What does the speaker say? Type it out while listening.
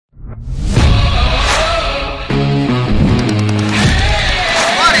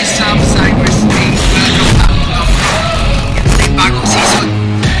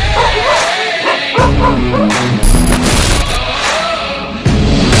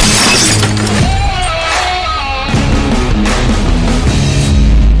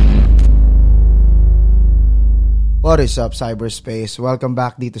What is up, cyberspace? Welcome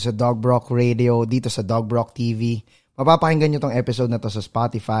back dito sa Dougbrock Radio, dito sa Dougbrock TV. Mapapakinggan nyo tong episode na to sa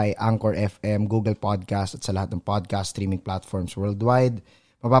Spotify, Anchor FM, Google Podcast at sa lahat ng podcast streaming platforms worldwide.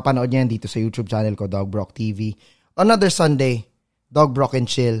 Mapapanood nyo yan dito sa YouTube channel ko, Dougbrock TV. Another Sunday, Dougbrock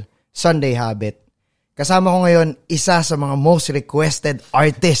and Chill, Sunday Habit. Kasama ko ngayon, isa sa mga most requested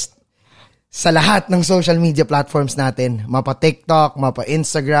artist sa lahat ng social media platforms natin. Mapa TikTok, mapa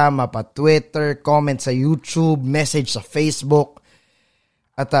Instagram, mapa Twitter, comment sa YouTube, message sa Facebook.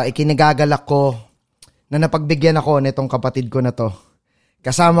 At ikinagagalak ko na napagbigyan ako nitong kapatid ko na to.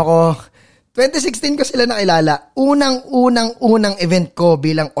 Kasama ko, 2016 ko sila nakilala. Unang event ko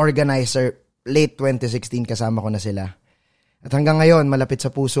bilang organizer, late 2016 kasama ko na sila. At hanggang ngayon, malapit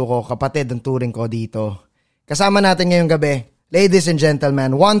sa puso ko, kapatid ang turing ko dito. Kasama natin ngayong gabi, ladies and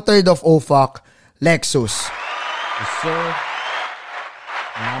gentlemen, 1/3 of OFAC, Lexus. Yes, sir.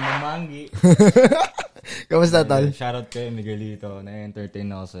 Mamamanggi. Kamusta, tol? Shoutout kay Miguelito. Na-entertain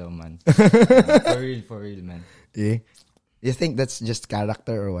ako sa'yo, man. For real, man. Yeah. You think that's just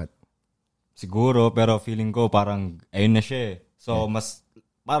character or what? Siguro, pero feeling ko parang ayun na siya eh. So, mas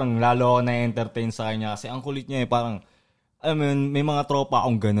parang lalo ako na-entertain sa kanya kasi ang kulit niya eh, parang alam mo yun, may mga tropa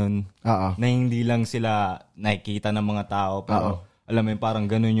akong ganun na hindi lang sila nakikita ng mga tao pero alam mo yun, parang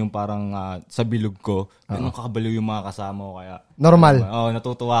ganun yung parang sa bilog ko ganun kakabaliw yung mga kasama ko kaya normal.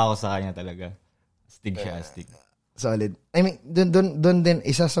 Natutuwa ako sa kanya talaga. Astig siya, astig. Solid. I mean, dun din,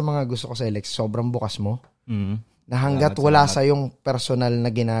 isa sa mga gusto ko sa Alex, sobrang bukas mo. Na hanggat wala sa yung personal na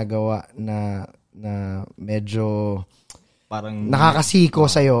ginagawa na medyo parang nakakasiko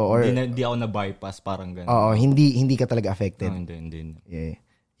sa'yo or hindi ako na-bypass, parang gano'n. Oo, hindi ka talaga affected. No, hindi. Yeah.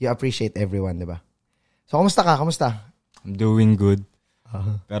 You appreciate everyone, di ba? So, kamusta ka? Kamusta? I'm doing good.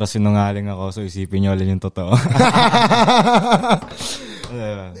 Pero sinungaling ako, so isipin nyo alin yung totoo.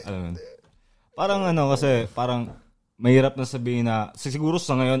 Alam mo. Parang kasi parang mahirap na sabihin na, siguro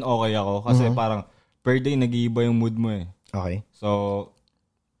sa ngayon okay ako, kasi parang per day nag-iiba yung mood mo eh. Okay. So,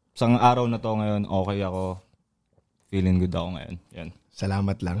 sa araw na to ngayon, okay ako. Feeling good ako ngayon. Yan.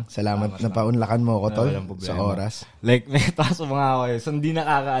 Salamat lang. Salamat na paunlakan mo ako, tol, sa oras. Like, may taso mga ako eh. So, hindi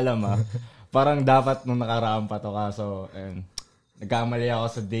nakakaalam Parang dapat nung nakaraan pa to kaso, nagkamali ako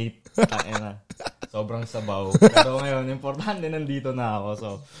sa date. Sobrang sabaw. Pero ngayon, importante nandito na ako.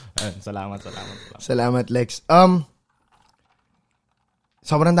 So, salamat. Salamat, Lex.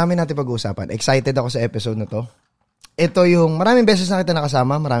 Sobrang dami natin pag-uusapan. Excited ako sa episode na to. Ito yung, maraming beses na kita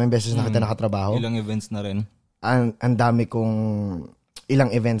nakasama, maraming beses na kita nakatrabaho. Ilang events na rin. Ang dami kong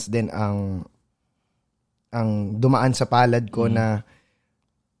ilang events din ang dumaan sa palad ko na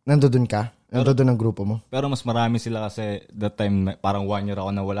nandoon ka. Nandoon ang grupo mo. Pero mas marami sila kasi that time parang 1 year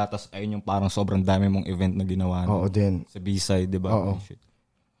ako nawala tapos ayun yung parang sobrang dami mong event na ginawa. Oo din. Sa B-side, di ba? Oo.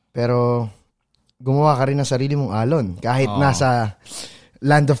 Pero gumawa ka rin ng sarili mong alon kahit nasa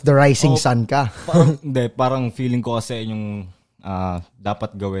land of the rising sun ka. Parang feeling ko kasi yung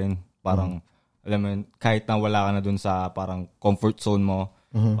dapat gawin. Parang alam mo yun, kahit na wala ka na dun sa parang comfort zone mo,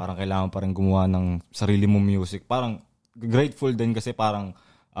 parang kailangan pa rin gumawa ng sarili mong music. Parang grateful din kasi parang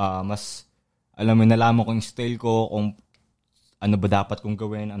mas, alam mo, nalaman ko yung style ko, kung ano ba dapat kong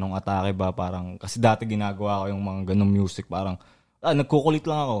gawin, anong atake ba, parang, kasi dati ginagawa ko yung mga ganong music, parang, nagkukulit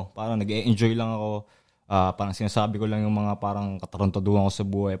lang ako, parang nag-enjoy lang ako, parang sinasabi ko lang yung mga parang katarantaduhan ko sa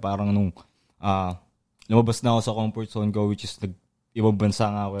buhay, parang nung lumabas na ako sa comfort zone ko, which is ibang bansa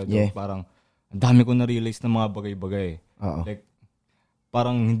nga ako, parang, ang dami ko na-realize ng mga bagay-bagay. Like,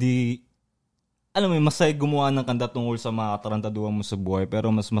 parang hindi, alam mo, masaya gumawa ng kanta tungkol sa mga katarantaduhan mo sa buhay, pero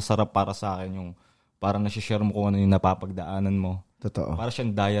mas masarap para sa akin yung parang nasishare mo kung ano yung napapagdaanan mo. Totoo. Para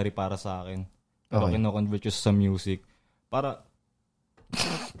siyang diary para sa akin. Pero kino-convert yung sa music. Para,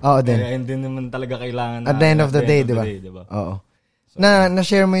 din. Kaya hindi naman talaga kailangan at the end of the day, di ba? Oo. So,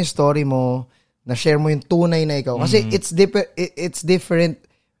 na-share mo yung story mo, na-share mo yung tunay na ikaw. Kasi it's different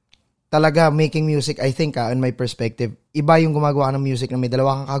talaga making music, I think, on my perspective, iba yung gumagawa ka ng music na may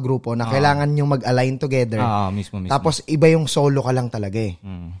dalawa kang kagrupo na kailangan yung mag-align together. Mismo. Tapos, iba yung solo ka lang talaga eh.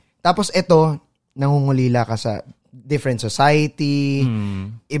 Tapos, ito, nangungulila ka sa different society,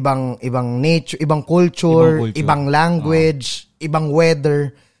 ibang nature, ibang culture, ibang language, ibang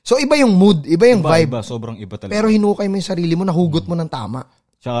weather. So, iba yung mood, iba yung vibe. Iba, sobrang iba talaga. Pero hinukay mo yung sarili mo, nahugot mo ng tama.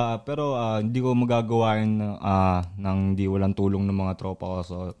 Tsaka, pero hindi ko magagawa yun ng di walang tulong ng mga tropa ko.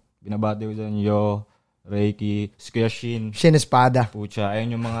 So, binabati ko dyan, Reiki, Kuya Shin Espada. Pucha,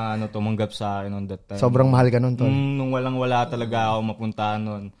 ayun yung mga tumanggap sa akin on that time. Sobrang mahal ka nun, tol. Nung walang-wala talaga ako mapuntahan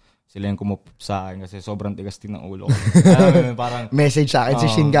nun, sila yung kumupup sa akin kasi sobrang tigas din ng ulo ko. Parang, message sa akin si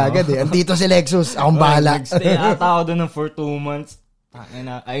Shin kagad eh. Andito si Lexus, akong bahala. Nagstay ata ako doon for 2 months.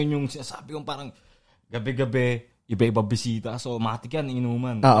 Ayun yung sinasabi kong parang gabi-gabi, iba-iba bisita. So, matik yan,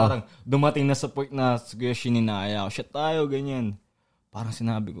 inuman. Parang dumating na sa point na sige, sininaya. Shit tayo, ganyan. Parang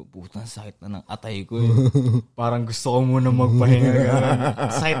sinabi ko, putang sakit na ng atay ko eh. Parang gusto ko muna magpahinga.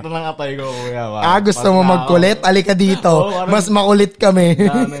 Sakit na ng atay ko, kuya. Gusto mo magkulit? Alika dito. Mas makulit kami.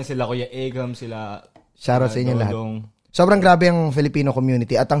 Namin sila, Kuya Egam, sila. Shoutout sa inyo lahat. Sobrang grabe ang Filipino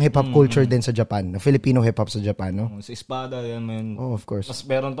community at ang hip-hop culture din sa Japan. Filipino hip-hop sa Japan, no? Sa Espada, yan, man. Oh, of course. Tapos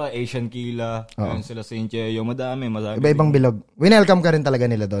meron pa, Asian Kila. Ayun sila Saint Cheo. Madami. Iba-ibang bilog. Winelcome ka rin talaga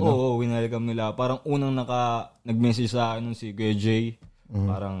nila doon, no? Oo, winelcome nila. Parang unang nag-message sa akin si Kuya Jay.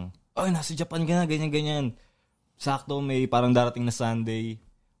 Parang, nasa Japan ka na, ganyan-ganyan. Sakto, may parang darating na Sunday.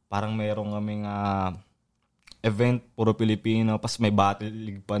 Parang mayroong kaming event, puro Pilipino. Pas may battle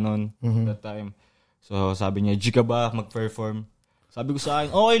league pa nun that time. So, sabi niya, G ka ba mag-perform? Sabi ko sa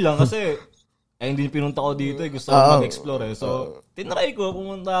akin, okay lang kasi hindi pinunta ko dito gusto ko mag-explore So, tinry ko,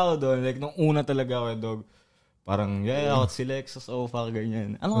 pumunta ako doon. Like, nung una talaga ako, dog. Parang, ako si Lexus, fuck,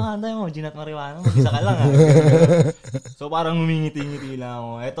 ganyan. Ano nga, anday mo? Ginat marijuana? Mag-isa ka lang, So, parang humingiti-ngiti lang ako.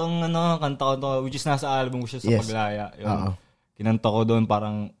 Etong, kanta ko to, which is nasa album ko siya sa Paglaya. Yun. Kinanta ko doon,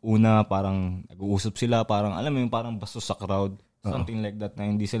 parang, parang, nag-uusap sila, parang, alam mo yung parang bastos sa crowd. Something like that na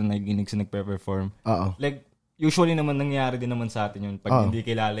hindi sila nagiginig sa nagpe-perform. Like, usually naman nangyayari din naman sa atin yun. Pag hindi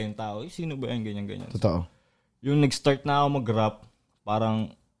kilala yung tao, sino ba yan, ganyan-ganyan. Totoo. Yung nag-start na ako mag-rap, parang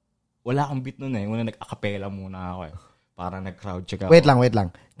wala akong beat nun Una nag-acapella muna ako Parang nag-crowd check ako. Wait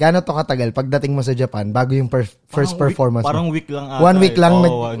lang. Gaano to katagal pagdating mo sa Japan bago yung first performance parang mo? week lang ata. 1 week lang.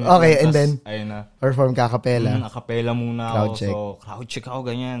 Okay, and tas, then ayun na. Perform ka acapella. Acapella muna crowd ako. Check. So, crowd check ako,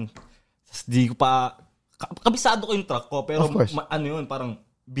 ganyan. Tapos di ko pa kabisado ko yung track ko, pero parang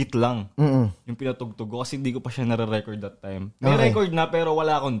beat lang. Yung pinatugtog ko kasi hindi ko pa siya nare-record that time. May record na pero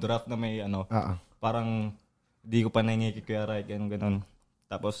wala akong draft na may parang hindi ko pa nangingiki Kuya Rai, ganun.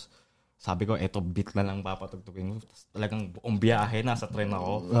 Tapos sabi ko, eto beat na lang papatugtugin ko. Tapos talagang buong biyahe, nasa train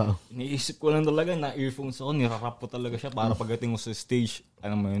ako. Iniisip ko lang talaga, na-earphones ako, nirarap ko talaga siya para pagdating ko sa stage,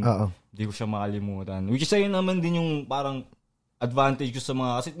 alam mo yun, hindi ko siya makalimutan. Which is ayun naman din yung parang advantage ko sa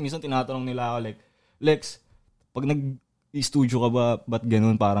mga, kasi minsan tinatanong nila ako like, Lex, pag nag-studio ka ba, ba't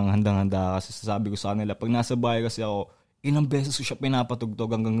ganun parang handang-handa? Kasi sasabi ko sa kanila, pag nasa bahay kasi ako, ilang beses ko siya pinapatugtog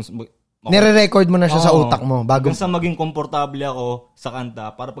hanggang nire-record mo na siya sa utak mo bago hanggang sa maging komportable ako sa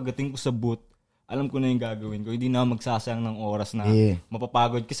kanta para pagdating ko sa booth, alam ko na yung gagawin ko. Hindi na magsasayang ng oras na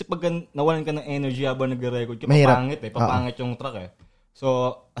mapapagod. Kasi pag nawalan ka ng energy habang nagre-record ka, papangit papangit yung track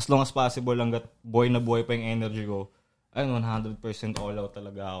So, as long as possible, hanggat buhay na buhay pa yung energy ko, 100% all out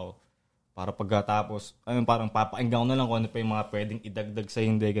talaga ako. Para pagkatapos, parang papakinggan ko na lang kung ano pa yung mga pwedeng idagdag sa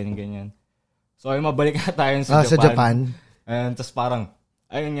hindi, ganyan-ganyan. So, mabalik na tayo sa Japan. And tapos parang,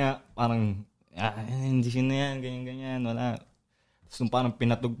 hindi siya na yan, ganyan-ganyan, wala. Tapos nung parang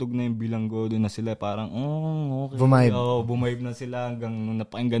pinatugtog na yung bilanggo, doon na sila parang, okay. Bumive na sila hanggang nung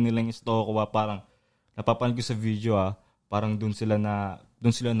napakinggan nila yung story ko, parang, napapanood ko sa video, parang doon sila na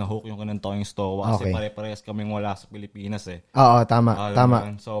hook yung kananta ko yung story kasi pare-parehas kaming wala sa Pilipinas Oo, tama.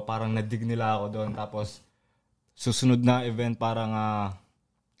 So parang nadig nila ako doon. Tapos, susunod na event parang,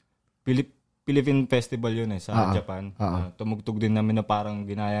 Philippine Festival yun sa Japan. Tumugtog din namin na parang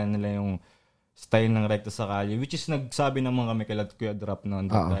ginaya nila yung style ng Recto sa Kalye, which is nagsabi naman kami kay Kuya Drop noon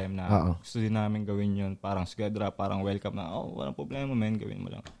that time na gusto din namin gawin yun. Parang si Kuya Drop, parang welcome na, walang problema man, gawin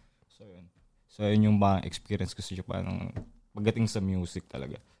mo lang. So yun yung mga experience ko sa Japan pagdating sa music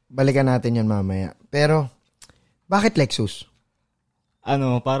talaga. Balikan natin yun mamaya. Pero, bakit Lexus?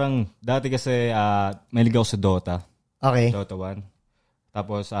 Parang dati kasi may ligaw sa Dota. Okay. Dota 1.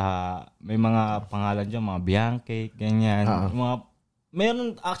 Tapos, may mga pangalan dyan, mga Bianca, ganyan.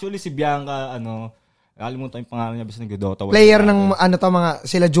 Meron actually si Bianca, nakalimutan yung pangalan niya, basta nag-Dota. Player ng, mga,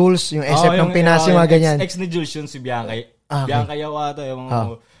 sila Jules, yung SF ng Pinas, yung mga ganyan. Ex ni Jules yun, si Bianca. Bianca yaw ata, yung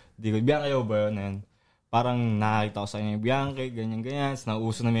Bianca yaw ba yun? Parang nakakita ko sa kanya yung Bianca, ganyan-ganyan. Tapos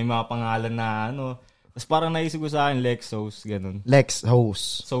nauso na may mga pangalan na, Tapos parang naisip ko sa akin, Lexus, ganun.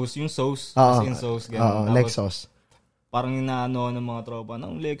 Lexus. Yung sauce. Kasi yung sauce, ganun. Lexus. Parang inaano ng mga tropa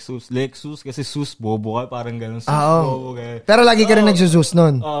ng Lexus kasi sus bobo ka, parang gano'n. Bobo ka. Pero lagi ka rin nagsusus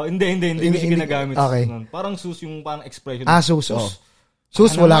nun. Hindi ko siya ginagamit. Okay. Parang sus yung parang expression. Sus.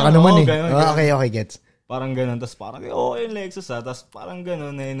 Sus, wala ka naman Okay, gets. Parang gano'n. Tapos parang, yung Lexus Tapos parang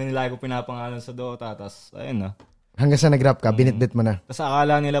gano'n, nilagay ko pinapangalan sa Dota. Tapos, ayun Hanggang sa nag-rap ka, binitbit mo na. Tapos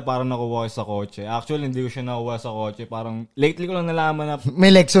akala nila parang nakuha ko sa kotse. Actually, hindi ko siya nakuha sa kotse. Parang lately ko lang nalaman na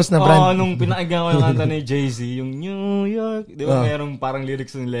may Lexus na brand. Nung pinakinggan ko yung kanta ni Jay-Z, yung New York. Di ba merong parang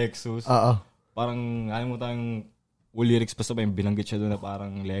lyrics ng Lexus? Oo. Parang, alam mo tayong lyrics pa sabay, binanggit siya doon na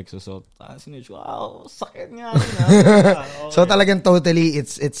parang Lexus. So, sinidyo, sakit nga. Okay. So, talagang totally,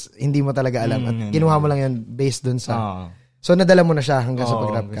 it's hindi mo talaga alam. At kinuha mo lang yan based dun sa... So, nadala mo na siya hanggang sa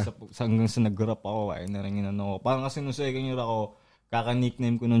pag-rap ka? Hanggang sa nag-rap ako, ay na rin inano ko. Parang kasi nung second year ako,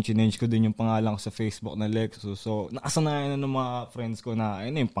 kaka-nickname ko nung change ko din yung pangalan ko sa Facebook na Lexus. So, nakasanayan na ng mga friends ko na,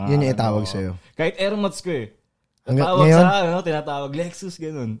 ayun yung pangalan. Yun yung itawag sa'yo. Kahit airmats ko eh. Tawag ngayon? Sa tinatawag Lexus,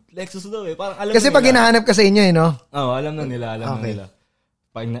 ganun. Lexus daw eh. Parang alam kasi pag hinahanap ka sa inyo eh, no? Oo, alam na nila, na nila.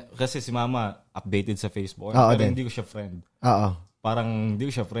 Kasi si mama, updated sa Facebook. Oo, pero hindi ko siya friend. Oo. Parang hindi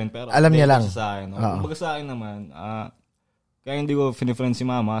ko siya friend, pero alam niya lang. Sa akin. Kumbaga sa akin naman, kaya hindi ko fini-friend si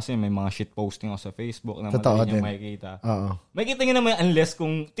mama kasi may mga shit posting ako sa Facebook na madali niya makikita. Oo. Makikita niya naman unless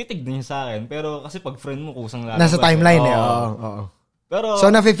kung titignan niya sa akin. Pero kasi pag friend mo, kusang lalabas. Nasa timeline eh. Oo. Pero,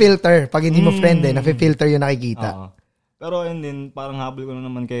 so, nafe-filter. Pag hindi mo friend eh, nafe-filter yung nakikita. Pero yun din, parang habol ko na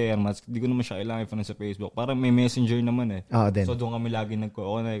naman kay Ermats. Hindi ko naman siya kailangan i-friend sa Facebook. Parang may messenger naman eh. Din. So, doon kami lagi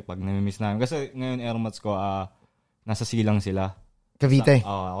nagko-connect pag namimiss namin. Kasi ngayon, Ermats ko, nasa silang sila. Cavite?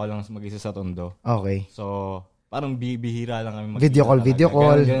 Ako lang mag-isa sa Tondo. Okay. So, parang bihira lang kami video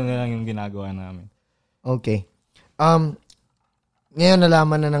call. Ganun lang yung ginagawa namin. Okay. Ngayon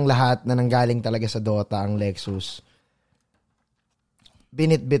nalaman na ng lahat na nanggaling talaga sa Dota ang Lexus.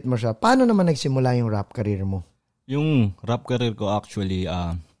 Binitbit mo siya. Paano naman nagsimula yung rap career mo? Yung rap career ko actually,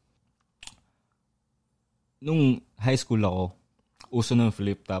 nung high school ako, uso ng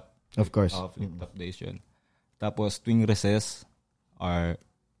flip top. Of course. Flip top days yun. Tapos tuwing recess, or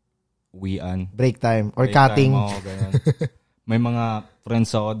uwian. Break time. Or cutting. Ganyan. May mga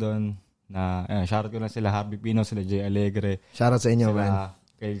friends ako doon na, shoutout ko lang sila Harvey Pino, sila Jay Alegre. Shoutout sa inyo, sila man.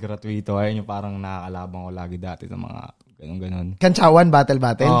 Kay Gratuito. Ayun yung parang nakakalabang ko lagi dati ng mga ganun-ganun. Kantsawan, battle?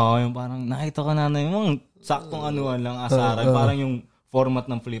 Oo, yung parang nakita ko na yung saktong anuan lang, asaran. Parang yung format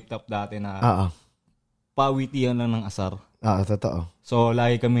ng flip top dati na pawitian lang ng asar. Totoo. So,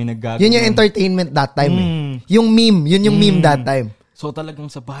 lagi kami naggagawin. Yun yung entertainment that time. Yung meme. Yun yung meme that time. So, talagang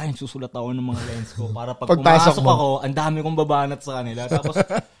sa bahay, susulat ako ng mga lines ko para pag pumasok ako, ang dami kong babanat sa kanila. Tapos,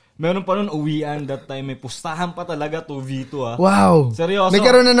 meron pa nun uwian that time. May pustahan pa talaga 2v2 Wow. Seryoso. May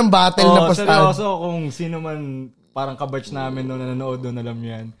karoon na ng battle na pustahan. Seryoso, kung sino man parang kabatch namin noon na nanood doon, alam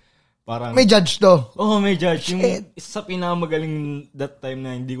yan. Parang, may judge to. May judge. Yung isa sa pinakamagaling that time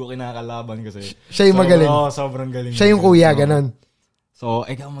na hindi ko kinakalaban kasi. Siya yung magaling. Sobrang galing. Siya yung kuya, ganun. So,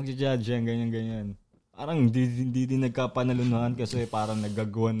 ikaw mag-judge yan, ganyan. Parang hindi din nagkapanalunan kasi parang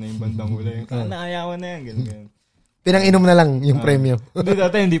naggagawan na yung bandang huli. Naayawan na yan, ganyan. Pinang-inom na lang yung premyo.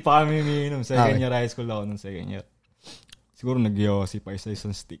 Hindi pa kami umiinom. Second year high school ako nung second year. Siguro nag-yosi pa isa-isang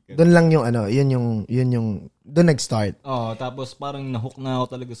stick. Doon lang yung yun yung doon nag-start. Tapos parang nahook na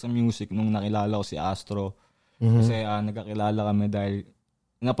ako talaga sa music nung nakilala ko si Astro. Kasi nagkakilala kami dahil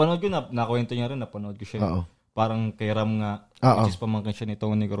napanood ko nakwento niya rin, napanood ko siya. Parang kay Ram nga, which is pamangkin siya ni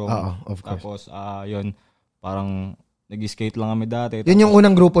Tony Cromo. Of Tapos, course. yun, parang nag-skate lang kami dati. Yun yung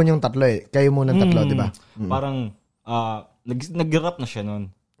unang grupo niyong tatlo eh. Kayo munang tatlo, di ba? Parang, nag-rap na siya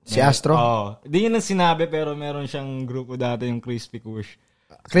nun. Si Astro? Hindi yun ang sinabi, pero meron siyang grupo dati, yung Crispy Kush.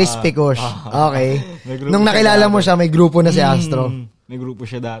 Crispy Kush. Okay. Nung nakilala mo siya, may grupo na si Astro. May grupo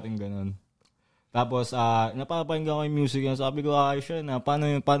siya dating ganun. Tapos, napapakinggan ko yung music yan. Sabi ko, ayos siya na, paano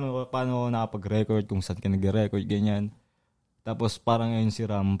nakapag-record, kung saan ka nag-record, ganyan. Tapos, parang ngayon si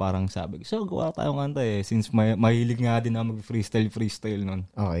Ram, parang sabi ko, so, gawa tayong kanta eh. Since mahilig nga din na mag-freestyle nun.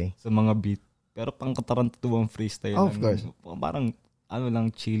 Okay. Sa mga beat. Pero pang katarantuang freestyle. Of course. Parang,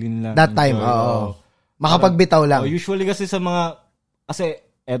 lang, chillin lang. That time, makapagbitaw lang. Usually kasi sa mga, kasi,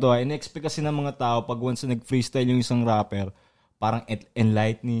 in-expect kasi ng mga tao, pag once na nag-freestyle yung isang rapper, parang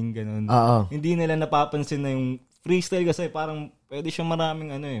enlightening, ganun. Hindi nila napapansin na yung freestyle kasi parang pwede siya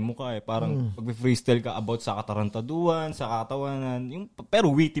maraming mukha eh. Parang pag-freestyle ka about sa katarantaduan, sa katawanan, pero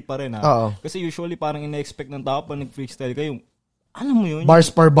witty pa rin Kasi usually parang ina-expect ng tao pag nag-freestyle ka yung, alam mo yun?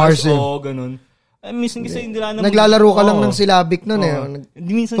 Bars per bars eh. Ganun. Minsan kasi hindi lang naglalaro ka lang ng silabik nun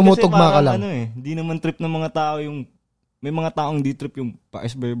minsan tumutugma ka lang. Hindi naman trip ng mga tao yung, may mga taong di trip yung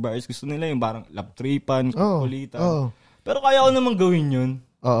bars per bars. Gusto nila yung parang lap tripan, kulitan. Pero kaya ko naman gawin yun.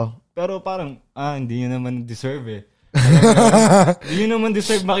 Pero parang, hindi nyo naman deserve eh. Hindi nyo naman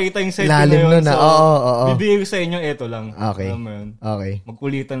deserve makita yung side ko na yun. So, bibigay ko sa inyo, eto lang. Okay. Alam mo yun? Okay.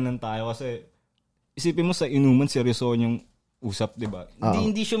 Magkulitan lang tayo kasi isipin mo sa inuman, seryoso yung usap, diba?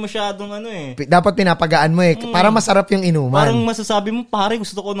 Hindi siya masyadong Dapat pinapagaan mo eh. Para masarap yung inuman. Parang masasabi mo, pare,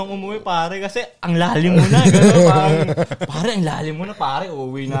 gusto ko nang umuwi, pare. Kasi ang lalim mo na. Pare, ang lalim mo na, pare.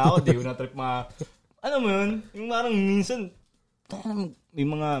 Uuwi na ako. Di ko na trip alam mo yun? Yung parang minsan,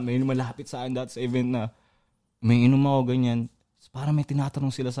 may malapit sa akin dati sa event na may inom ako ganyan. Parang may tinatanong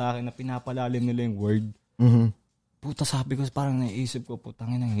sila sa akin na pinapalalim nila yung word. puta sabi ko, parang naiisip ko,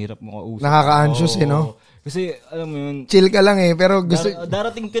 putangin, ang hirap mo kausap. Nakaka-anxious no? Kasi, alam mo yun. Chill ka lang pero gusto...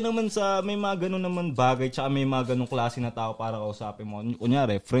 Darating ka naman sa, may mga ganun naman bagay, tsaka may mga ganung klase na tao para kausapin mo.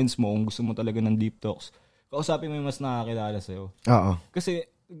 Kunyari, friends mo, kung gusto mo talaga ng deep talks, kausapin mo yung mas nakakilala sa'yo. Oo. Kasi,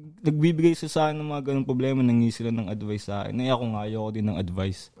 nagbibigay sa akin ng mga ganung problema, nangingi sila ng advice sa akin. Ako nga, ayoko din ng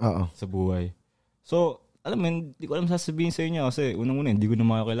advice sa buhay. So, alam mo, hindi ko alam sasabihin sa inyo kasi unang-una, hindi ko na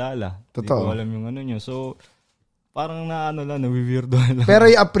makakilala. Hindi ko alam yung ano nyo. So, parang nawi-weirdo lang. Pero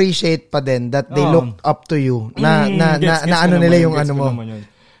you appreciate pa din that they look up to you. Na ano nila yung ano mo.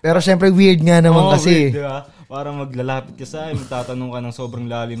 Pero syempre weird nga naman kasi. Weird, diba? Parang maglalapit ka sa akin, magtatanong ka ng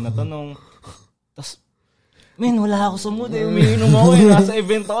sobrang lalim na tanong. Tapos, wala ako sa mood umiinom ako nasa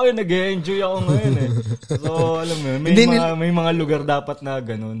event ako nag-enjoy ako ngayon So, alam mo may mga lugar dapat na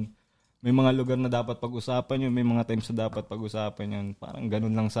ganun. May mga lugar na dapat pag-usapan yun. May mga times na dapat pag-usapan yun. Parang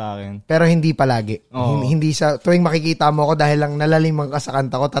ganun lang sa akin. Pero hindi palagi. Hindi sa tuwing makikita mo ako dahil lang nalaliman ka sa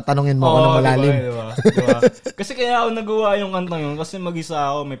kanta ko, tatanungin mo ako ng malalim. Diba? Kasi kaya ako nagawa yung kanta yun. Kasi mag-isa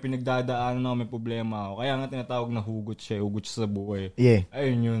ako, may pinagdadaanan ako, may problema ako. Kaya nga tinatawag na hugot siya sa buhay. Yeah.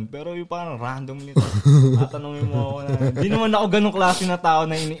 Ayun yun. Pero yung parang random nito. Tatanungin mo ako na. Hindi naman ako ganung klase na tao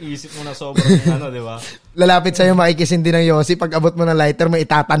na iniisip mo na sobrang diba? Lalapit sa'yo, makikisindi ng Yossi. Pag abot mo ng lighter, may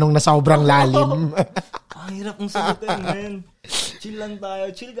itatanong na sobrang lalim. Ang hirap mong sagutin, man. Chill lang tayo.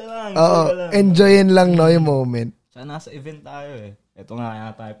 Chill ka lang. Enjoyin lang, yung moment. Tsaka nasa event tayo Ito nga,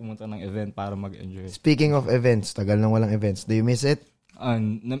 kaya tayo pumunta ng event para mag-enjoy. Speaking of events, tagal nang walang events. Do you miss it?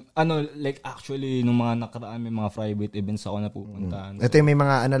 Actually, nung mga nakaraan, may mga private events ako na pupuntahan. Ito yung may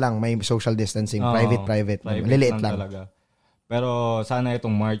mga may social distancing. Private. Liliit lang. Talaga. Pero sana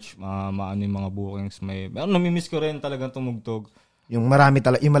itong March, maano yung mga bookings. Namimiss ko rin talagang tumugtog. Yung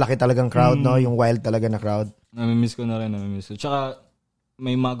yung malaki talagang crowd, no? Yung wild talaga na crowd. Namimiss ko na rin. Tsaka,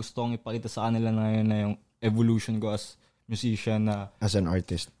 may mga gusto kong ipakita sa kanila ngayon na yung evolution ko as musician na... As an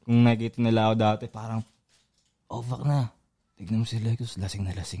artist. Kung nakikita nila ako dati, parang, fuck na. Tignan mo si Lexus, lasing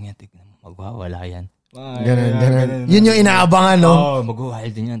na lasing yan. Tignan mo, magwawala yan. Ganun. Yun yung inaabangan, no?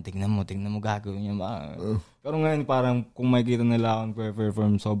 Mag-wild din yan. Tignan mo gagawin yan. Pero ngayon, parang kung makikita nila akong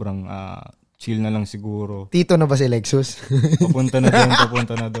perform, sobrang chill na lang siguro. Tito na ba si Lexus? Papunta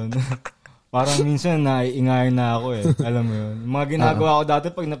na doon. Parang minsan naiingayin na ako Alam mo yun. Mga ginagawa ko dati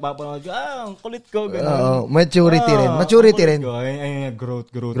pag napapanood ko, ang kulit ko. Maturity rin.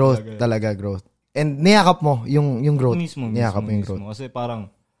 Growth talaga. Growth. And niyakap mo yung growth. Mismo. Growth. Kasi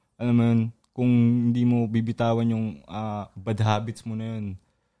parang, alam mo yun, kung hindi mo bibitawan yung bad habits mo na yun,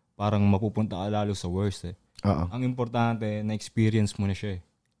 parang mapupunta ka lalo sa worst Ang importante, na-experience mo na siya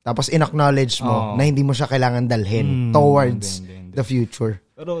Tapos in-acknowledge mo na hindi mo siya kailangan dalhin towards the future.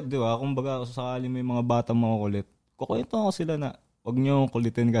 Pero di ba, kung baga sakali may mga bata makukulit, kukwento ako sila na wag niyo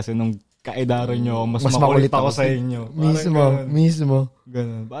kulitin kasi nung kaedaran niyo, mas makulit ako sa inyo. Mismo.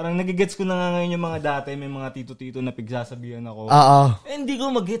 Ganun. Parang nagigets ko na nga ngayon yung mga dati, may mga tito-tito na pigsasabihan ako. Hindi ko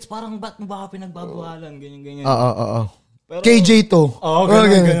mag-gets, parang ba't mo ba ako pinagbabawalan, ganyan. Pero, KJ to.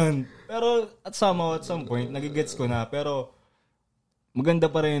 Ganun. Pero at some point, nagigets ko na. Pero maganda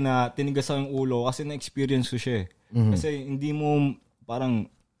pa rin na tinigas ako yung ulo kasi na-experience ko siya Kasi hindi mo, parang,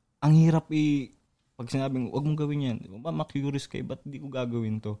 ang hirap pag sinabing, huwag mong gawin yan. Ma-curious kayo, ba't hindi ko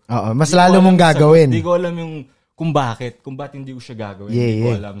gagawin to? Mas lalo mong gagawin. Hindi ko alam yung kung ba't hindi ko siya gagawin. Hindi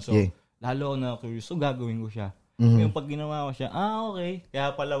ko alam. So, lalo ako na-curious. So, gagawin ko siya. Yung pag ginawa ko siya, okay.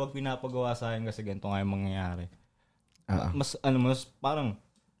 Kaya pala wag pinapagawa sa akin kasi ganito nga yung mangyayari. Mas parang,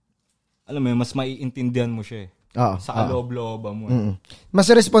 alam mo yun, mas maiintindihan mo siya sa kaloob-looban mo. Mas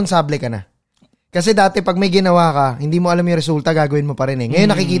responsable ka na. Kasi dati pag may ginawa ka, hindi mo alam yung resulta, gagawin mo pa rin Ngayon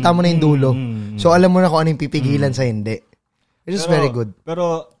nakikita mo na yung dulo. So alam mo na kung ano yung pipigilan sa hindi. Which is very good.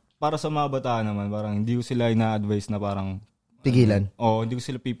 Pero para sa mga bata naman, parang hindi ko sila ina-advise na parang pigilan. Hindi ko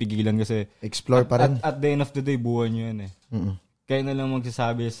sila pipigilan kasi explore pa rin. At the end of the day, buhay nyo yan Kaya na lang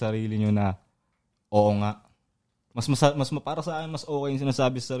magsasabi sa sarili nyo na oo nga. Mas para sa akin, mas okay yung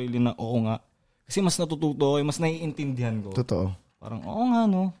sinasabi sa sarili na oo nga. Kasi mas natututo ako, mas naiintindihan ko. Totoo. Parang oo nga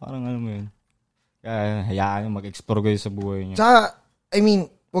no, parang alam mo yun. Kaya hayaan nyo, mag-explore kayo sa buhay nyo. Tsaka,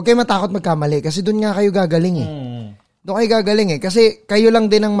 huwag kayo matakot magkamali kasi doon nga kayo gagaling Doon kayo gagaling Kasi kayo lang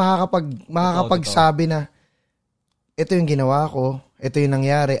din ang makakapagsabi na ito yung ginawa ko, ito yung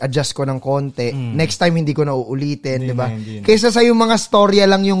nangyari, adjust ko ng konti. Next time, hindi ko na uulitin, di ba? Kaysa sa yung mga storya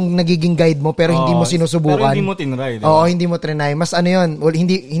lang yung nagiging guide mo pero hindi mo sinusubukan. Pero hindi mo tinry, di ba? Oo, hindi mo trinay. Mas yun,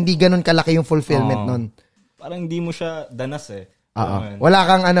 hindi ganun kalaki yung fulfillment nun. Parang hindi mo siya danas Wala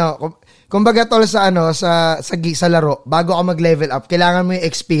kang kumbaga tol sa laro, bago ka mag-level up, kailangan mo yung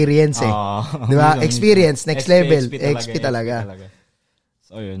experience Di ba? Experience, next level. XP talaga.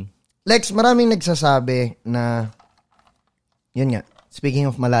 So, yun. Lex, maraming nagsasabi na Yun nga. Speaking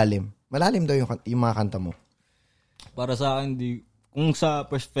of malalim. Malalim daw yung mga kanta mo. Para sa akin, kung sa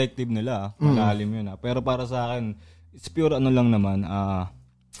perspective nila, malalim yun. Pero para sa akin, it's pure lang naman,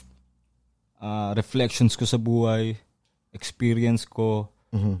 reflections ko sa buhay, experience ko,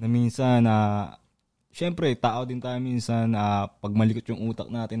 na minsan, syempre, tao din tayo minsan, pag malikot yung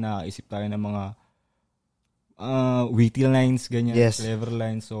utak natin, nakaisip tayo ng mga witty lines, ganyan, clever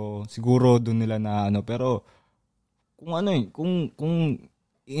lines. So, siguro doon nila na pero kung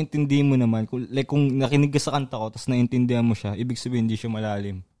iintindihin mo naman, kung nakinig ka sa kanta ko, tapos naintindihan mo siya, ibig sabihin hindi siya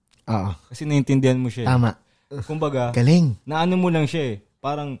malalim. Kasi naintindihan mo siya. Tama. Kumbaga, galing. Naano mo lang siya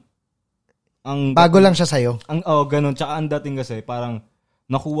parang, bago lang siya sa'yo. Ganun. Tsaka ang dating kasi, parang,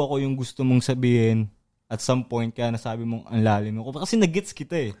 nakuha ko yung gusto mong sabihin, at some point, kaya nasabi mong ang lalim mo. Kasi nag-gets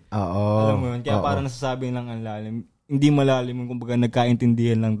kita Oo. Alam mo yun? Kaya parang nasasabi lang ang lalim. Hindi malalim yung kumbaga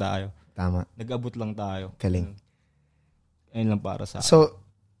nagkaintindihan lang tayo. Tama. Nag-abot lang tayo. Galing. Ayun lang para sa akin. So,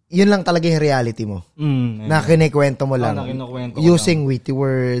 yun lang talaga yung reality mo. Na kinikwento mo lang. Using witty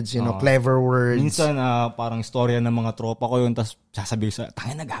words, clever words. Minsan, parang istorya ng mga tropa ko yun, tapos sasabihin sa,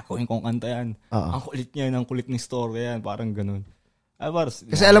 tangin na gagawin kong kanta yan. Ang kulit niya, ang kulit ng istorya yan. Parang ganun.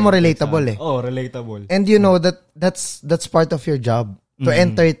 Kasi alam mo, relatable relatable. And you know that's part of your job. To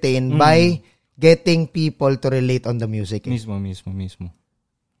entertain by getting people to relate on the music. Mismo.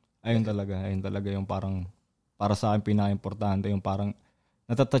 Ayun talaga yung parang, para sa akin, pinaka-importante, yung parang,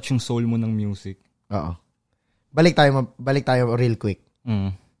 natatouch yung soul mo ng music. Oo. Balik tayo real quick.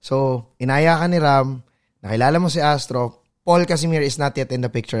 So, inaya ka ni Ram, nakilala mo si Astro, Paul Casimir is not yet in the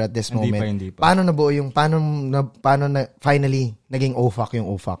picture at this moment. Hindi pa. Paano nabuo yung, paano na finally naging OFAC yung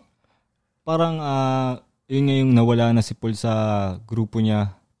OFAC? Parang, yun nga yung nawala na si Paul sa grupo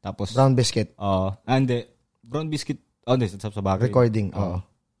niya. Tapos, Brown Biscuit. Hindi. Brown Biscuit, hindi, sa bagay. Recording, oo.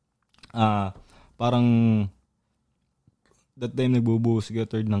 Parang, that time nagbubuo si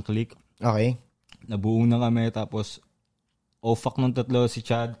third ng click. Okay. Nabuo na kami, tapos, OFAC nung tatlo, si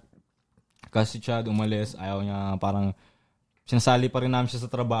Chad. Kasi si Chad umalis, ayaw niya, parang, sinasali pa rin namin siya sa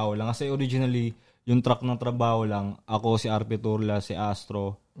trabaho lang. Kasi originally, yung track ng trabaho lang, ako, si RP Turla, si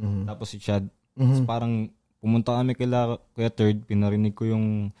Astro, tapos si Chad. Tapos parang pumunta kami kaya third, pinarinig ko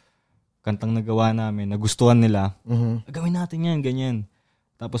yung kantang nagawa namin, nagustuhan nila. Gawin natin yan, ganyan.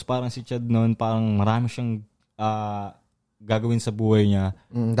 Tapos parang si Chad noon, parang marami siyang gagawin sa buhay niya.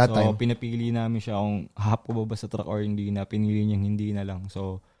 So, pinapili namin siya kung hahap ko ba sa track or hindi na. Pinili niyang hindi na lang.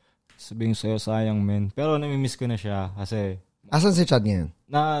 So, sabihin sa'yo, sayang, men. Pero namimiss ko na siya kasi asan si Chad ngayon?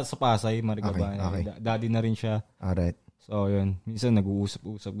 Sa Pasay, Marikabay. Okay. Daddy na rin siya. Alright. So, yun. Minsan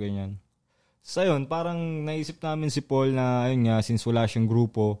nag-uusap-usap ganyan. So, yun. Parang naisip namin si Paul na, ayun nga, since wala siyang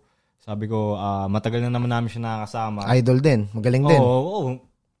grupo, sabi ko, matagal na naman namin siya nakakasama. Idol din. Magaling din. Oo.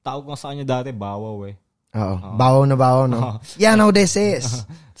 Tawag ko sa kanya dati, Bawaw Oo. Bawaw na bawaw, no? Yeah, no, this is.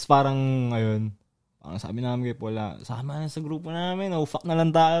 Tapos parang, ayun, parang sabi namin kay Paul, sama na sa grupo namin, fuck na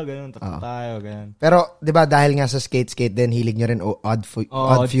lang tayo, ganun, tayo, ganun. Pero, di ba, dahil nga sa skate din, hilig nyo rin Odd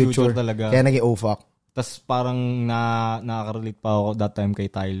Future talaga. Kaya naging OFAC. Tapos parang nakaka-relate pa ako that time kay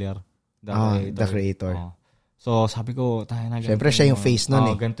Tyler. The creator. So, sabi ko, tayo na ganito. Siyempre, siya yung face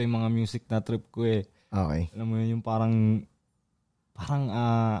nun ganito yung mga music na trip ko Okay. Alam mo yun, yung parang,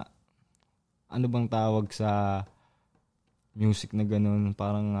 ano bang tawag sa music na ganun?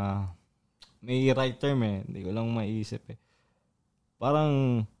 Parang, may right term hindi ko lang maiisip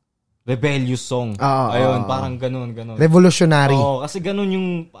Parang rebellious song. Ayun, parang ganun. Revolutionary. Kasi ganun yung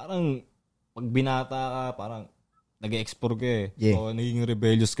parang pag binata ka, parang nag-explore ka So, naging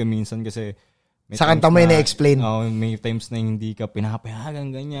rebellious ka minsan kasi sa kanta mo yung na-explain. May times na hindi ka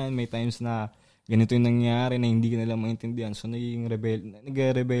pinapayagan ganyan. May times na ganito yung nangyari na hindi ka nalang maintindihan. So,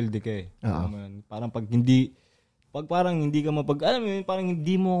 nag-rebelde ka Parang pag parang hindi ka alam mo yun, parang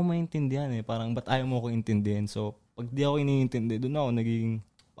hindi mo ako maintindihan Parang ba't ayaw mo ako intindihan? So, pag di ako iniintindi, doon ako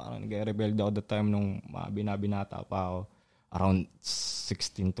parang nag-rebelde ako that time nung binata pa ako. Around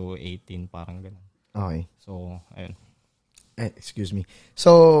 16 to 18, parang ganun. Okay. So, ayun. Excuse me.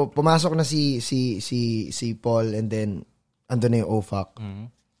 So, pumasok na si Paul and then andun na yung OFAC.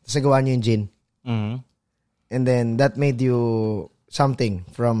 Tapos nagawa niyo yung Gin. And then that made you something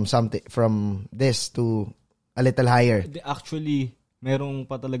from this to a little higher. Actually, merong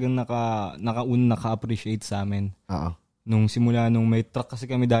pa talagang naka-appreciate sa amin. Nung simula, nung may truck kasi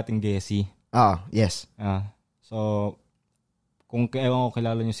kami dating Gessie. Yes. So, kung ewan ko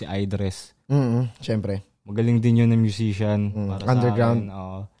kilala nyo si Idres. Siyempre. Magaling din yun na musician. Para underground. Sa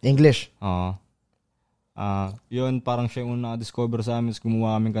akin. English. Yun, parang siya yung unang na-discover sa amin.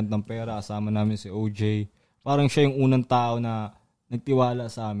 Gumawa kami kantang pera. Kasama namin si OJ. Parang siya yung unang tao na nagtiwala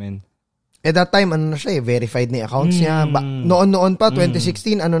sa amin. That time, ano na siya verified na yung accounts niya. Noon pa,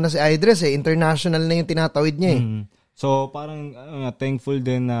 2016, ano na si Idris international na yung tinatawid niya So, parang thankful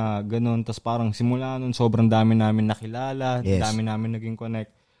din na ganun. Tapos parang simula nun, sobrang dami namin nakilala, dami namin naging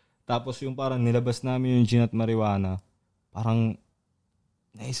connect. Tapos yung parang nilabas namin yung gin at marijuana, parang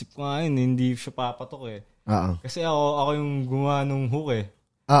naisip ko nga yun, hindi siya papatok Kasi ako yung gumawa nung hook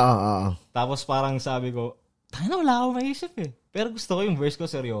Tapos parang sabi ko, tayo wala akong maisip Pero gusto ko yung verse ko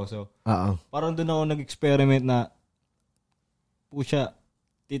seryoso. Parang doon ako nag-experiment na, pucha,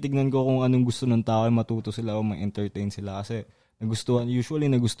 titignan ko kung anong gusto ng tao, matuto sila o ma-entertain sila. Kasi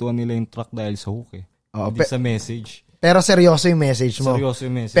usually nagustuhan nila yung track dahil sa hook hindi sa message. Pero seryoso yung message mo. Seryoso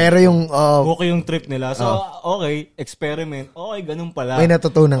yung message. Pero yung... hook yung trip nila. So, okay, experiment. Okay, ganun pala. May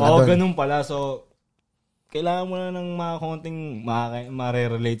natutunan ka doon. Ganun pala. So, kailangan mo na ng mga konting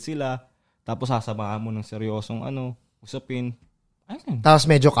mare-relate sila. Tapos sasamahan mo ng seryosong usapin. Ayun. Tapos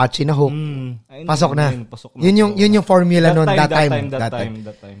medyo catchy na hook. Pasok na. Pasok na. Yun yung formula noon that time.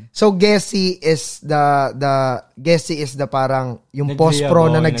 So Gessie is the parang yung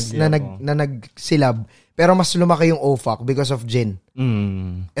post-pro na nagsilab. Pero mas lumaki yung OFAC because of Gin.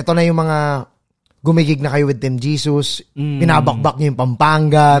 Ito na yung mga gumigig na kayo with Tim Jesus. Pinabakbak niyo yung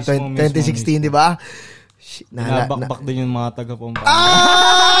Pampanga 2016, di ba? Pinabakbak din yung mga taga-Pampanga.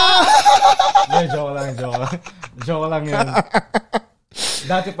 Joke lang yun.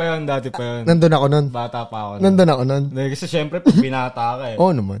 Dati pa yun. Nandun ako nun. Bata pa ako. Nandun ako nun. Kasi syempre, pag binata ka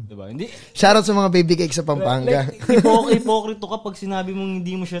Oo naman. Diba? Hindi. Shoutout sa mga baby cake sa Pampanga. Hipokrito ka pag sinabi mong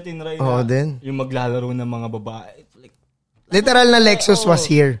hindi mo siya tinry na din. Yung maglalaro ng mga babae. Literal na Lexus was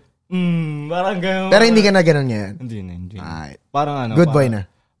here. Parang gano'n. Pero hindi ka na gano'n ngayon. Hindi na. Alright. Parang good boy na.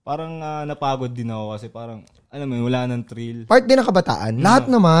 Parang napagod din ako kasi parang, alam mo, wala nang thrill. Part din ng kabataan. Lahat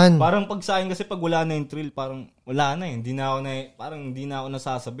naman. Parang pag sa akin kasi pag wala na yung thrill, parang wala na Hindi na ako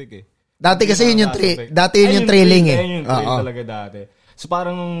nasasabik Dati kasi yun yung thrilling Ayun yung thrill talaga dati. So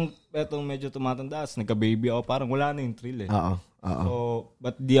parang, etong medyo tumatanda, nagka-baby ako, parang wala na yung thrill So,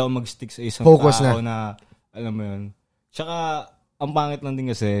 ba't di ako mag-stick sa isang focus tao na, alam mo yun. Tsaka, ang pangit lang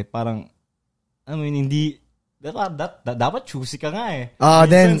din kasi, parang, alam mo yun, hindi, dapat choosy ka nga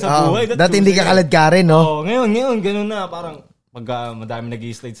sa buhay, dati hindi ka kaladkarin, no? Ngayon, ganun na. Parang, pag madami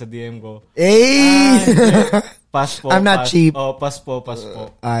nag-i-slide sa DM ko. Pass po. I'm not cheap. Pass po.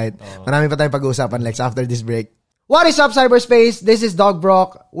 Alright. Marami pa tayong pag-uusapan, Lex, after this break. What is up, cyberspace? This is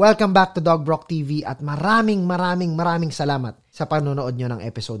Dougbrock. Welcome back to Dougbrock TV at maraming salamat sa panonood nyo ng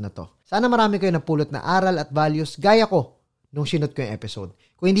episode na to. Sana marami kayo napulot na aral at values gaya ko nung sinot ko yung episode.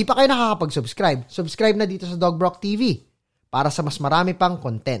 Kung hindi pa kayo nakakapag-subscribe, subscribe na dito sa Dougbrock TV para sa mas marami pang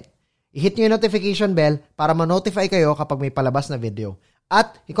content. I-hit nyo yung notification bell para ma-notify kayo kapag may palabas na video.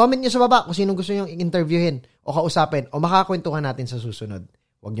 At i-comment nyo sa baba kung sinong gusto nyo interviewin o kausapin o makakwentuhan natin sa susunod.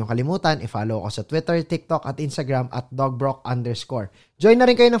 Huwag nyo kalimutan, i-follow ako sa Twitter, TikTok at Instagram at Dougbrock_. Join na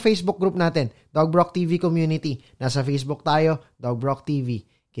rin kayo ng Facebook group natin, Dougbrock TV Community. Nasa Facebook tayo, Dougbrock TV.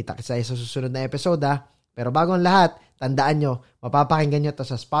 Kita-kita sa susunod na episode Pero bago ang lahat, tandaan nyo, mapapakinggan nyo to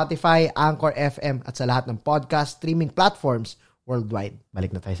sa Spotify, Anchor FM at sa lahat ng podcast streaming platforms worldwide.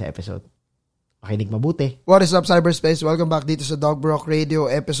 Balik na tayo sa episode. Makinig mabuti. What is up, cyberspace? Welcome back dito sa Dougbrock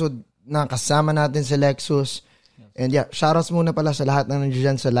Radio episode na kasama natin si Lexus. And shoutouts muna pala sa lahat na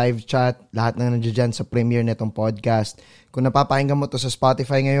nandiyan sa live chat, lahat na nandiyan sa premiere netong podcast. Kung napapakinggan mo to sa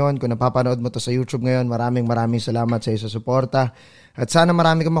Spotify ngayon, kung napapanood mo to sa YouTube ngayon, maraming salamat sa iyo sa suporta. At sana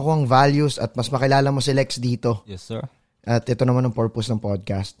marami kang makuhang values at mas makilala mo si Lex dito. Yes, sir. At ito naman ang purpose ng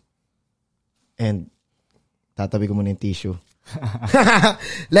podcast. And tatabi ko muna yung tissue.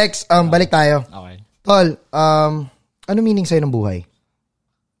 Lex, balik tayo. Okay. Tol, ano meaning sa'yo ng buhay?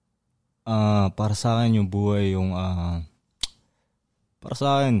 Para sa akin yung buhay yung para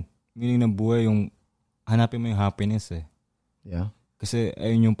sa akin meaning ng buhay yung hanapin mo yung happiness Yeah. Kasi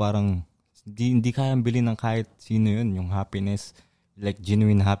ayun yung parang hindi kayang bilhin ng kahit sino yun, yung happiness, like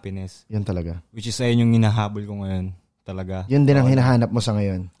genuine happiness. Yun talaga. Which is ayun yung hinahabol ko ngayon talaga. Yun din ang hinahanap mo sa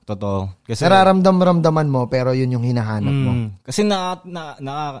ngayon. Totoo. Kasi nararamdaman mo pero yun yung hinahanap mo. Kasi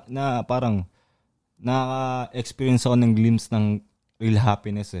parang naka-experience ako ng glimpse ng real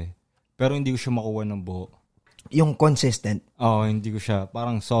happiness Pero hindi ko siya makuha ng buo. Yung consistent? Oo, hindi ko siya.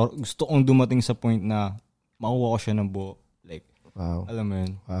 Parang gusto kong dumating sa point na makuha ko siya ng buo. Like, wow. Alam mo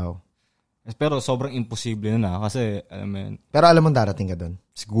yun? Wow. Pero sobrang imposible na kasi, alam mo yun. Pero alam mo darating ka doon?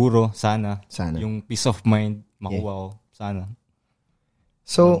 Siguro, sana. Sana. Yung peace of mind, makuha ko. Sana.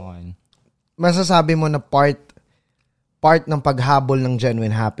 So, masasabi mo na part ng paghabol ng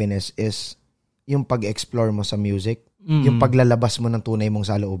genuine happiness is yung pag-explore mo sa music? Yung paglalabas mo ng tunay mong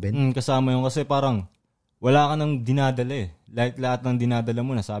saloobin? Kasama yung kasi parang wala ka nang dinadala Like lahat ng dinadala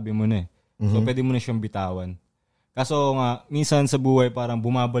mo, nasabi mo na So, pwede mo na siyang bitawan. Kaso nga, minsan sa buhay, parang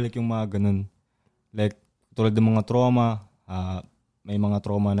bumabalik yung mga ganun. Like, tulad ng mga trauma, may mga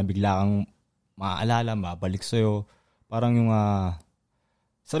trauma na bigla kang maaalala, mabalik sa'yo. Parang yung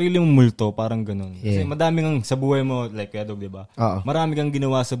sarili mong multo, parang ganun. Kasi madami kang sa buhay mo, like Kuya Dog, diba? Marami kang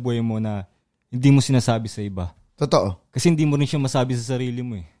ginawa sa buhay mo na hindi mo sinasabi sa iba. Totoo. Kasi hindi mo rin siya masabi sa sarili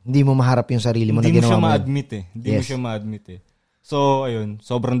mo eh. Hindi mo maharap yung sarili mo na ginawa mo. Hindi mo siya ma-admit eh. Hindi mo siya ma-admit eh. So, ayun.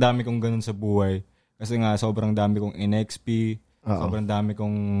 Sobrang dami kong ganun sa buhay. Kasi nga, sobrang dami kong NXP. Sobrang dami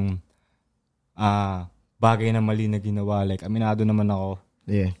kong bagay na mali na ginawa. Like, aminado naman ako.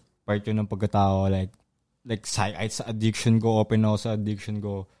 Yeah. Part yun ng pagkatao. Like sa addiction ko, open ako sa addiction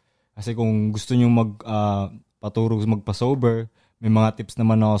ko. Kasi kung gusto nyo paturo magpa-sober, may mga tips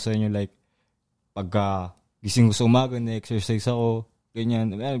naman ako sa inyo. Like, pagka gising ko sa umaga, na-exercise ako,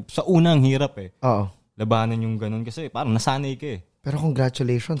 ganyan. Sa unang hirap eh. Labanan yung ganun kasi parang nasanay ka eh. Pero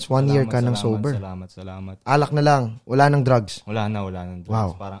congratulations, 1 year ka ng sober. Salamat. Alak na lang, wala nang drugs. Wala nang drugs.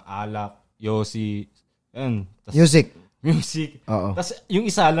 Wow. Parang alak, yosi, yun. Music. Tapos yung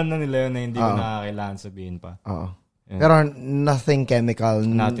isa alam na nila yun na hindi ko na kailangan sabihin pa. Pero nothing chemical.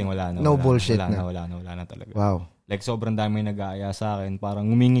 Nothing, wala na. No bullshit na. Wala na talaga. Wow. Like sobrang dami nag-aaya sa akin. Parang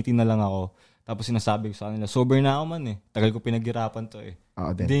ngumingiti na lang ako. Tapos sinasabi ko sa kanila, sober na ako man eh. Tagal ko pinaghirapan to eh.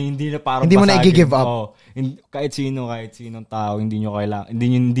 Hindi na parang hindi mo na i-give up. Kahit sinong tao, hindi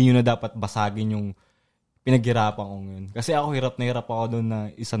nyo na dapat basagin yung pinaghirapan kong yun. Kasi ako hirap ako doon na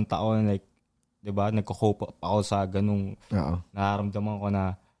isang taon, like, diba, nagko-cope up ako sa ganung nararamdaman ko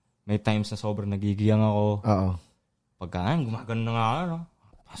na may times na sobrang nagigiyang ako. Pagkaan, gumagano na nga ako.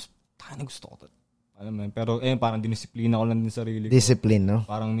 Tapos, gusto ko to. Alam mo, pero parang dinisiplina ko lang din sarili ko. Discipline, no?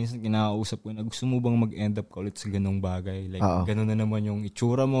 Parang minsan kinakausap ko na gusto mo bang mag-end up ka ulit sa ganung bagay? Like, ganun na naman yung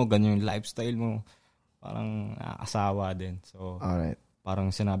itsura mo, ganun yung lifestyle mo. Parang nakakasawa din. So, alright.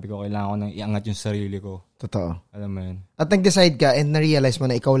 Parang sinabi ko, kailangan ko nang iangat yung sarili ko. Totoo. Alam mo yun. At nag-decide ka and na-realize mo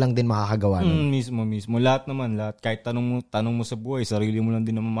na ikaw lang din makakagawa nun. Mismo. Lahat. Kahit tanong mo sa buhay, sarili mo lang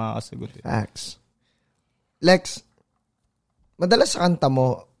din naman makakasagot. Facts. Lex, madalas sa kanta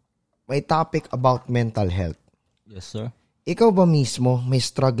mo, may topic about mental health. Yes, sir. Ikaw ba mismo, may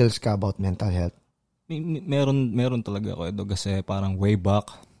struggles ka about mental health? Meron talaga ako ito kasi parang way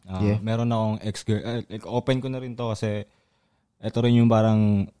back. Meron akong ex-girl. Like, open ko na rin to kasi ito rin yung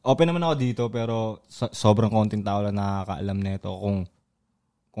parang, open naman ako dito pero sobrang konting tao lang nakakaalam na ito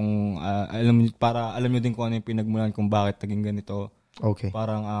kung alam nyo din kung ano yung pinagmulan kung bakit naging ganito. Okay.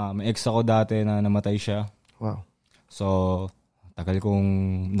 Parang may ex ako dati na namatay siya. Wow. So, tagal kong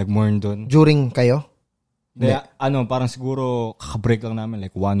nag-mourn doon. During kayo? Parang siguro kakabreak lang namin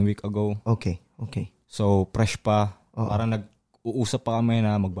like 1 week ago. Okay. So, fresh pa. Parang nag-uusap pa kami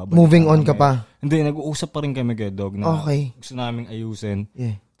na magbabalik. Moving on ka pa? Hindi, nag-uusap pa rin kami kay Dog na gusto naming ayusin.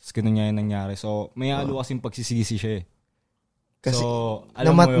 Yeah. Tapos ganun niya yung nangyari. So, may halo kasing pagsisisi siya eh. Kasi so,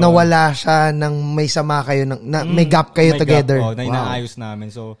 nawala siya nang may sama kayo, may gap kayo together. Na inaayos namin.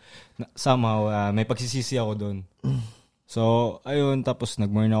 So, somehow, may pagsisisi ako doon. So, ayun, tapos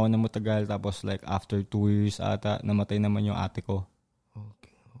nag-mourn ako na matagal. Tapos like after 2 years ata, namatay naman yung ate ko.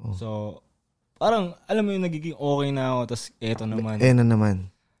 Okay. So, parang, alam mo yung nagiging okay na ako. Tapos, eto naman.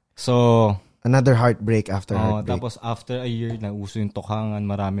 So, another heartbreak after heartbreak. Tapos after a year, nauso yung tokhangan.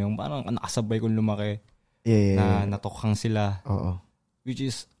 Marami yung parang nakasabay kong lumaki. Yeah. Na natokhang sila. Which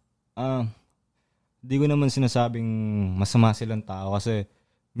is, di ko naman sinasabing masama silang tao kasi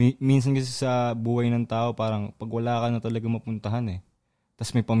minsan kasi sa buhay ng tao, parang pag wala ka na talaga mapuntahan eh.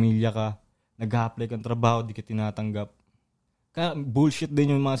 Tapos may pamilya ka, nag-a-apply kang trabaho, di ka tinatanggap. Kaya bullshit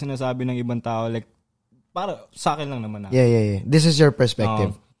din yung mga sinasabi ng ibang tao. Like, para sa akin lang naman. Yeah. This is your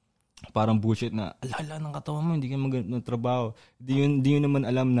perspective. Parang bullshit na, alala ng katawan mo, hindi ka magandang trabaho. Di yun naman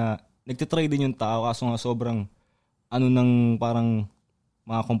alam na, nagtitry din yung tao, kaso nga sobrang, parang,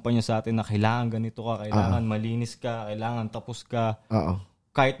 mga kumpanya sa atin na kailangan ganito ka, kailangan malinis ka, kailangan tapos ka.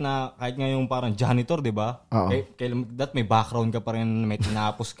 Kahit nga yung parang janitor, di ba? That may background ka pa rin, may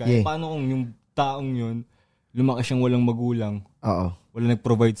tinapos ka. Paano kung yung taong yun, lumaki siyang walang magulang? Wala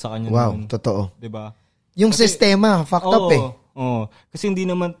nag-provide sa kanya. Wow, nun. totoo. Di ba? Yung sistema, fucked up eh. Kasi hindi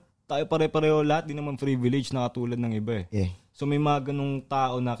naman tayo pare-pareho lahat, di naman privilege na katulad ng iba eh. So may mga ganung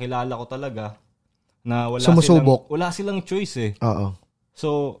tao na kilala ko talaga na wala silang choice eh.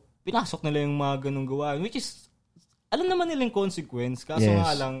 So, pinasok nila yung mga ganung gawain, which is, alam naman nila yung consequence. Kaso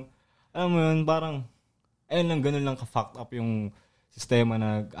nga lang, alam mo yun, parang, ganun lang ka-fucked up yung sistema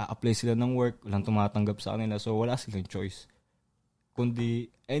na a-apply sila ng work, walang tumatanggap sa kanila, so wala silang choice.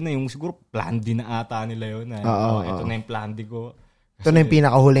 Kundi, yung siguro plan D na ata nila yun. Ito na yung plan D ko. Ito na yung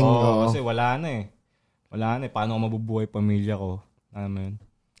pinakahuling. Kasi wala na eh. Paano ako mabubuhay pamilya ko? Alam mo yun?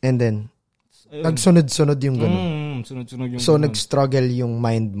 And then, Nagsunod-sunod yung gano'n. Sunod-sunod yung So, ganun. nag-struggle yung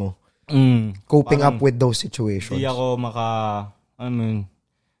mind mo. Coping up with those situations. Hindi ako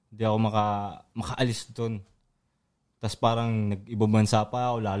makaalis doon. Tapos parang nag-ibang bansa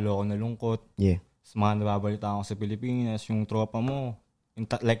pa ako, lalo ako nalungkot. Yeah. Sa mga nababalita ako sa Pilipinas, yung tropa mo,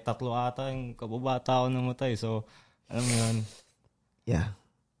 like 3 ata, yung kababata ako namatay. So, alam mo yun. Yeah.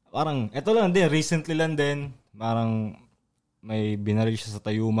 Parang, eto lang din, recently lang din, parang may binaril siya sa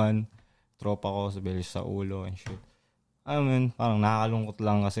tayuman, tropa ko, sabi siya sa ulo and shit. Alam mo yun, parang nakakalungkot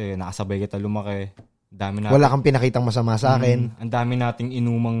lang kasi nakasabay kita lumaki. Wala kang pinakitang masama sa akin. Ang dami nating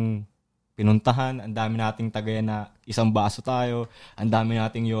inumang pinuntahan, ang dami nating tagayan na isang baso tayo, ang dami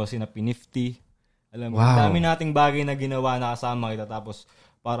nating yosi na pinifty. Alam mo, ang dami nating bagay na ginawa na kasama kita tapos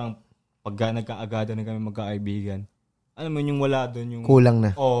parang pagka nagkaagada na kami magkakaibigan. Alam mo yung wala doon yung... Kulang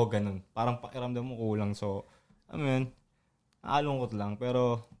na. Oo, ganun. Parang pakiramdam mo kulang. So, alam mo yun, nakalungkot lang.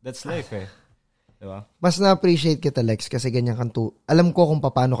 Pero, that's life eh. Diba? Mas na-appreciate kita, Lex, kasi ganyan kang alam ko kung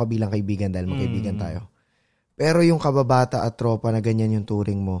paano ka bilang kaibigan dahil magkaibigan tayo. Pero yung kababata at tropa na ganyan yung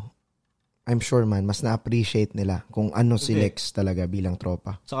turing mo, I'm sure man, mas na-appreciate nila kung ano si Lex talaga bilang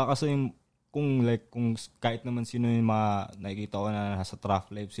tropa. Saka kasi kung kahit naman sino yung mga nakikita ko na nasa trough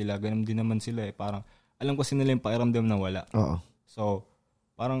life sila, ganun din naman sila eh. Parang, alam ko nila yung pakiramdam na wala. Oo. So,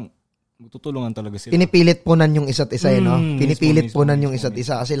 parang tutulungan talaga sila. Pinipilit punan yung isa't isa no? Pinipilit punan yung isa't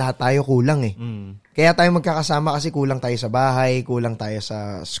isa kasi lahat tayo kulang eh. Kaya tayo magkakasama kasi kulang tayo sa bahay, kulang tayo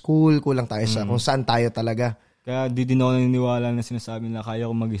sa school, kulang tayo sa kung saan tayo talaga. Kaya di din ako naniniwala na sinasabi nila kaya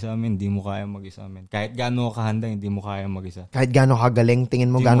ko mag-isa amin, hindi mo kaya mag-isa amin. Kahit gaano ka handa, hindi mo kaya mag-isa. Kahit gaano ka galing, tingin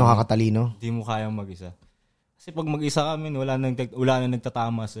mo gaano ka katalino. Hindi mo kaya mag-isa. Kasi pag mag-isa kami, wala na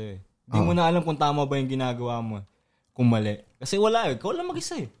nagtatama sa'yo eh. Hindi mo na alam kung tama ba yung ginagawa mo. Kung mali. Kasi wala eh. Ikaw lang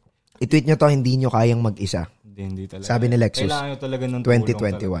mag-isa eh. I-tweet nyo to, hindi nyo kayang mag-isa. Hindi talaga. Sabi ni Lexus. Kailangan nyo talaga ng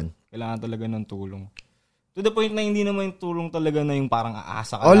 2021. Kailangan talaga ng tulong. To the point na hindi naman yung tulong talaga na yung parang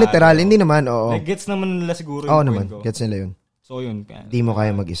aasa ka. Oh, literal. Hindi naman. Oo. Like, gets naman nila siguro yung point naman. Ko. Gets nila yun. So, yun. Hindi mo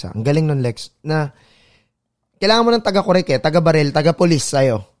kaya mag-isa. Ang galing nun, Lex, na kailangan mo ng taga-korek taga-baril, taga-police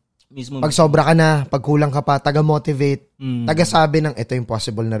sa'yo. Mismo. Pag sobra ka na, pag kulang ka pa, taga-motivate, taga-sabi ng ito yung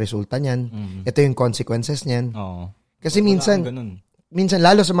possible na resulta niyan, ito yung consequences niyan. Oo. Kasi minsan,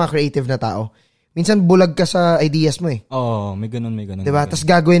 lalo sa mga creative na tao, minsan bulag ka sa ideas mo eh. Oo, may ganun. Diba? Tapos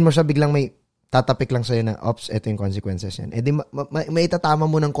gagawin mo siya, biglang may tatapik lang sa'yo na, ops, ito yung consequences yan. Eh di, may itatama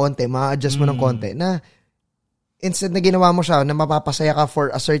mo ng konti, ma-adjust mo ng konti, na instead na ginawa mo siya, na mapapasaya ka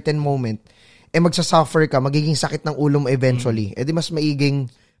for a certain moment, eh magsasuffer ka, magiging sakit ng ulo mo eventually. Eh di mas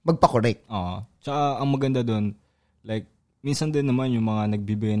maiging magpa-correct. Oo. Tsaka ang maganda doon, like, minsan din naman yung mga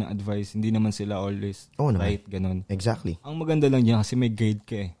nagbibigay ng advice, hindi naman sila always right, ganun. Exactly. Ang maganda lang dyan kasi may guide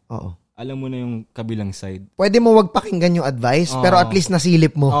ka eh. Oo. Alam mo na yung kabilang side. Pwede mo wag pakinggan yung advice, pero at least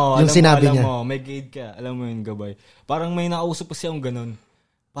nasilip mo yung sinabi niya. Alam mo, may guide ka. Alam mo yung gabay. Parang may nakausap pa siyang ganun.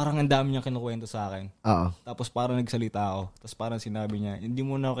 Parang ang dami niya kinukwento sa akin. Oo. Tapos parang nagsalita ako. Tapos parang sinabi niya, hindi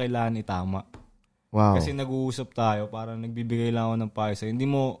mo na kailangan itama. Wow. Kasi nag-uusap tayo, parang nagbibigay lang ako ng payo sa'yo.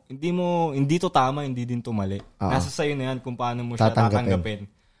 Hindi to tama, hindi din to mali. Nasa sa'yo na yan kung paano mo siya tatanggapin.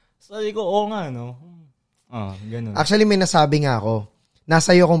 Sabi ko, oo nga, no? Ganun. Actually, may nasabi nga ako.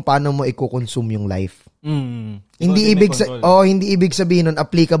 Nasa iyo kung paano mo i-consume yung life. Hindi ibig sabihin nun,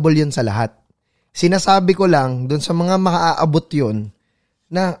 applicable yun sa lahat. Sinasabi ko lang, dun sa mga makaaabot yun,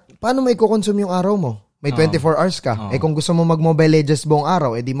 na paano mo i-consume yung araw mo? May 24 hours ka. Eh kung gusto mo mag-Mobile Legends buong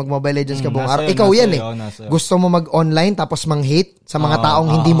araw, eh di mag-Mobile Legends ka buong araw. Ikaw yan eh. Gusto mo mag-online tapos mang-hate sa mga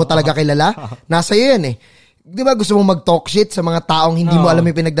taong hindi mo talaga kilala? Nasa iyo yan eh. Di ba gusto mo mag-talk shit sa mga taong hindi mo alam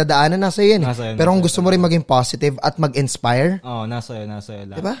yung pinagdadaanan? Nasa iyo yan eh. Pero kung gusto mo rin maging positive at mag-inspire? Nasa iyo.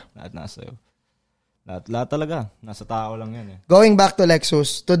 Diba? Lahat nasa iyo. Lahat talaga. Nasa tao lang yan eh. Going back to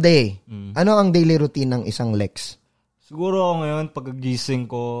Lexus, today, ano ang daily routine ng isang Lex? Siguro ako ngayon,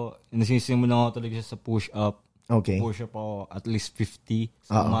 pagkagising ko, nasisimulan ako talaga sa push-up. Okay. Push-up ako at least 50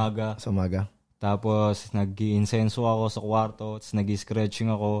 sa umaga. Sa umaga. Tapos, nag-i-insenso ako sa kwarto. Tapos,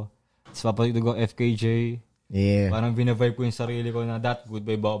 nag-i-scratching ako. Tapos, papatid ko FKJ. Yeah. Parang binavibe ko yung sarili ko na that good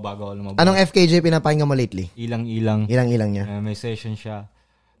by bago ako lumabas. Anong FKJ pinapahinga mo lately? Ilang-ilang. Ilang-ilang niya. May session siya.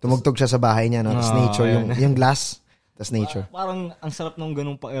 Tumugtog siya sa bahay niya, no? Tapos nature, yung glass. Tapos nature. Parang ang sarap ng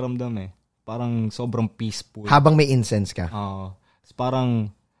ganung pakiramdam eh. Parang sobrang peaceful. Habang may incense ka. Oo. Parang,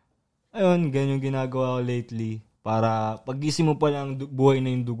 ayun, ganyan yung ginagawa ko lately. Para paggising mo pa lang, buhay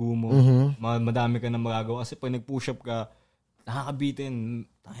na yung dugo mo. Madami ka na magagawa. Kasi pag nag-push up ka, nakakabitin.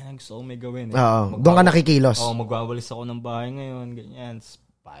 Tayo na gusto ko may gawin. Oo. Doon ka nakikilos. Oo, magwawalis ako ng bahay ngayon. Ganyan.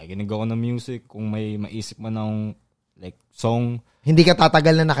 Pakikinig ako ng music. Kung may maisip man akong like song. Hindi ka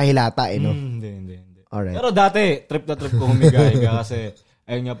tatagal na nakahilata eh, no? Hindi. Alright. Pero dati, trip na trip ko humigay. Kasi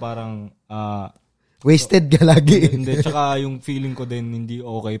ayun nga parang wasted ka lagi. Hindi, tsaka yung feeling ko din hindi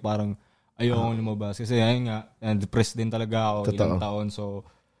okay, parang ayoko lumabas kasi ayun nga depressed din talaga ako. Totoo. Ilang taon, so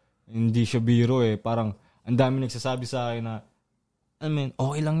hindi siya biro eh. Parang ang dami nagsasabi sa akin na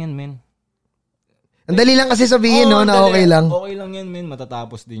okay lang yan, men. Ang dali lang kasi sabihin, no, na okay lang. Okay lang yan, men.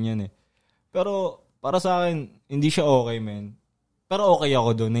 Matatapos din yan eh. Pero para sa akin, hindi siya okay, men. Pero okay ako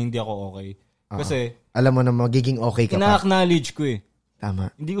doon na hindi ako okay. Kasi alam mo na magiging okay ka pa. Ina-acknowledge ko eh.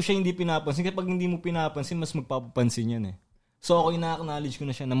 Tama. Hindi ko siya hindi pinapansin. Kapag hindi mo pinapansin, mas magpapapansin yan eh. So ako ina-acknowledge ko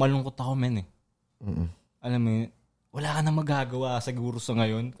na siya na malungkot ako, men eh. Alam mo, wala ka na magagawa siguro sa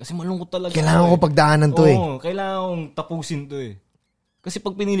ngayon. Kasi malungkot talaga. Kailangan ko pagdaanan to eh. Oo, kailangan kong tapusin to eh. Kasi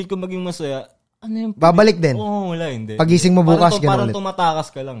pag pinilit ko maging masaya, babalik din? Oo, wala, hindi. Pagising mo bukas, parang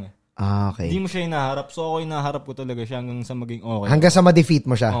tumatakas ka lang eh. Okay. Hindi mo siya hinaharap. So ako hinaharap ko talaga siya hanggang sa maging okay. Hanggang sa ma-defeat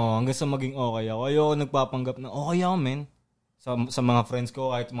mo siya? Oo, hanggang sa maging okay ako. Ayoko nagpapanggap na okay ako, men. Sa mga friends ko,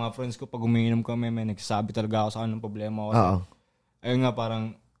 kahit mga friends ko, pag umiinom kami, men, nagsasabi talaga ako sa kanila ng problema ko. Oo. Ayun nga, parang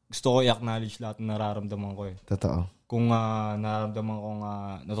gusto ko i-acknowledge lahat ng nararamdaman ko eh. Totoo. Kung nararamdaman ko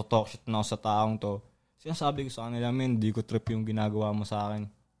natotalk shit na ako sa taong to, sinasabi ko sa kanila, men, di ko trip yung ginagawa mo sa akin.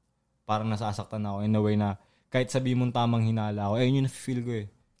 Parang nasasaktan ako in a way na kahit sabi mong tamang hinala ako, ayun yung feel ko eh.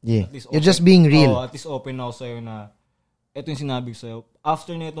 Yeah. You're just being real. At least open ako sa'yo na ito yung sinabi ko sa'yo.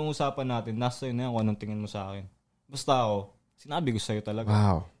 After na itong usapan natin, nasa sa'yo na yan kung anong tingin mo sa akin. Basta ako, sinabi ko sa'yo talaga.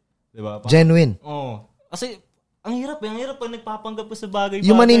 Wow. Diba? Genuine. Oo. Kasi, ang hirap pag nagpapanggap ka sa bagay-bagay.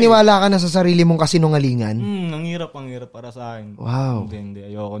 Yung maniniwala ka na sa sarili mong kasinungalingan. Ang hirap para sa akin. Wow. Hindi.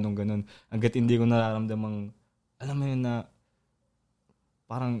 Ayoko nung ganun. Hanggat hindi ko nararamdamang, alam mo yun na,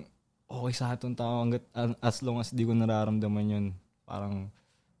 parang, okay sa atong tao. Hanggat, as long as di ko nararamdaman yun, parang,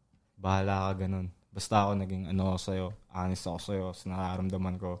 bahala ka ganun. Basta ako naging sa'yo, honest ako sa'yo, sa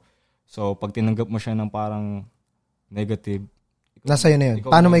nararamdaman ko. So, pag tinanggap mo siya ng parang negative, nasa yun na yun.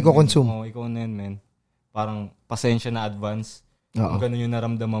 Paano mo i-consume? Ikaw na yun, man. Parang pasensya na advance. Kung ganun yung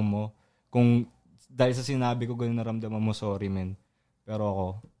naramdaman mo. Kung dahil sa sinabi ko ganun naramdaman mo, sorry, man. Pero ako,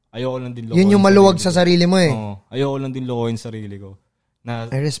 ayoko lang din lokohin. Yun yung maluwag sa sarili mo eh. Ayoko lang din lokohin sarili ko.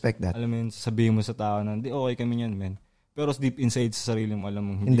 I respect that. Alam mo yun, sabihin mo sa tao na, hindi, okay kami yan, man. Pero deep inside sa sarili mo, alam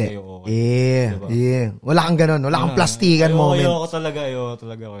mo, hindi kayo okay. Yeah. Wala kang ganun. Wala kang plastikan moment. Ayoko talaga,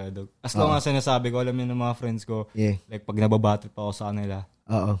 Kuya Dog. As long as sinasabi ko, alam yun ng mga friends ko, like pag nababatrip ako sa kanila,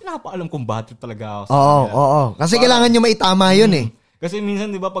 napaalam kong bad trip talaga ako sa kanila. Oo. Kasi kailangan nyo maitama yun eh. Kasi minsan,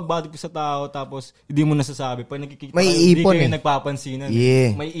 di ba, pag bad trip sa tao, tapos hindi mo nasasabi, pag nakikita may kayo, ipon hindi kayo nagpapansinan.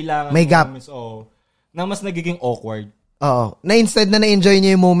 May ilangan. May gap. Moments, na mas nagiging awkward. Oo. Na instead na na-enjoy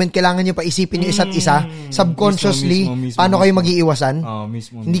nyo yung moment, kailangan nyo pa isipin yung isa't isa. Subconsciously, mismo, paano kayo mag-iiwasan?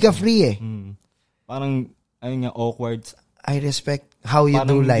 Mismo. Hindi ka free eh. Parang, ayun nga, awkward. I respect how you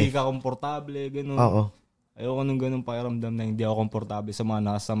do life. Parang hindi ka komportable, gano'n. Oo. Ayoko nung gano'ng pakiramdam na hindi ako komportable sa mga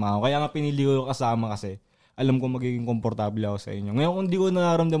nakasama ko. Kaya nga pinili ko kasama kasi alam ko magiging komportable ako sa inyo. Ngayon kung hindi ko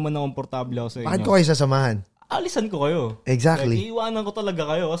nararamdaman na komportable ako sa inyo. Bakit ko kayo sasamahan? Alisan ko kayo. Exactly. Like, iiwanan ko talaga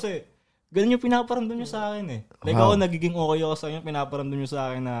kayo kasi ganun yung pinaparamdam nyo sa akin eh. Like ako nagiging okay ako sa inyo, pinaparamdam nyo sa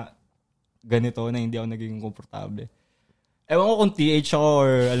akin na ganito na hindi ako nagiging komportable. Ewan ko kung TH ako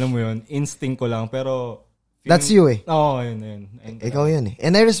or alam mo yun, instinct ko lang pero that's you eh. Oo, yun. Ikaw yun eh.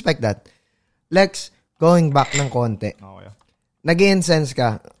 And I respect that. Lex, going back ng konti. Okay. Nag-i-incense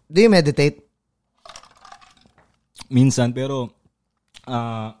ka. Do you meditate? Minsan, pero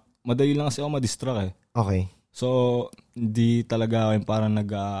madali lang kasi ako madistract eh. Okay. So, hindi talaga ako yung parang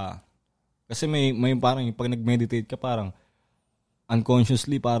kasi may parang pag nag-meditate ka parang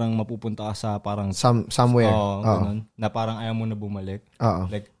unconsciously parang mapupunta ka sa parang somewhere. Ganun, na parang ayaw mo na bumalik.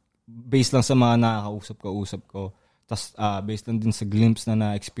 Like, based lang sa mga nakakausap ko. Tas based lang din sa glimpse na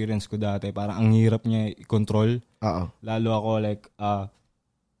na-experience ko dati, parang ang hirap niya i-control. Lalo ako like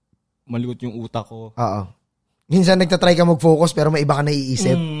malikot yung utak ko. Minsan nagtatry ka mag-focus pero may iba ka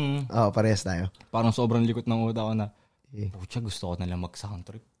naiisip. Parehas tayo. Parang sobrang likot ng utak ko na, pucha, gusto ko na lang mag-sound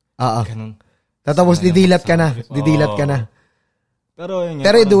trip. Ganun. Tapos didilat ka na. Pero yun.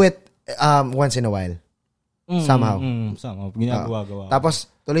 Pero you do it once in a while. Somehow. Ginagawa.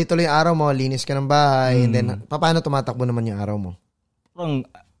 Tapos tuloy-tuloy yung araw mo, linis ka ng bahay, and then paano tumatakbo naman yung araw mo? Parang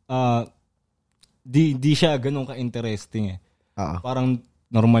di siya ganun ka-interesting eh. Parang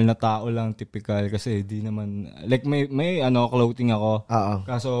normal na tao lang, typical kasi di naman like may clothing ako.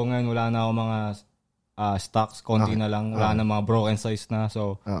 Kaso ngayon wala na ako mga stocks, konti na lang, wala na mga broken size na.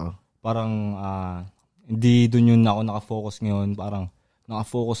 So parang hindi doon yun ako nakafocus ngayon. Parang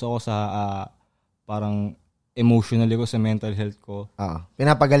nakafocus ako sa parang emotionally ko, sa mental health ko.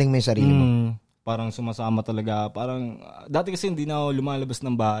 Pinapagaling mo yung sarili mo. Parang sumasama talaga. Parang dati kasi hindi na ako lumalabas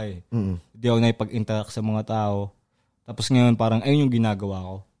ng bahay. Hindi ako nakipag-interact sa mga tao. Tapos ngayon, parang ayun yung ginagawa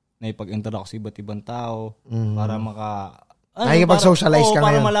ko. Naipag-interact sa iba't ibang tao para nakikipag-socialize ka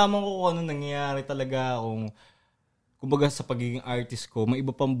para ngayon. malaman ko kung ano nangyayari talaga. Kumbaga sa pagiging artist ko, may iba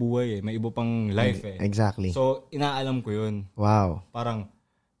pang buhay May iba pang life Exactly. So, inaalam ko yun. Wow. Parang,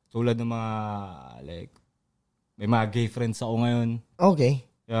 tulad ng mga, may mga gay friends ako ngayon. Okay.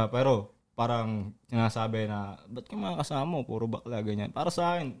 Yeah, pero, parang, sinasabi na, ba't ka mga kasama mo? Puro bakla, ganyan. Para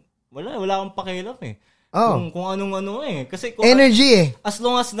sa akin, wala akong pakialam Kung anong-ano Kasi kung energy as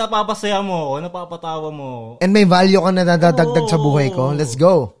long as napapasaya mo ako, napapatawa mo. And may value ka na nadadagdag sa buhay ko. Let's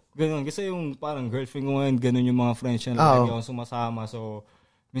go. Ganun. Kasi yung parang girlfriend ko ngayon, ganun yung mga friends niya. Lagi akong sumasama. So,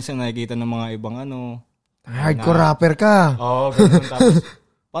 minsan nakikita ng mga ibang hardcore rapper ka. Oo, ganun. Tapos,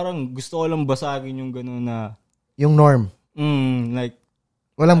 parang gusto ko lang basagin yung ganun na. Yung norm.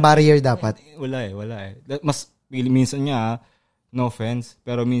 Walang barrier dapat. Wala Mas, minsan niya, no offense,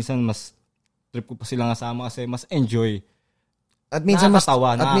 pero minsan mas trip ko pa silang kasama kasi mas enjoy. At minsan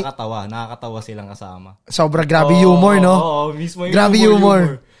nakakatawa silang kasama. Sobra grabe humor, no? Oo, mismo yung grabe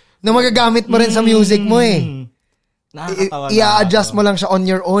humor. Na magagamit mo rin sa music mo Nakakatawa. I-adjust mo lang siya on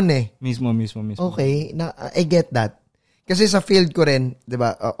your own Mismo. Okay, I get that. Kasi sa field ko rin, 'di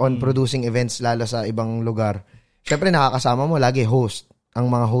ba, on producing events lalo sa ibang lugar. Syempre nakakasama mo lagi host.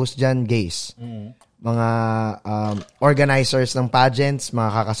 Ang mga host diyan gays. Mga organizers ng pageants,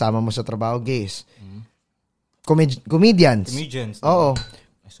 mga kakasama mo sa trabaho, gays. Comedians. Oo.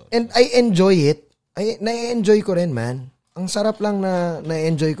 And I enjoy it. Na-enjoy ko rin, man. Ang sarap lang na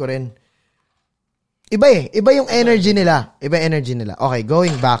na-enjoy ko rin. Iba yung energy nila. Okay,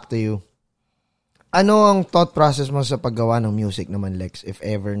 going back to you. Ano ang thought process mo sa paggawa ng music naman, Lex? If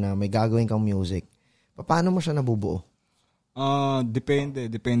ever na may gagawin kang music, paano mo siya nabubuo?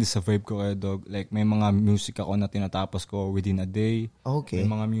 Depende sa vibe ko dog. Like, may mga music ako na tinatapos ko within a day. Okay.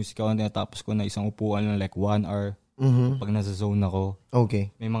 May mga music ako na tinatapos ko na isang upuan lang, like 1 hour. Pag nasa zone ako.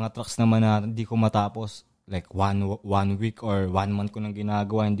 Okay. May mga tracks naman na hindi ko matapos. Like, one week or 1 month ko nang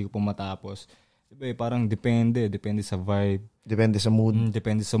ginagawa, hindi ko pa matapos. Diba, parang depende sa vibe. Depende sa mood.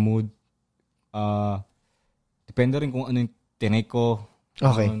 Depende rin kung ano yung tinake ko.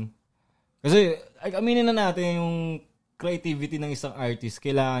 Okay. Kasi, aminin na natin yung creativity ng isang artist,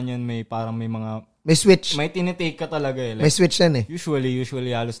 kailangan yan may mga may switch. May tinitake ka talaga Like, may switch yan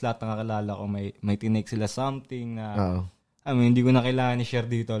Usually halos lahat ng kakilala ko may tinake sila something na hindi ko na kailangan i-share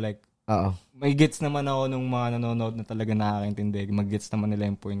dito. Like, may gets naman ako nung mga nanonood na talaga nakakaintindi. Mag-gets naman nila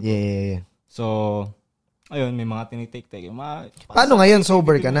yung point ko. Yeah. So, ayun, may mga tinitake. Paano ngayon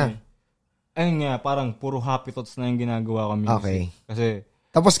sober ka na? Ayun nga, parang puro happy thoughts na yung ginagawa ko music. Okay. Kasi,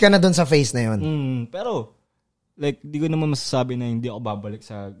 tapos ka na dun sa phase na yun? Pero, like, di ko naman masasabi na hindi ako babalik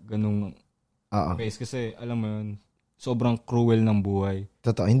sa ganung phase. Kasi, alam mo yun, sobrang cruel ng buhay.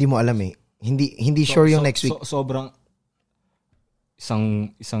 Totoo, hindi mo alam Hindi sure yung next week. Sobrang,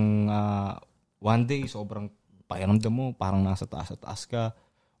 isang one day, sobrang pakiramdam mo, parang nasa taas ka.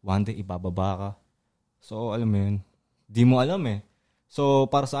 One day, ibababa ka. So, alam mo yun, di mo alam So,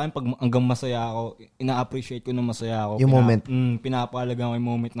 para sa akin, pag hanggang masaya ako, ina-appreciate ko na masaya ako. Yung moment. Pinapahalaga ko yung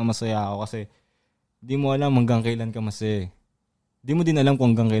moment na masaya ako kasi di mo alam hanggang kailan ka masaya. Di mo din alam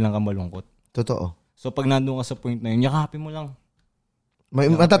kung hanggang kailan ka malungkot. Totoo. So, pag nandun ka sa point na yun, yakapin mo lang.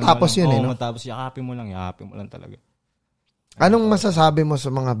 Matatapos yun no? Matapos, yakapin mo lang talaga. Anong masasabi mo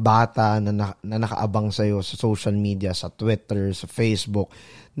sa mga bata na nakaabang sa'yo sa social media, sa Twitter, sa Facebook,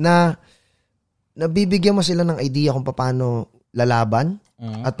 na nabibigyan mo sila ng idea kung paano lalaban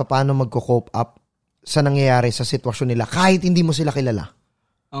at paano magko-cope up sa nangyayari sa sitwasyon nila kahit hindi mo sila kilala?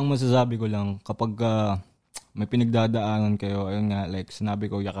 Ang masasabi ko lang, kapag may pinagdadaanan kayo, ayun nga, like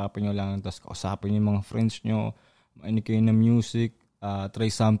sinabi ko, yakapin nyo lang, tapos kausapin nyo yung mga friends nyo, mainig kayo ng music, try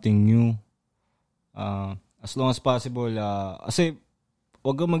something new. As long as possible, kasi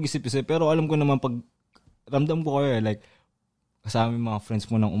wag kang mag-isip-isip, pero alam ko naman pag ramdam ko kayo, like kasama yung mga friends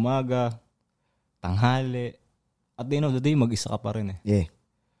mo ng umaga, tanghali, at the end of the day, mag-isa ka pa rin Yeah.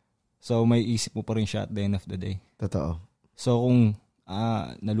 So, may isip mo pa rin siya at the end of the day. Totoo. So, kung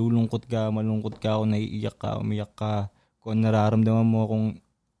nalulungkot ka, malungkot ka, kung naiiyak ka, umiyak ka, kung nararamdaman mo, kung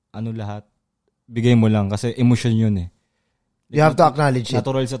ano lahat, bigay mo lang kasi emosyon yun Like, you have to acknowledge it.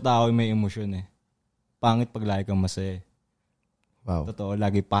 Natural sa tao may emosyon Pangit pag lagi kang masaya. Wow. Totoo,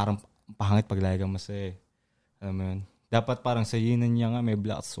 lagi parang pangit pag lagi kang masaya. Alam mo yun? Dapat parang sa yin and yang may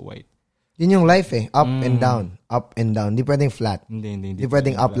black to white. Yun yung life Up and down. Up and down. Hindi pwedeng flat. Hindi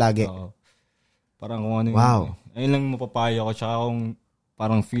pwedeng up flat. lagi. Oo. Parang kung ano wow. Ayun lang mapapayo ko. Tsaka kung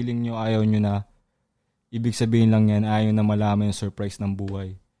parang feeling nyo, ayaw nyo na, ibig sabihin lang yan, ayaw na malaman yung surprise ng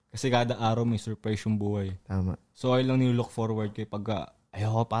buhay. Kasi kada araw may surprise yung buhay. Tama. So, ayun lang nilook forward kay pag,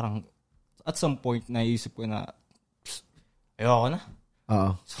 ayoko parang, at some point, naisip ko na, ayoko na.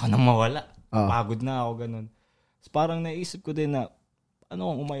 Oo. Sana mawala. Pagod na ako, ganun. So, parang naisip ko din na,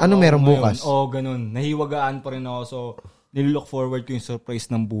 ano meron bukas? Ganun. Nahiwagaan pa rin ako. So, nilook forward ko yung surprise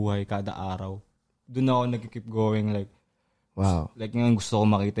ng buhay kada araw. Doon ako nag-keep going. Like, wow. Like ngayon gusto ko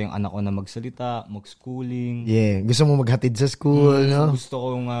makita yung anak ko na magsalita, mag-schooling. Yeah. Gusto mo maghatid sa school, no? Gusto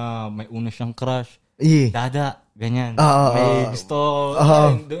kong may una siyang crush. Yeah. Dada, ganyan. May gusto ko.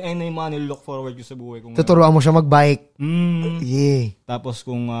 Ayun na yung mga nilook forward ko sa buhay ko. Tuturuan mo siya mag-bike. Yeah. Tapos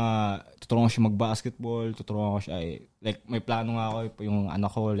kung tuturuan ko siya mag-basketball, tuturuan ko siya like may plano nga ako yung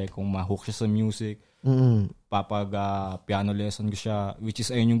anak ko, like kung ma-hook siya sa music. Piano lesson ko siya, which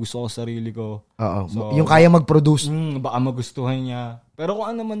is ayun yung gusto ko sa sarili ko. So, yung kaya mag-produce. Baka magustuhan niya. Pero kung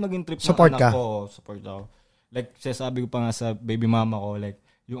ano man maging trip ng anak ko, support ako. Like, sabi ko pa nga sa baby mama ko, like,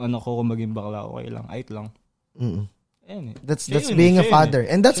 yung anak ko kung maging bakla, okay lang, ayit lang. Ayun, That's being a father.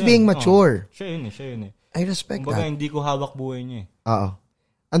 And that's being mature. Siya yun eh. I respect kumbaga, that. hindi ko hawak buhay niya eh.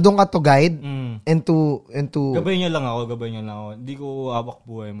 Andun ka to guide and to Gabay niya lang ako. Hindi ko hawak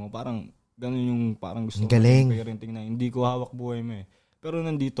buhay mo. Parang ganun yung parang gusto ko ng parenting na hindi ko hawak buhay mo eh. Pero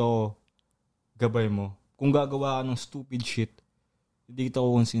nandito, gabay mo. Kung gagawa ka ng stupid shit, hindi kita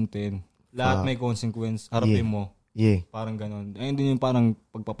kukonsintin. Lahat may consequence. Harapin mo. Yeah. Parang ganun. Ayun din yung parang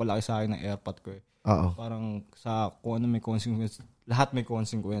pagpapalaki sa akin ng airpod ko eh. Parang sa kung ano may consequence, lahat may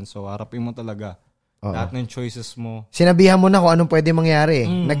consequence. So harapin mo talaga. Lahat ng choices mo. Sinabihan mo na kung anong pwede mangyari.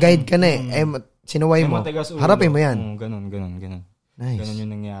 Nag-guide ka na eh. Sinuway mo. Harapin mo yan. Ganun. Nice. Ganun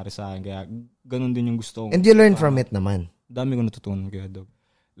yung nangyari sa akin. Kaya ganun din yung gusto ko. And you learn from it naman. Dami ko natutunan kaya, Dog.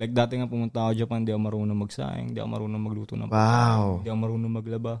 Like dati nga pumunta ako Japan, di ako marunong magsaing, di ako marunong magluto ng wow. Di ako marunong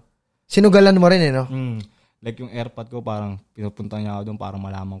maglaba. Sinugalan mo rin eh, no? Like yung airpod ko, parang pinupunta niya ako doon para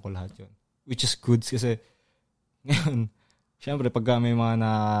malaman ko lahat yun. Which is good kasi ngayon, syempre pagka may mga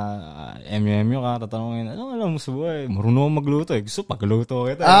na MU ka, tatanungin, ano alam mo sa buhay? Marunong magluto eh. Gusto pagluto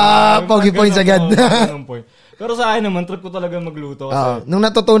kita. Pogi points agad. Point. Pero sa akin naman, trip ko talaga magluto. Kasi, nung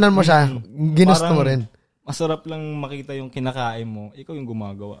natutunan mo siya, ginusto mo rin. Masarap lang makita yung kinakain mo, ikaw yung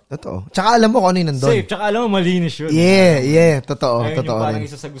gumagawa. Totoo. Tsaka alam mo kung ano yung nandun. Safe, tsaka alam mo malinis yun. Yeah, totoo. Ayun totoo yung parang rin.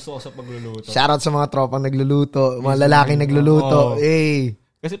 isa sa gusto ko sa pagluluto. Shoutout sa mga tropang nagluluto, mga lalaking nagluluto.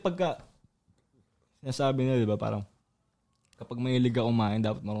 Kasi pagka, sinasabi nila, di ba, parang, kapag mahilig ka kumain,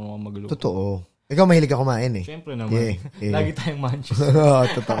 dapat marunong kang magluto. Totoo. Ikaw mahilig ka kumain eh. Siyempre naman. Lagi tayong manches.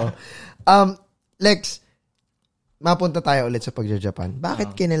 Totoo. Lex, mapunta tayo ulit sa pagja-Japan.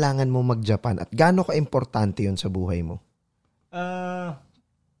 Bakit kinailangan mo mag-Japan at gaano ka-importante yun sa buhay mo?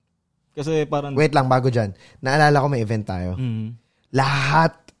 Kasi parang... Wait lang, bago dyan. Naalala ko may event tayo.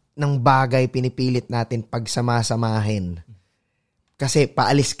 Lahat ng bagay pinipilit natin pagsama-samahin. Kasi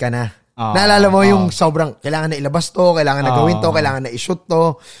paalis ka na. Naalala mo yung sobrang, kailangan na ilabas to, kailangan na gawin to, kailangan na i-shoot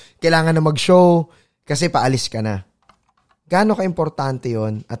to, kailangan na mag-show, kasi paalis ka na. Gaano ka-importante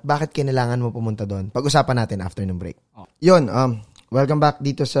yon at bakit kinailangan mo pumunta doon? Pag-usapan natin after ng break. Yun, welcome back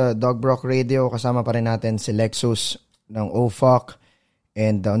dito sa Dougbrock Radio. Kasama pa rin natin si Lexus ng OFOC.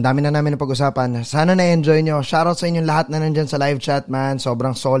 And ang dami na namin na pag-usapan. Sana na-enjoy nyo. Shoutout sa inyong lahat na nandyan sa live chat, man.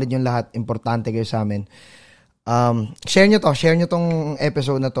 Sobrang solid yung lahat. Importante kayo sa amin. Share nyo to. Share nyo tong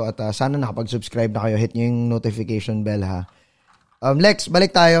episode na to at sana nakapag-subscribe na kayo. Hit nyo yung notification bell, ha. Lex,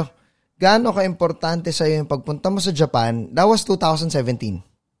 balik tayo. Gaano ka-importante sa'yo yung pagpunta mo sa Japan? That was 2017.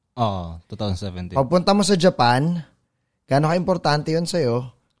 2017. Pagpunta mo sa Japan, gaano ka-importante yun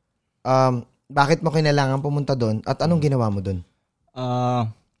sa'yo? Bakit mo kinailangan pumunta doon? At anong ginawa mo doon?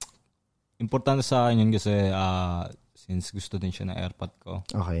 Importante sa akin yun kasi since gusto din siya ng airpod ko.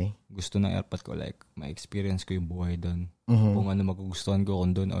 Okay. Gusto ng airpod ko, like, ma-experience ko yung buhay doon. Kung ano magugustuhan ko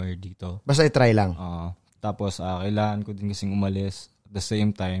kung doon or dito. Basta i-try lang. Tapos, kailangan ko din kasing umalis. At the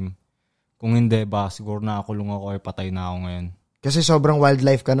same time, kung hindi ba, siguro nakakulong ako or patay na ako ngayon. Kasi sobrang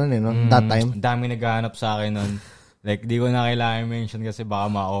wildlife ka nun eh, no? That time. Dami naghahanap sa akin nun. Like, di ko na kailangan mention kasi baka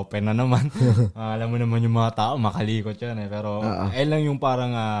ma-open na naman. Alam mo naman yung mga tao, makalikot yan eh. Pero, lang yung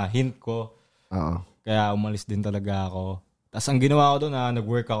parang hint ko. Kaya umalis din talaga ako. Tapos ang ginawa ko doon,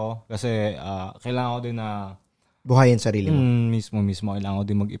 nag-work ako. Kasi kailangan ko din na... buhayin sarili mo. Mismo. Kailangan ko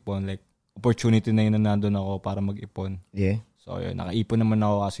din mag-ipon. Like, opportunity na yun na nandun ako para mag-ipon. Yeah. So, yun, nakaipon naman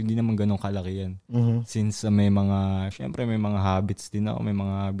ako kasi hindi naman ganun kalaki yan. Since may mga, syempre may mga habits din ako, may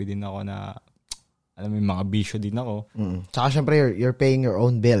mga hobby din ako na, alam mo, may mga bisyo din ako. Tsaka syempre, you're paying your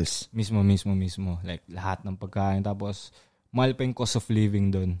own bills. Mismo. Like, lahat ng pagkain. Tapos, mahal pa yung cost of living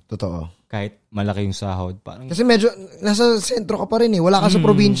doon. Totoo. Kahit malaki yung sahod. Parang, kasi medyo, nasa sentro ka pa rin eh. Wala ka sa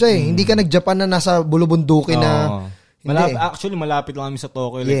probinsya eh. Hindi ka nag-Japan na nasa bulubundukin na... Actually, malapit lang kami sa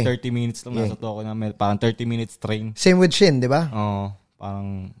Tokyo. Like, 30 minutes lang nasa Tokyo na. Parang 30 minutes train. Same with Shin, di ba?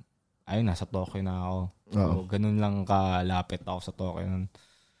 Parang, ayun, nasa Tokyo na ako. So, ganun lang kalapit ako sa Tokyo nun.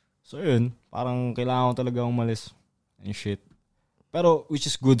 So, yun. Parang kailangan ko talaga umalis. And shit. Pero, which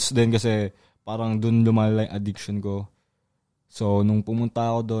is goods din kasi parang dun lumala yung addiction ko. So, nung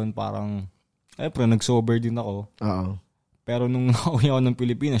pumunta ako doon, parang, nag-sober din ako. Pero nung nauwi ako ng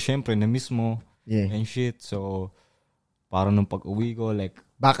Pilipinas, syempre, na-miss mo. And shit. So, parang nung pag-uwi ko, like,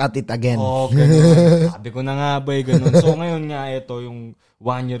 back at it again. Ganun. Sabi ko na nga ba, ganun. So, ngayon nga, ito, yung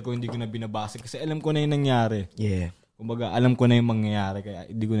 1 year ko, hindi ko na binabasig. Kasi alam ko na yung nangyari. Kumbaga, alam ko na yung mangyayari. Kaya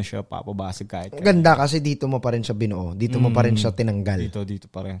hindi ko na siya papabasig kahit. Ganda kasi dito mo pa rin siya binuo. Dito mo pa rin siya tinanggal. Dito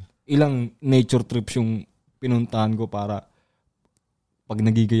pa rin. Ilang nature trips yung pinuntahan ko para pag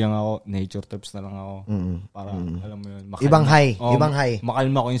nagigayang ako, nature trips na lang ako. Para, alam mo yun. Ibang high. Ibang high.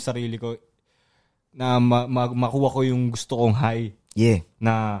 Makalma ko yung sarili ko. Na makuha ko yung gusto kong high.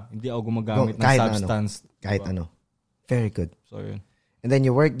 Na hindi ako gumagamit ng substance. Kahit ano. Very good. So, yun. And then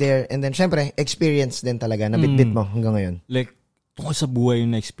you work there. And then, syempre, experience din talaga. Nabitbit mo hanggang ngayon. Like, tungkol sa buhay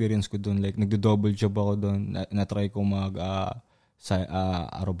yung na-experience ko doon. Like, nagdo-double job ako doon. Na-try ko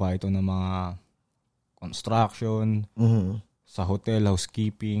arabaito ng mga construction, sa hotel,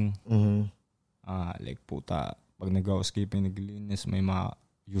 housekeeping. Like, puta, pag nag-housekeeping, naglinis, may mga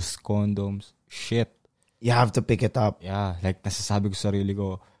used condoms. Shit. You have to pick it up. Yeah, like nasasabi ko sa sarili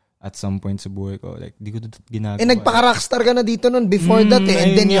ko at some point sa buhay ko, like di ko ito ginagawa. Nagpaka-rockstar ka na dito nun before that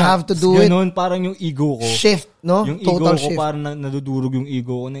and then you have to do it. Ganun, parang yung ego ko. Shift, no? Yung total ego ko shift. parang nadudurog yung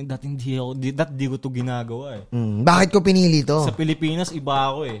ego ko na dati di ko to ginagawa eh. Bakit ko pinili to? Sa Pilipinas, iba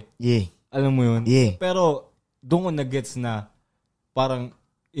ako eh. Alam mo yun? Pero doon ko na-gets na parang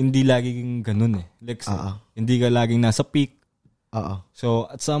hindi laging ganun eh. Like, hindi ka laging nasa peak.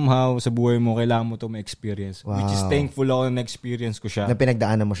 So, at somehow, sa buhay mo, kailangan mo ito ma-experience. Wow. Which is thankful ako na na-experience ko siya. Na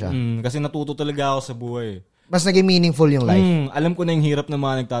pinagdaanan mo siya. Kasi natuto talaga ako sa buhay. Mas naging meaningful yung life. Alam ko na yung hirap ng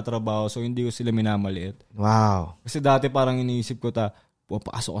mga nagtatrabaho, so hindi ko sila minamaliit. Wow. Kasi dati parang iniisip ko,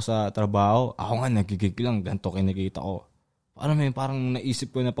 pupasok ko sa trabaho, ako nga nagigig lang, ganito kinikita ko. Parang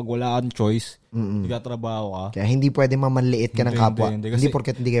naisip ko na pag wala kang choice, nagtatrabaho ka. Kaya hindi pwede mamanliit ka ng kapwa. Hindi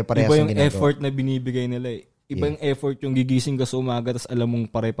porket hindi kayo parehas ang ginagawa. Iba yung effort na binibigay nila eh. Iba yung effort yung gigising ka sa umaga tapos alam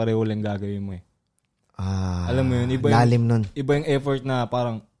mong pare-pareho lang gagawin mo eh. Alam mo yun? Lalim nun. Iba yung effort na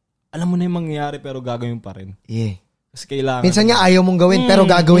parang alam mo na yung mangyayari pero gagawin pa rin. Kasi kailangan. Minsan nga ayaw mong gawin pero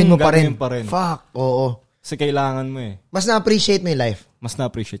gagawin mo pa rin. Fuck, oo. Kasi kailangan mo eh. Mas na-appreciate mo yung life. Mas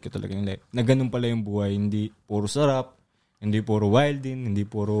na-appreciate ko talaga yung life. Na ganun pala yung buhay. Hindi puro sarap, hindi puro wildin, hindi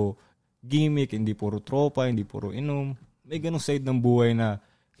puro gimmick, hindi puro tropa, hindi puro inom. May ganung side ng buhay na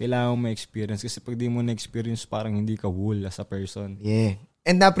kailangan mo ma-experience. Kasi pag di mo na-experience, parang hindi ka whole as a person.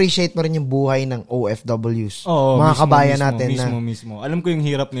 And na-appreciate mo rin yung buhay ng OFWs. Mga kabayan natin. Mismo. Alam ko yung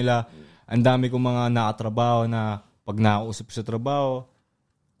hirap nila. Ang dami kong mga nakatrabaho na pag nakausap sa trabaho,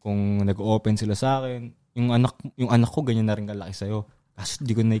 kung nag-open sila sa akin, yung anak ko, ganyan na rin kalaki sa'yo. Kaso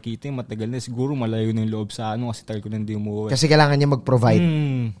di ko nakikita yung matagal na. Siguro malayo na yung loob sa kasi tagal ko na hindi umuwi. Kasi kailangan niya mag-provide.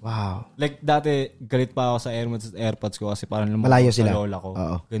 Wow. Like dati, galit pa ako sa AirPods ko kasi parang malayo sila. Sa lola ko.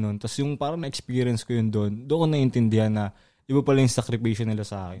 Ganun. Tapos yung parang na-experience ko yun doon ko naintindihan na iba pala yung sakripisyo nila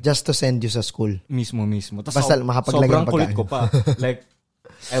sa akin. Just to send you sa school. Mismo. Tapos basta makapaglagay sobrang kulit ko pa. Like,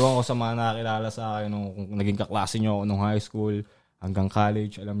 ewan ko sa mga nakakilala sa akin nung naging kaklase nyo nung high school hanggang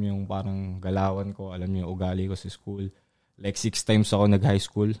college. Alam niyo yung parang galawan ko. Alam niyo yung ugali ko sa school. Like 6 times ako nag-high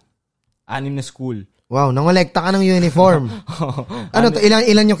school. 6 na school. Wow, nangolekta ka ng uniform. Ano to?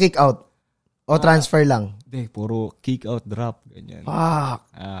 Ilan yung kick out? O transfer lang? Hindi, puro kick out, drop. Ganyan. Fuck.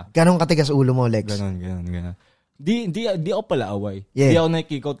 Ganong katigas ulo mo, Lex? Ganon. Di ako pala away. Di ako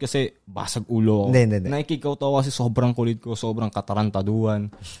na-kick out kasi basag ulo ako. Hindi. Na-kick out ako kasi sobrang kulit ko, sobrang katarantaduan.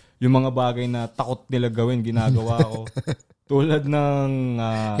 Yung mga bagay na takot nila gawin, ginagawa ko. Tulad ng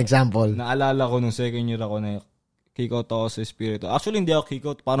example. Naalala ko nung second year ako na kick out ako sa Espiritu. Actually, hindi ako kick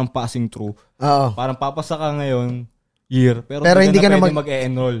out. Parang passing through. Parang papasa ka ngayon, year. Pero hindi ka na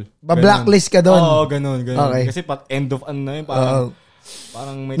mag-e-enroll. Ba-blacklist ka doon. Oo, ganun. Okay. Kasi end of na yun.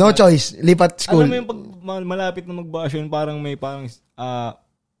 Parang may no choice. Lipat school. Alam mo yung pag malapit na mag-basyon, parang may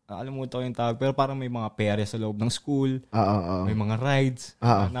nakalimutan ko yung tawag. Pero parang may mga perya sa loob ng school. May mga rides.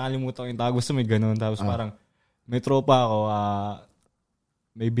 Nakalimutan ko yung tawag. Basta may ganun. Tapos parang may tropa ako,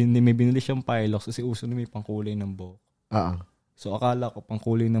 may binili siyang Pilox kasi uso na may pangkulay ng buhok. So, akala ko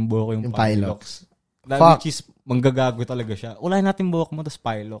pangkulay ng buhok yung Pilox. Which is, manggagago talaga siya. Ulahin natin buhok mo, tapos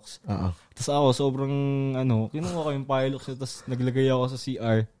Pilox. Tapos ako, sobrang, kinuha ko yung Pilox, tapos naglagay ako sa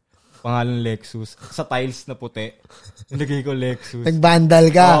CR, pangalan Lexus, sa tiles na puti. Nilagay ko Lexus.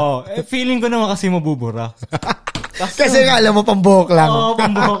 Nagbandal ka. Feeling ko naman kasi mabubura. Kasi alam mo, pambuhok lang.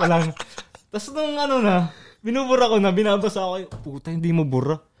 Pambuhok lang. Tapos nung binubura ko na, binabasa ako, puta, hindi mo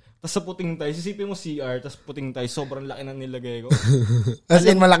bura. Tapos sa puting tayo, sisipin mo CR, tapos puting tayo, sobrang laki na nilagay ko. As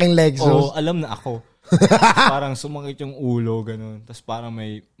in, malaking Lexus. Oo, alam na ako. Tapos parang sumakit yung ulo, ganun. Tapos parang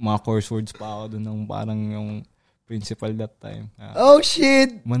may mga course words pa ako doon ng parang yung principal that time. Oh,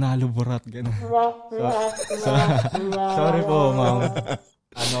 shit! Manalo burat, ganun. Sorry po, ma'am.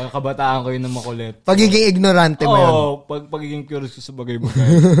 Kabataan ko yun na makulit. Pagiging ignorante mo yun. Oo, pagiging curious ko sa bagay-bagay.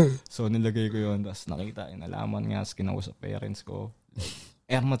 So, nilagay ko yun. Tapos nakita, inalaman nga, kinausap parents ko.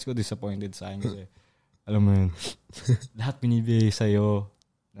 Much ko disappointed sa akin kasi, alam mo yun, lahat binibigay sa'yo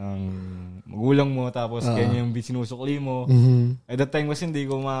ng magulang mo, tapos ganyan yung sinusukli mo. At that time kasi hindi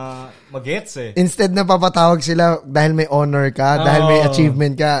ko mag-gets eh. Instead na papatawag sila dahil may honor ka, dahil may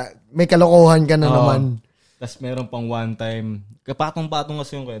achievement ka, may kalokohan ka na naman. Tapos meron pang one time, kapatong-patong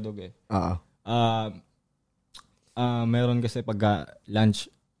kasi yung kedog eh. Meron kasi pag lunch,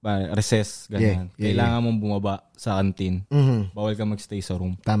 recess, ganyan. Kailangan mong bumaba sa canteen. Bawal ka magstay sa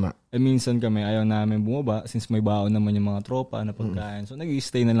room. Tama. Minsan kami, ayaw namin bumaba since may baon naman yung mga tropa na pagkain. So,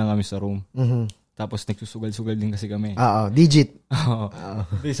 nag-i-stay na lang kami sa room. Tapos, nagsusugal-sugal din kasi kami. Digit.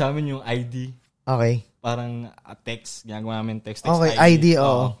 Sa amin yung ID. Okay. Parang text. Ginagawa namin text okay, ID,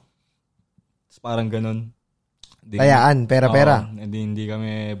 oo. Tapos parang ganun. Tayaan, pera-pera. Hindi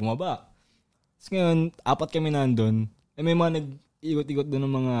kami bumaba. Tapos ngayon, 4 kami nandun. May mga nag-igot-igot doon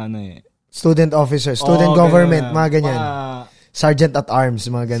ng mga student officer, student government, mga ganyan. Sergeant at arms,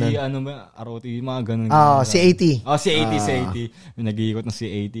 mga ganun. Si ROT, mga ganun. Si AT. Si AT. May nag-iikot na si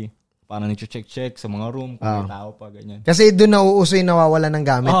AT. Parang nag-check sa mga room, kung may tao pa, ganyan. Kasi doon nauuso yung nawawala ng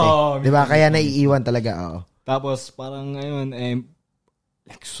gamit Diba? Kaya naiiwan talaga. Tapos parang ngayon,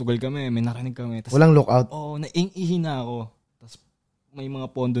 sugal kami, may narinig kami. Tas, walang lookout? naiihi na ako. Tapos may mga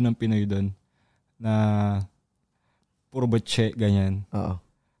pondo ng Pinoy doon na puro batche, ganyan.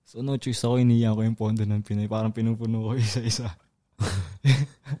 So, no choice ako, iniiyak ko yung pondo ng Pinoy. Parang pinupuno ko isa-isa.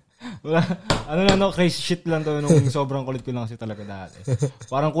 Wala, crazy shit lang to nung sobrang kulit ko lang kasi talaga dati.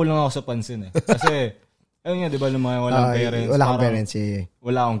 Parang kulang ako sa pansin eh. Kasi, ayun nga, di ba, walang parents. Wala kang parents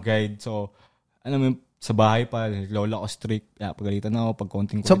Wala akong guide. So, sa bahay pa, lola ko strict. Pagalitan ako pag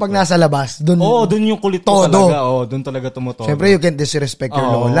konting kulit. So, pag nasa labas, dun... dun yung kulit ko talaga. Dun talaga tumutodo. Siyempre, you can't disrespect your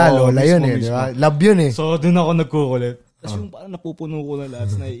lola. Lola yun eh, di ba? Love yun eh. So, dun ako nagkukulit. Tapos yung parang napupuno ko na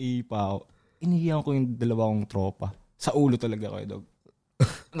lahat, naiipa ako. Inihiyan ko yung dalawang tropa. Sa ulo talaga ko, dog.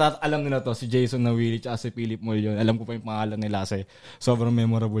 Alam nila to, si Jason Nawili at si Philip Molyon. Alam ko pa yung pangalan nila kasi sobrang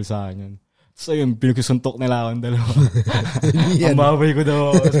memorable sa akin yun. So yun, pinagsusuntok nila akong dalawa. Ang babay ko daw.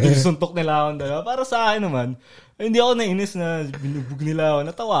 Pinagsusuntok nila akong dalawa. Para sa akin naman, hindi ako nainis na binubog nila ako.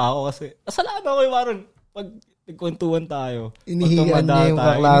 Natawa ako kasi asalaan ako yung parang pag nagkwentuhan tayo. Inihiyan niya yung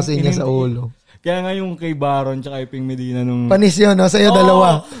kaklase niya sa ulo. Kaya nga yung kay Baron tsaka yung Ping Medina nung... Panis yun, sa'yo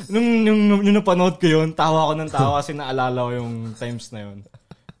dalawa. Nung napanood ko yun, tawa ko ng tawa kasi naalala ko yung times na yun.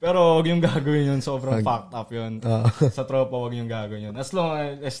 Pero huwag yung gagawin yun, sobrang fucked up yun. Sa tropa, huwag yung gagawin yun. As long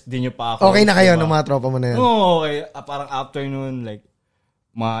as di nyo pa ako... Okay na kayo ng mga tropa mo na yun? Oo, okay. Parang after nun, like,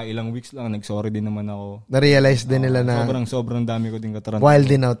 mga ilang weeks lang, nag-sorry din naman ako. Na-realize din nila na... Sobrang dami ko din kataranta.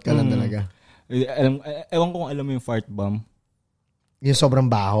 Wildin out ka lang talaga. Ewan ko kung alam mo yung fart bomb. Yung sobrang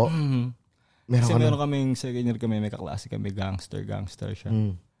baho? Kasi meron kaming second year kami, may kaklase kami, gangster siya.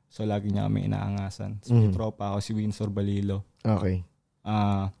 So, lagi niya kami inaangasan. So, yung tropa ako, si Windsor Balilo. Okay.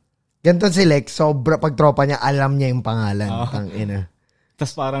 Ganito si Lex, pag tropa niya, alam niya yung pangalan. Tangina.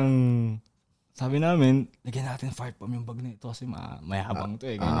 Tapos parang, sabi namin, lagyan natin fart bomb yung bag na ito kasi mayabang to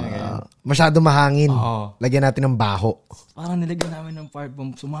eh. Ganyan. Masyado mahangin. Lagyan natin ng baho. Parang nilagyan namin ng fart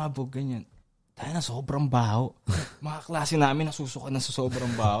bomb, sumabog, ganyan. Tayo na sobrang baho. Mga klase namin nasusuka na sa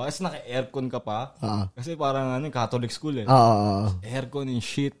sobrang baho. As naka-aircon ka pa. Kasi parang Catholic school eh. Aircon and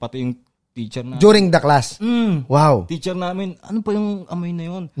shit. Pati yung teacher namin. During the class? Wow. Teacher namin, ano pa yung amoy na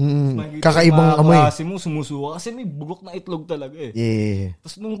yun? Kakaibang amoy. Klase mo sumusuka. Kasi may bugok na itlog talaga eh. Yeah.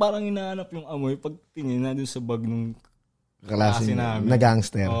 Tapos nung parang hinahanap yung amoy, pag tingin na dun sa bag nung klase namin. Na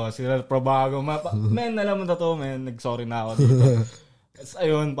gangster. Sila probago. Men, alam mo na to, men. Nag-sorry na ako dito. Tapos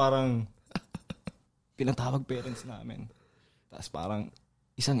ayun, parang pinatawag parents namin. Tapos parang,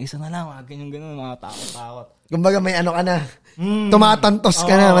 isang-isa na lang, wag ganyan, mga takot-takot. Kumbaga may ano ka na, tumatantos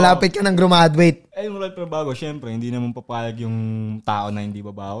ka na, malapit ka ng graduate. Yung moral bago, syempre, hindi naman papayag yung tao na hindi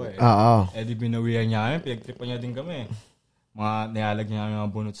babaho eh. Di binawihan niya kami, pinagtripan niya din kami. Nilalag niya kami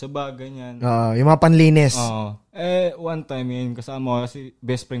mga bunot sa bag, ganyan. Yung mga panlinis. One time yun, kasama ko, kasi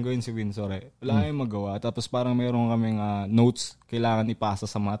best friend ko yun si Windsor eh. Wala kayong magawa. Tapos parang mayroon kaming notes, kailangan ipasa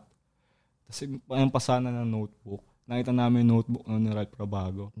sa math. Kasi yung pasana ng notebook. Nakita namin yung notebook ni Ralph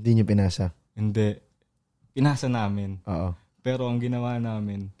Probago. Hindi niyo pinasa? Hindi. Pinasa namin. Pero ang ginawa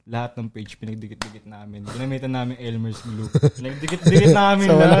namin, lahat ng page pinagdikit-dikit namin. Ginamitan namin Elmer's glue. Pinagdikit-dikit namin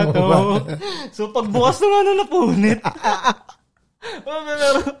So, lahat. Oh. So pagbukas na napunit.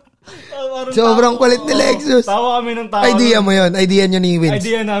 Sobrang kulit ni Lexus. Tawa kami ng tawa. Idea mo yun. Idea nyo ni Vince.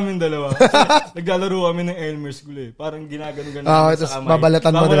 Idea namin dalawa. Naglalaro kami ng Elmer's glue eh. Parang ginagano-gano tapos sa kamay.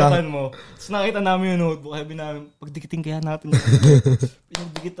 babalatan mo, diba? mo. Tapos nakita namin yung notebook. Sabi namin, pagdikitin kaya natin.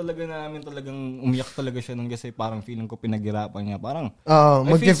 Pinagdikit talaga namin. Talagang umiyak talaga siya nun kasi parang feeling ko pinaghirapan niya. Parang,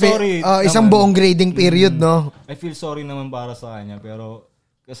 I feel sorry. Isang buong grading period, no? I feel sorry naman para sa kanya. Pero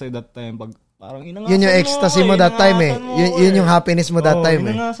kasi that time, pag parang inangasan yun yung ecstasy mo that time eh. Yun yung happiness mo that time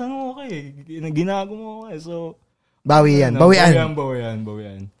eh. Inangasan mo okay. Ginago mo okay. So, bawian.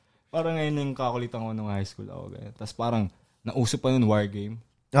 Bawian. Parang ngayon yung kakulitan ko nung high school ako. Ganyan. Tapos parang, nauso pa nun war game.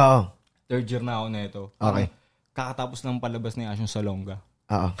 Oo. Third year na ako na ito. Okay. Kakatapos ng palabas ni Asyong Salonga.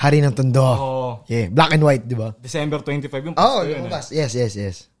 Oo. Hari ng Tondo. Oo. Yeah. Black and white, di ba? December 25 yung Oo, yun. Yes.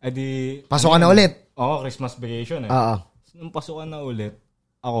 Edi, Pasok ka na ulit. Oo, Christmas vacation eh. Oo. Nung pasukan na ulit,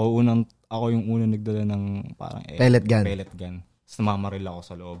 ako yung unang nagdala ng parang pellet gun. Tapos namamaril ako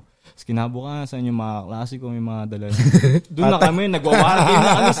sa loob. Tapos kinabukasan yung mga klase ko, may mga dala. Doon na kami, nagwa-war game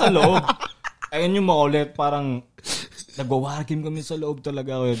na kami sa loob. Ayun yung makulit, parang nagwa-war game kami sa loob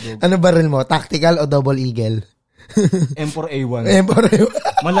talaga. Ano baril mo? Tactical o double eagle? M4A1. M4A1.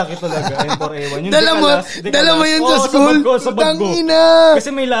 Malaki talaga, M4A1. Yung dala mo yun sa school? Sa bag ko.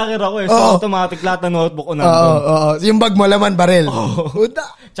 Kasi may locker ako eh. So automatic lahat ng notebook ko nandun. Oo. Yung bag mo laman baril.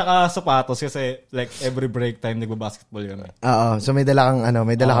 Tsaka sapatos kasi like every break time nagbabasketball kami. Oo. So may dala kang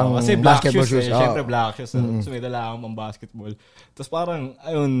kasi basketball shoes. Siyempre black shoes. So may dala akong pang basketball. Tapos parang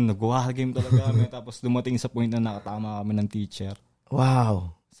ayun, nag-war game talaga kami. Tapos dumating sa point na nakatama kami ng teacher.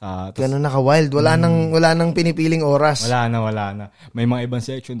 Wow. Ganun naka-wild. Wala nang pinipiling oras. Wala na. May mga ibang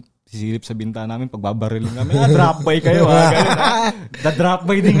section, sisilip sa binta namin, pagbabariling kami, drop by kayo, Da-drop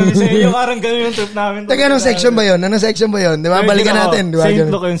by din kami sa inyo. Parang ganun yung trip namin. Anong section ba yun? Di ba? Balikan natin.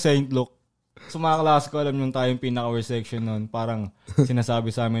 Saint Luke. So mga klase ko, alam yung tayong pinaka-worst section nun. Parang sinasabi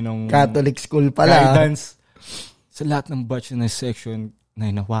sa amin nung Catholic school pala. Guidance. Sa lahat ng batch na section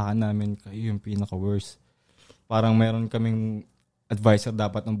na hinawakan namin, kayo yung pinaka-worst. Parang meron kaming advisor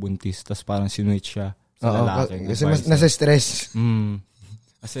dapat ng buntis, tapos parang sinwitch siya sa lalaki. Kasi nasa stress.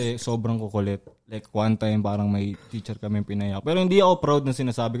 Kasi sobrang kukulit. Like one time parang may teacher kami pinayak. Pero hindi ako proud na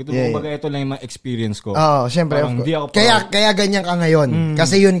sinasabi ko. Kumbaga ito lang yung mga experience ko. Oo, syempre. Hindi ako proud. Kaya ganyan ka ngayon.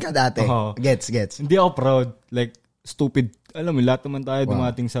 Kasi yun ka dati. Gets. Hindi ako proud. Like stupid. Alam mo, lahat naman tayo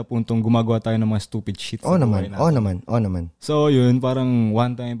dumating sa puntong gumagawa tayo ng mga stupid shit. Oo naman. So yun, parang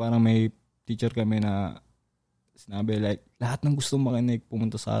one time parang may teacher kami na sinabi like, lahat ng gustong makinig,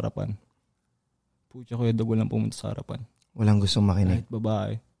 pumunta sa harapan. Pucha ko, Dog, walang pumunta sa harapan. Walang gustong makinig. Kahit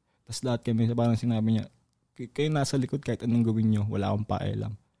babae. Tapos lahat kami, parang sinabi niya, kayo nasa likod, kahit anong gawin nyo, wala akong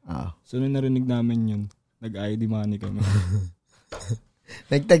pakialam. So, nung narinig namin yun, nag-ID money kami.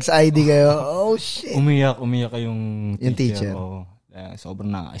 Nag-text ID kayo? Oh, shit. Umiyak yung teacher. Sobrang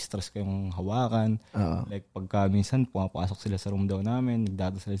nakaka-stress kayong hawakan. Like, pagka minsan, pumapasok sila sa room daw namin,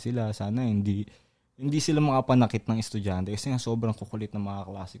 nagdadasal sila, sana hindi sila makapanakit ng estudyante kasi nga sobrang kukulit ng mga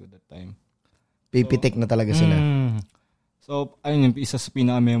klase ko that time. Pipitik na talaga sila. So, ayun yung isa sa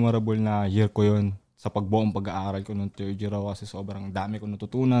pinaka-memorable na year ko yun sa pagbuong pag-aaral ko nung third year ako kasi sobrang dami kong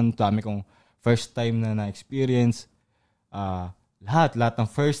natutunan, dami kong first time na na-experience. Lahat ng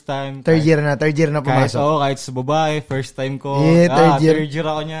first time. Third year na pumasok. Kahit sa babae, first time ko. Yeah, third year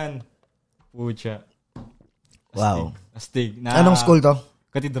ako niyan. Pucha. Wow. Astig. Anong school to?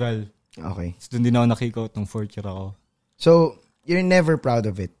 Cathedral. Okay. So, doon din ako nakikout nung fourth year ako. So, you're never proud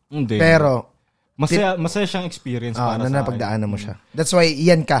of it. Hindi. Pero, masaya siyang experience para sa akin. Napagdaanan mo siya. That's why,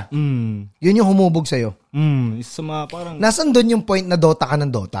 yan ka. Yun yung humubog sa'yo. Isa parang... Nasaan doon yung point na Dota ka ng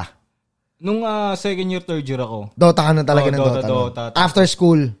Dota? Nung second year, third year ako. Dota ka na talaga ng Dota. After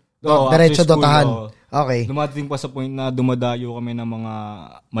school. Diretso Dotahan. Okay. Dumating pa sa point na dumadayo kami ng mga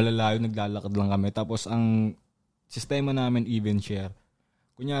malalayo, naglalakad lang kami. Tapos, ang sistema namin even share.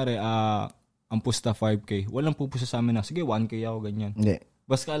 Kunyari, ang pusta 5K. Walang pupusta sa amin na, sige, 1K ako, ganyan. Hindi.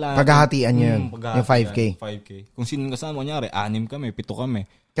 Basta kailangan. Paghahatian nyo yun. Yung 5K. Kung sino kasama, kunyari, 6 kami, 7 kami.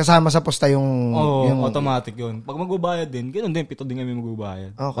 Kasama sa pusta yung... yung automatic yun. Pag magbabayad din, ganoon din, 7 din kami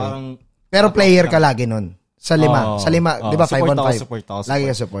magbabayad. Okay. Pero player ka lagi nun. Sa 5. Di ba 5-on-5? Support. Lagi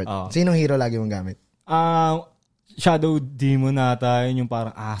ka support. Sinong hero lagi mong gamit? Shadow Demon nata, yun yung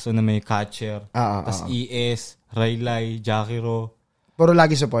parang aso na may catcher. Tapos ES, Raylay, Jakiro. Puro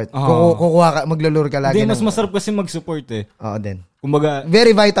lagi support. Kukuha ka, maglulure ka lagi. Hindi, mas masarap kasi mag-support eh. Oo din. Kumbaga, very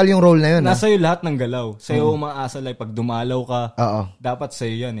vital yung role na yun. Nasa iyo lahat ng galaw. Sa'yo umaasa like pag dumalaw ka, dapat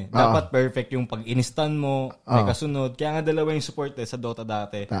sa'yo yan eh. Dapat perfect yung pag inistan mo, may kasunod. Kaya nga dalawa yung support eh sa Dota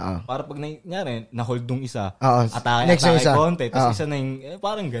dati. Para pag nangyari, na-hold nung isa, atake konti, tapos isa na yung,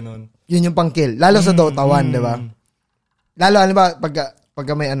 parang ganun. Yun yung pang-kill. Lalo sa Dota 1, di ba? Lalo, ano ba,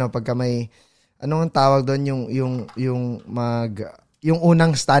 pagka may, anong tawag doon, yung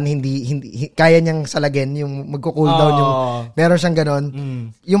unang stun hindi kaya niyang salagin yung magko-cooldown yung meron siyang ganon.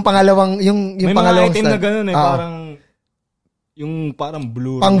 Yung pangalawang may pangalawang mga item stun na ganon eh, parang yung parang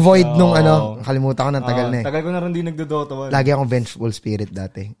blue pang void nung kalimutan ko ng tagal na eh. Tagal ko na rin din nagdo-Dota 1. Lagi akong vengeful spirit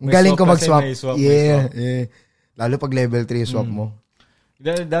dati. Galing ko mag-swap. Yeah. Lalo pag level 3 swap mo.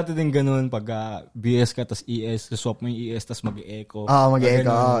 Dati din ganun pag BS ka tas ES, swap mo yung ES tas mag-echo.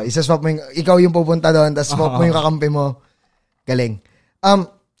 Mag-echo. Isa-swap mo yung ikaw yung pupunta doon tas swap mo yung kakampi mo. Galing.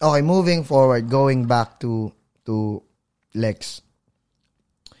 Okay, moving forward, going back to Lex.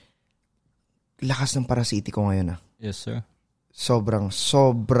 Lakas ng Parasite ko ngayon Yes, sir. Sobrang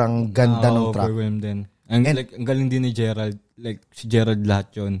ganda ng track. Overwhelmed din. Ang galing din ni Gerald. Like, si Gerald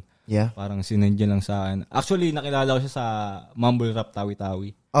lahat yun. Yeah. Parang sinendya lang sa akin. Actually, nakilala ko siya sa Mumble Rap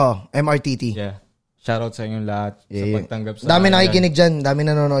Tawi-Tawi. MRTT. Yeah. Shoutout sa inyong lahat sa pagtanggap sa... Dami nakikinig dyan. Dami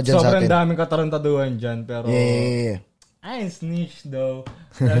nanonood dyan sa atin. Sobrang daming katarantaduhan dyan. Pero... Ay, snitch though.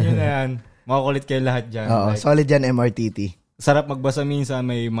 Alam nyo na yan. Makakulit kayo lahat dyan. Solid dyan, MRTT. Sarap magbasa minsan.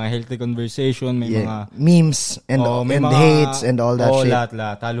 May mga healthy conversation. May mga... memes and hates and all that shit.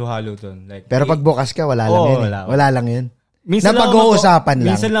 Lahat. Halo-halo dun. Like, pero pag bukas ka, wala lang yun. Wala lang yun. Minsan na pag-uusapan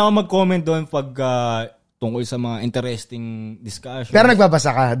lang. Minsan lang ako mag-comment doon pag tungkol sa mga interesting discussions. Pero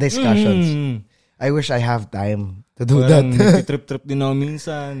nagbabasa ka, discussions. I wish I have time to do that. Trip-trip din ako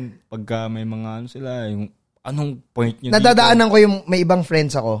minsan. Pagka may mga sila, yung anong point nyo nadadaanan dito? Ko yung may ibang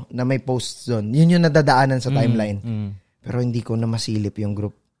friends ako na may posts doon. Yun yung nadadaanan sa timeline. Pero hindi ko na masilip yung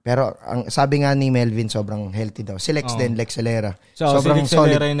group. Pero ang sabi nga ni Melvin, sobrang healthy daw. Si Lex din, Lex Celera. Sobrang si Lex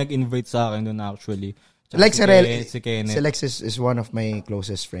Celera yung nag-invite sa akin doon actually. Si Lex is one of my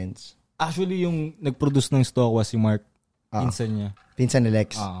closest friends. Actually, yung nag-produce ng stock was si Mark. Pinsan niya. Pinsan ni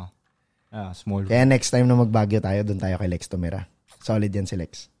Lex. Small. Kaya next time na magbagyo tayo, doon tayo kay Lex tumira. Solid yan si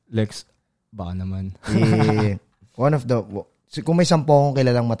Lex. Lex, baka naman. One of the... Kung may 10 akong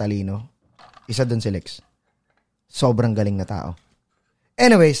kilalang matalino, isa doon si Lex. Sobrang galing na tao.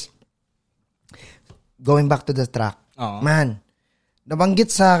 Anyways, going back to the track. Man,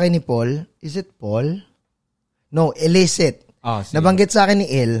 nabanggit sa akin ni Paul. Is it Paul? No, Illicit. Nabanggit sa akin ni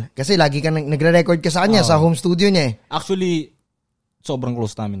Il. Kasi lagi ka nagre-record ka sa kanya sa home studio niya eh. Actually, sobrang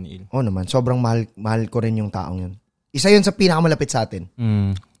close namin ni Il. Naman. Sobrang mahal ko rin yung taong yun. Isa yun sa pinakamalapit sa atin.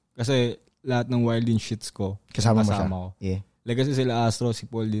 Kasi lahat ng wild in shits ko, kasama mo siya. Ko. Yeah. Like kasi sila Astro, si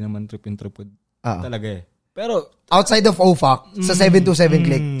Paul di naman trip talaga eh. Pero outside of OFAC, sa 727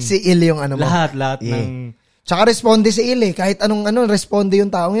 click, si Il yung ano mo. Lahat ng... Tsaka responde si Il eh. Kahit anong responde yung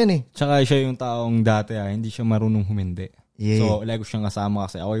taong yun eh. Tsaka siya yung taong dati hindi siya marunong humindi. Yeah. So, like ko siyang kasama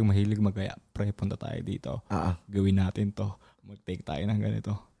kasi ako yung mahilig magaya. Pre, punta tayo dito. Gawin natin to. Mag-take tayo ng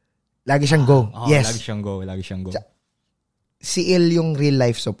ganito. Lagi siyang go. Yes. Lagi siyang go. Si Il yung real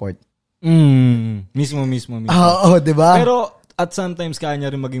life support. Mismo. Diba? Pero at sometimes kaya niya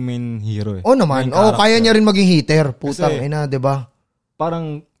rin maging main hero eh. Naman. Kaya niya rin maging hater. Putang ina, diba?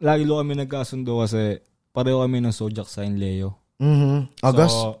 Parang lagi lo kami nagkasundo kasi pareho kami ng Zodiac sign Leo.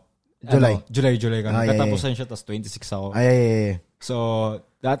 August? So, July kami. Katapusan siya, tapos 26 ako. So,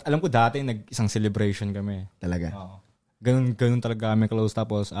 alam ko dati, isang celebration kami. Talaga? Ganun talaga kami close.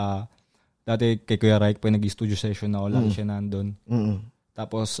 Tapos, dati kay Kuya Raik pa nag-studio session ako. Lagi siya nandun.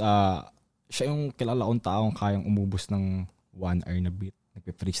 Tapos, siya yung kilala kong taong kayang umubos ng 1 hour na beat.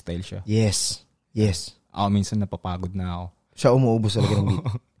 Nagpe-freestyle siya. Yes. Ako minsan napapagod na ako. Siya umuubos talaga ng beat.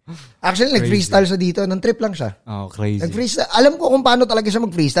 Actually, nag-freestyle siya dito. Nang-trip lang siya. Crazy. Nag-freestyle. Alam ko kung paano talaga siya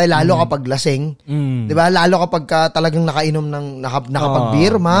mag-freestyle. Lalo kapag lasing. Diba? Lalo kapag talagang nakainom ng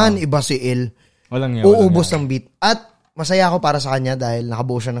nakapag-beer. Iba si Il. Uubos ng beat. At masaya ako para sa kanya dahil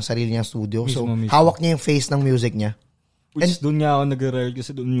nakabuo siya ng sarili niya studio. So, hawak niya yung face ng music niya. Which doon nga ako nag-record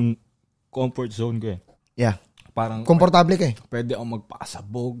kasi doon yung comfort zone ko eh. Yeah. Parang komportable ka eh. Pwede ako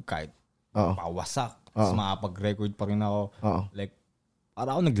magpasabog kahit pawasak. Tapos makapag-record pa rin ako. Like,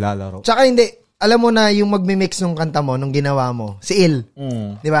 para ako naglalaro. Tsaka hindi, alam mo na yung magmi-mix ng kanta mo, nung ginawa mo, si Il.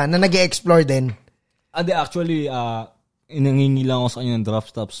 Di ba? Na nag-e-explore din. Actually, inangingi lang ako sa kanya ng draft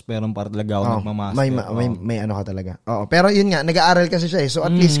stops pero para talaga ako nagmamaster. May ano ka talaga. Pero yun nga, nag-aaral kasi siya eh. So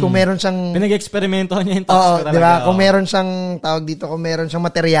at least kung meron siyang... Pinag-eksperimento niya yung tops ko talaga. Di ba? Kung meron siyang, tawag dito, kung meron siyang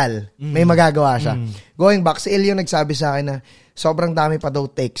material, may magagawa siya. Going back, si Il yung nagsabi sa akin na sobrang dami pa daw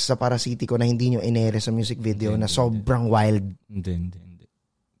takes sa Parasitico na hindi nyo inere sa music video na sobrang wild. Hindi.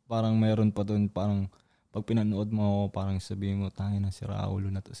 Parang mayroon pa doon, parang pag pinanood mo, parang sabihin mo, tayo na si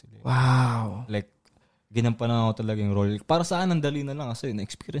Raulo na to sila. Wow. Like, ginampanan ako talaga yung role. Para saan, ang dali na lang kasi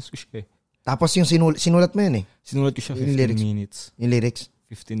na-experience ko siya eh. Tapos yung sinulat mo yun eh? Sinulat ko siya 15 minutes. Yung lyrics?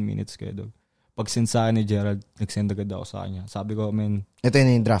 15 minutes kaya dog. Pag send sa akin ni Gerald, nag-send agad ako sa kanya. Sabi ko, man. Ito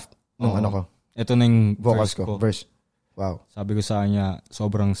yun yung draft ng ano ko. Ito na yung vocals ko. Verse. Wow. Sabi ko sa kanya,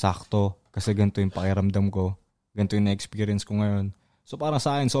 sobrang sakto. Kasi ganito yung pakiramdam ko. Ganito yung na-experience ko ngayon. So parang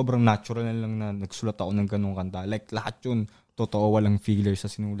sa akin, sobrang natural na lang na nagsulat ako ng ganung kanta. Like lahat yun, totoo, walang filler sa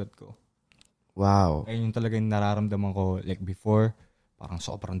sinulat ko. Wow. Ayun yung talaga yung nararamdaman ko. Like before, parang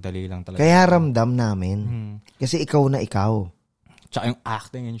sobrang dali lang talaga. Kaya ramdam namin. Kasi ikaw na ikaw. Tsaka yung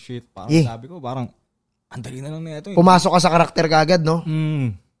acting and shit. Parang sabi ko, parang, ang dali na lang na ito. Pumasok ka sa karakter kagad, no?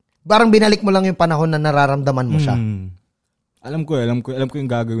 Parang binalik mo lang yung panahon na nararamdaman mo siya. Alam ko yung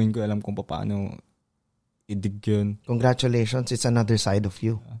gagawin ko. Alam kung paano idig yun. Congratulations, it's another side of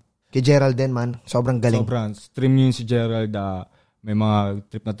you. Kay Gerald din, man. Sobrang galing. Sobrang. Stream yun si Gerald. May mga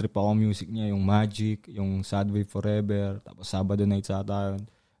trip na trip ako music niya. Yung Magic, yung Sad Way Forever, tapos Sabado Night sa tayo.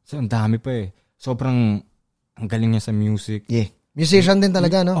 So, ang dami pa eh. Sobrang, ang galing niya sa music. Yeah. Musician din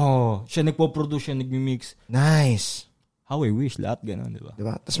talaga, no? Siya nagpo-produce, siya nagmi-mix. Nice. How I wish, lahat ganun, di ba?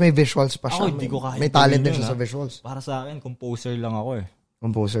 Diba? Tapos may visuals pa siya. Hindi ko kaya. May talent din siya sa visuals. Para sa akin, composer lang ako eh.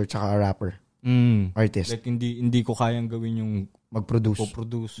 Composer tsaka rapper. Artist. Like, hindi ko kayang gawin yung mag-produce.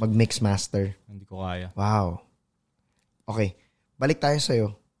 Mag-mix master. Hindi ko kaya. Wow. Okay. Balik tayo sa'yo.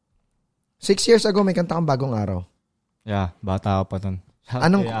 6 years ago, may kanta kang Bagong Araw. Yeah, bata ka pa nun.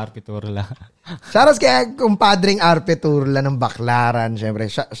 Anong kay RP Turla? Shouts kay kumpadring RP Turla ng Baklaran.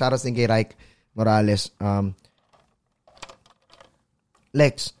 Siyempre, shouts din kay Raik Morales.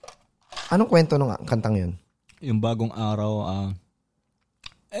 Lex, anong kwento nung kantang yun? Yung Bagong Araw,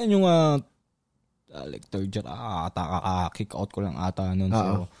 ayun yung like third year, kick out ko lang ata nun.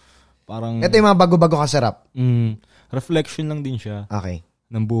 So, parang... Ito yung mga bago-bago kasarap. Reflection lang din siya. Okay.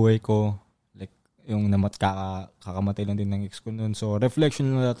 Ng buhay ko. Like, yung kakamatay lang din ng ex ko nun. So,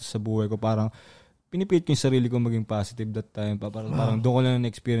 reflection lang natin sa buhay ko. Parang, pinipilit ko yung sarili ko maging positive that time. Parang doon ko na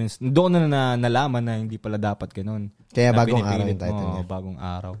na-experience. Doon ko na nalaman na hindi pala dapat ganun. Kaya Bagong Araw yung title niya. Bagong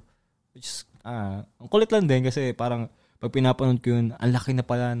Araw. Which is, ang kulit lang din kasi parang, pag pinapanood ko yun, ang laki na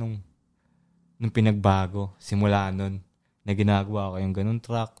pala nung pinagbago. Simula nun, na ginagawa ko yung ganun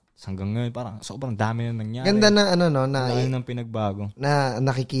track. Hanggang ngayon, parang sobrang dami na nangyari. Ganda na ng pinagbago. Na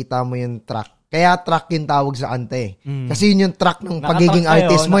nakikita mo yung track. Kaya track yung tawag sa kanta eh. Kasi yun yung track ng pagiging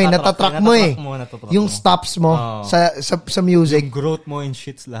artist mo eh. Natatrack mo eh. Yung stops mo sa music. Yung growth mo and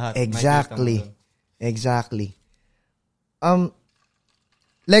shits lahat. Exactly.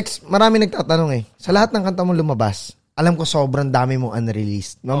 Lex, marami nagtatanong eh. Sa lahat ng kanta mo lumabas, alam ko sobrang dami mong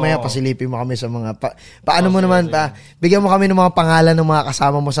unreleased. Mamaya pasilipin mo kami sa mga... paano mo naman pa... Bigyan mo kami ng mga pangalan ng mga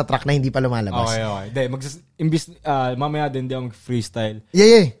kasama mo sa track na hindi pa lumalabas. Okay. Mamaya din di ako mag-freestyle.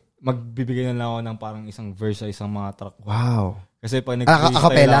 Yeah. Magbibigay na lang ako ng parang isang verse sa isang mga track. Wow. Kasi pag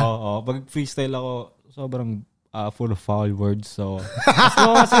nag-freestyle pag freestyle ako, sobrang full of foul words. So,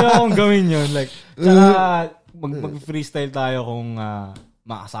 mas akong gawin yun. Like, mag-freestyle tayo kung...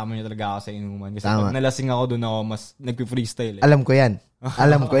 makasama niyo talaga ako sa inuman. Kasi pag nalasing ako doon ako, mas nag-freestyle eh. Alam ko yan.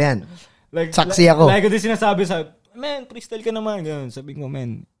 Like, saksi ako. Like ko din sinasabi man, freestyle ka naman. Ganun. Sabi ko,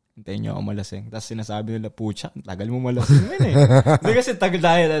 man, hintayin niyo ako malasing. Tapos sinasabi nila, pucha, tagal mo malasing. Hindi kasi tagal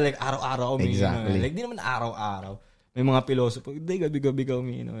dahil, like, araw-araw ako umiinom. Exactly. Like, di naman araw-araw. May mga pilosopo, hindi, gabi-gabi ka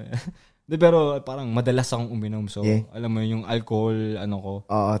umiinom. Pero parang madalas akong uminom. So, alam mo, yung alcohol,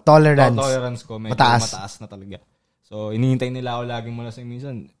 tolerance ko, medyo mataas na talaga. So, inihintay nila ako laging malasing.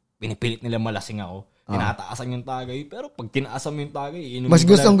 Minsan, pinipilit nila malasing ako. Tinataasan yung tagay. Pero pag tinaasan mo yung tagay, inumin mas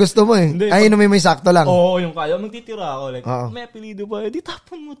gustong-gusto mo eh. Ay, inumin mo yung sakto lang. Oo, yung kaya. Magtitira ako. Like, may apelido pa. Di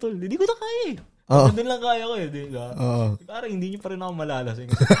tapon mo tol. Di ko na kaya eh. Doon lang kaya ko eh. Parang hindi nyo pa rin ako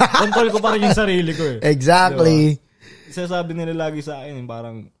malalasing. Control ko pa rin yung sarili ko eh. Exactly. Diba? Isasabi nila lagi sa akin,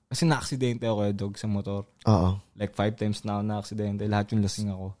 parang, kasi na-aksidente ako dog sa motor. Like 5 times na ako na-aksidente. Lahat yung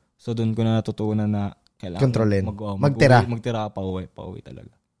lasing ako. So, doon ko na natutunan na kailangan kontrolin. Magtira. Magtira pa uwi talaga.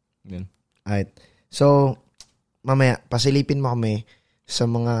 Yun. Alright. So, mamaya, pasilipin mo kami sa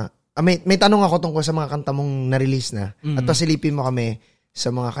mga... may tanong ako tungkol sa mga kanta mong na-release na. At pasilipin mo kami sa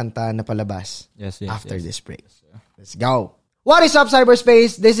mga kanta na palabas after this break. Let's go! What is up,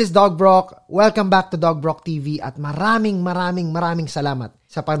 cyberspace? This is Dougbrock. Welcome back to Dougbrock TV at maraming salamat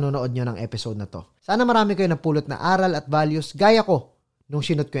sa panonood nyo ng episode na to. Sana marami kayo napulot na aral at values gaya ko nung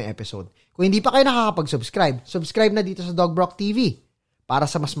sinot ko yung episode. Kung hindi pa kayo nakakapag-subscribe, subscribe na dito sa Dougbrock TV para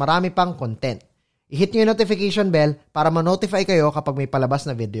sa mas marami pang content. I-hit nyo yung notification bell para ma-notify kayo kapag may palabas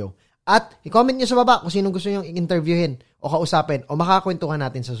na video. At i-comment nyo sa baba kung sinong gusto nyo interviewin o kausapin o makakwentuhan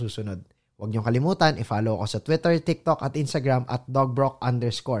natin sa susunod. Huwag nyo kalimutan, i-follow ako sa Twitter, TikTok at Instagram at Dougbrock_.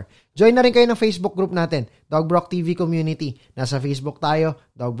 Join na rin kayo ng Facebook group natin, Dougbrock TV Community. Nasa Facebook tayo,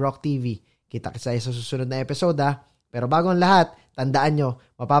 Dougbrock TV. Kita-kits tayo sa susunod na episode Pero bago ang lahat, tandaan nyo,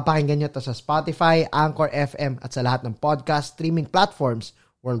 mapapakinggan nyo to sa Spotify, Anchor FM at sa lahat ng podcast streaming platforms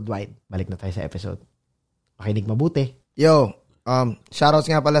worldwide. Balik na tayo sa episode. Makinig mabuti. Yo, shoutouts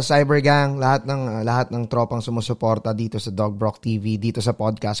nga pala Cyber Gang, lahat ng tropang sumusuporta dito sa Dougbrock TV, dito sa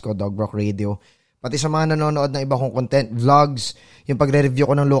podcast ko, Dougbrock Radio. Pati sa mga nanonood ng iba kong content, vlogs, yung pagre-review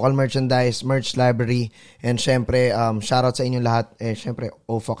ko ng local merchandise, merch library, and syempre, shoutout sa inyong lahat. Syempre,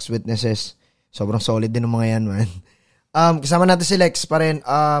 Fox Witnesses. Sobrang solid din ng mga yan, man. Kasama natin si Lex pa rin.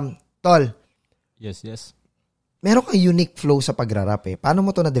 Tol. Yes. Meron kang unique flow sa pagrarap Paano mo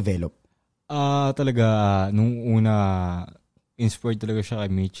to na-develop? Talaga, nung una, inspired talaga siya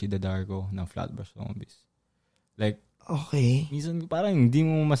kay Michi the Darko ng Flatbush Zombies. Like, okay. Minsan parang hindi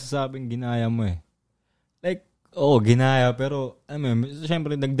mo masasabing ginaya mo Like, ginaya, pero,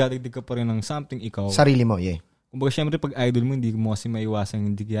 syempre, nagdadagdag ka pa rin ng something ikaw. Sarili mo, yeah. Kumbaga, syempre, pag idol mo, hindi mo kasi maiwasang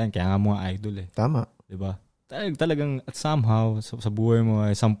hindi yan. Kaya nga mo nga idol Tama. Diba? Talagang, at somehow, sa buhay mo,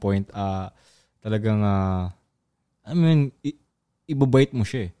 at some point, talagang, ibabait mo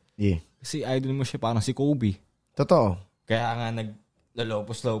siya Yeah. Kasi idol mo siya, parang si Kobe. Totoo. Kaya nga,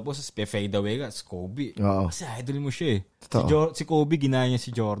 naglalopos-lopos, fade away ka, si Kobe. Oo. Kasi idol mo siya Totoo. Si Kobe, ginaya niya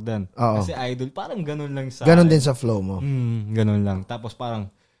si Jordan. Oo. Kasi idol, parang ganun lang sa... Ganun din sa flow mo. Ganun lang. Tapos parang,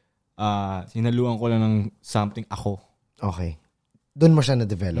 sinaluan ko lang ng something ako. Okay. Doon mo siya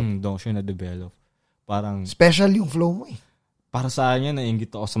na-develop. Doon siya na-develop. Parang... Special yung flow mo Para sa kanya, nainggit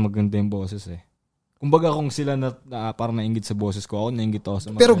ako sa maganda yung boses Kumbaga kung sila parang nainggit sa boses ko, ako nainggit ako sa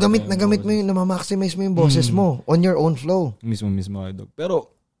maganda. Pero gamit mo yung, namamaximize mo yung boses mo on your own flow. Mismo, dog. Pero,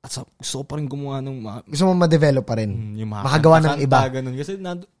 gusto ko pa rin gumawa ng... Gusto mo ma-develop pa rin. Yung makagawa ng iba. Ganun. Kasi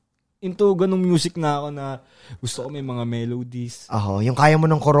into ganung music na ako na gusto ko may mga melodies. Yung kaya mo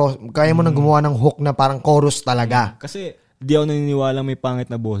nang gumawa ng hook na parang chorus talaga. Kasi di ako naniniwala may pangit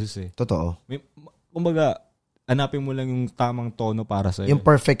na boses Totoo. Kumbaga, hanapin mo lang yung tamang tono para sa'yo. Yung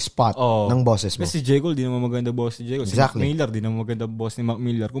perfect spot ng boses mo. Kasi si J. Cole, di naman maganda boss si J. Cole. Exactly. Si Mac Miller, di naman maganda boss ni Mac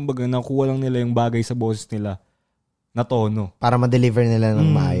Miller. Kumbaga, nakuha lang nila yung bagay sa boses nila na tono. Para ma-deliver nila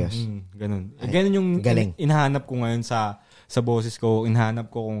ng maayos. Ganun. Ganun yung inahanap ko ngayon sa boses ko. Inahanap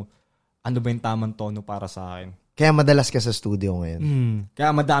ko kung ano ba yung tamang tono para sa akin. Kaya madalas ka sa studio ngayon.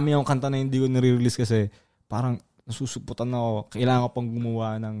 Kaya madami akong kanta na hindi ko nare-release kasi parang nasusuputan ako. Kailangan ko pang gumawa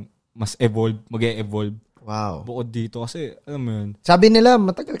ng mas mag-e-evolve. Wow. Bukod dito kasi, alam mo yun. Sabi nila,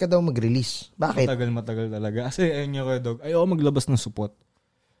 matagal ka daw mag-release. Bakit? Matagal talaga. Kasi ayun niya kayo, dog. Ayaw maglabas ng support.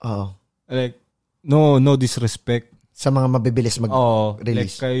 Oo. Like, no disrespect. Sa mga mabibilis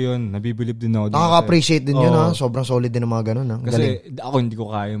mag-release. Like kayo yun, nabibilib din ako. Nakaka-appreciate din yun Sobrang solid din ng mga ganun Kasi ako hindi ko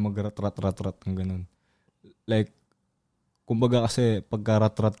kaya mag-rat-rat ng ganun. Like, kumbaga kasi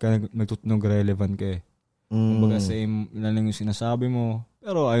pagka-rat-rat ka, nagtutunog relevant ka Kumbaga same na lang yung sinasabi mo.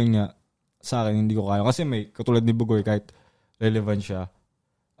 Pero ayun nga, sa akin hindi ko kaya. Kasi may, katulad ni Bugoy, kahit relevant siya,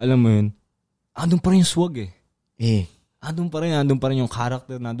 alam mo yun, andun pa rin yung swag Andun pa rin yung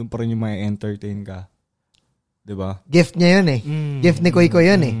character, andun pa rin yung may entertain ka. Diba? Gift niya yun Gift ni Koy Koy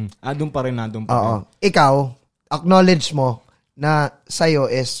yun Andun pa rin. Ikaw, acknowledge mo na sa'yo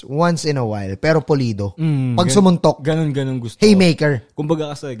is once in a while, pero polido. Pag sumuntok, ganun gusto. Haymaker.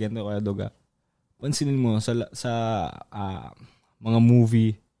 Kumbaga kasi, ganito kaya Doga, pansinin mo sa mga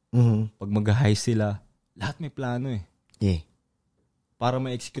movie, pag mag-high sila, lahat may plano Yeah. Para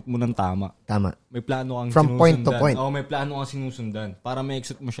ma-execute mo ng tama. May plano kang from sinusundan. point to point. May plano kang sinusundan. Para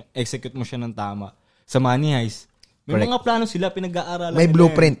ma-execute mo siya ng tama. Sa Money Heist, may Correct. mga plano sila, pinag-aaralan may nila.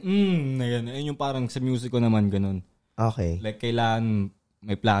 Blueprint. Ayun yung parang sa music ko naman, ganun. Okay. Like, kailangan,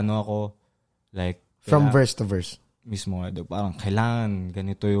 may plano ako. Like, from verse to verse. Mismo, parang kailangan,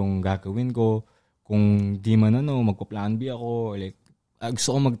 ganito yung gagawin ko. Kung di man magpa-plan B ako. Like,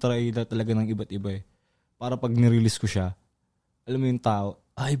 gusto ko mag-try talaga ng iba't iba Para pag nirelease ko siya, alam mo yung tao,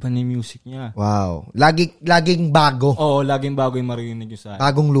 iba na yung music niya. Wow. Laging bago. Oo, laging bago yung marinig yung sa akin.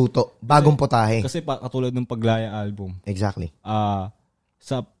 Bagong luto. Bagong putahe. Kasi katulad ng Paglaya album. Exactly.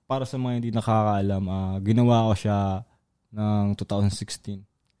 Para sa mga hindi nakakaalam, ginawa ko siya ng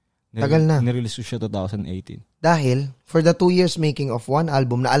 2016. Tagal na. Nirelease ko siya 2018. Dahil, for the 2 years making of one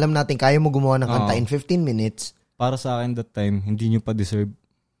album na alam natin kaya mo gumawa ng kanta in 15 minutes. Para sa akin that time, hindi nyo pa deserve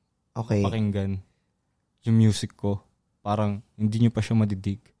pakinggan yung music ko. Parang hindi nyo pa siya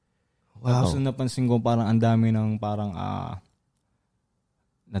madidig. Wow. Tapos napansin ko parang ang dami ng parang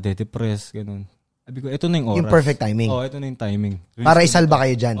nade-depress, ganun. Sabi ko, ito na yung oras. Yung perfect timing. Ito na yung timing. Release para isalba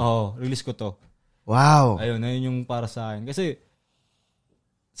kayo dyan. Release ko to. Wow. Ayun yung para sa akin. Kasi,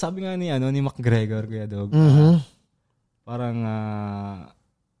 sabi nga ni McGregor, Kuya Dog, parang,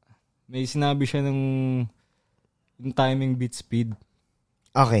 may sinabi siya yung timing beats speed.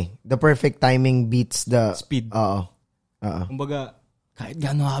 Okay. The perfect timing beats the... Speed. Oo. Kumbaga, kahit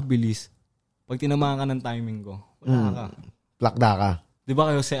gano'n kabilis, pag tinamaan ka ng timing ko, wala ka. Plakda ka. Di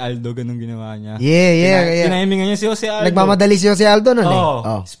ba kayo si Aldo, ganun ginawa niya? Yeah. Tinamingan niya si Jose Aldo. Nagmamadali si Jose Aldo nun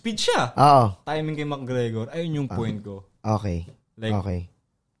Speed siya. Oo. Timing kay McGregor, ayun yung point ko. Okay. Like, okay.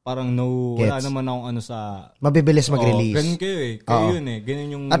 Parang wala naman akong sa... Mabibilis mag-release. Ganun kayo eh. Kayo yun eh. Ganun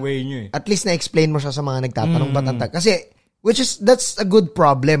yung way nyo eh. At least na-explain mo siya sa mga nagtatanong ba't ang Kasi, that's a good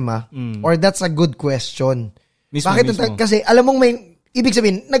problem or that's a good question. Mismo. Kasi alam mong ibig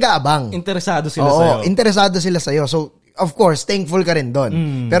sabihin, nag-aabang. Interesado sila sa'yo. Interesado sila sa'yo. So, of course, thankful ka rin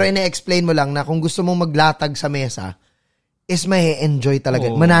doon. Pero ina-explain mo lang na kung gusto mong maglatag sa mesa, is may enjoy talaga.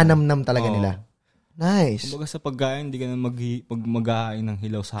 Mananamnam talaga nila. Nice. Kumbaga sa pagkain, hindi ka na maghahain ng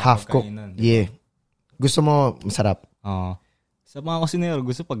hilaw sa half cook. Pagkainan. Yeah. Gusto mo, masarap. Sa mga kusinero,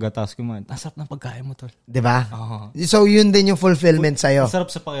 gusto paggatas kumain. Masarap ng pagkain mo, tol. Diba? So, yun din yung fulfillment sa'yo.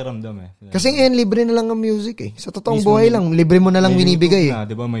 Masarap sa pakiramdam eh. Kasi ngayon, libre na lang ang music eh. Sa totoong buhay lang, libre mo na lang binibigay eh.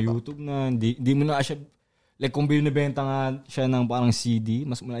 Diba? May YouTube na. Di mo na siya... Like, kung binibenta nga siya ng parang CD,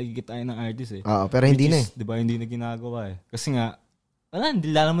 mas malaki kitain ng artist eh. Pero hindi na eh. Diba? Hindi na ginagawa eh. Kasi nga,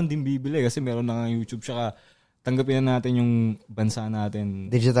 hindi naman din bibili kasi meron na nga YouTube. Tsaka, tanggapin na natin yung bansa natin.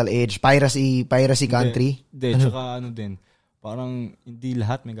 Digital age. Piracy country. Hindi. Tsaka din. Parang hindi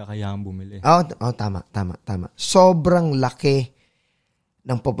lahat may kakayahang bumili. Tama. Sobrang laki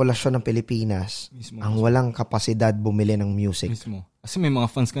ng populasyon ng Pilipinas ang walang kapasidad bumili ng music. Mismo. Kasi may mga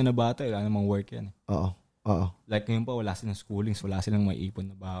fans ka na bata, wala namang work yan. Oo. Like ngayon pa, wala silang schoolings, wala silang maiipon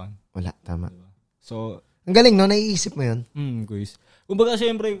na baon. Wala, tama. Diba? So, ang galing, no? Naiisip mo yun? Guys. Kumbaga,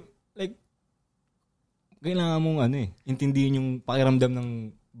 syempre, like, kailangan mong intindihin yung pakiramdam ng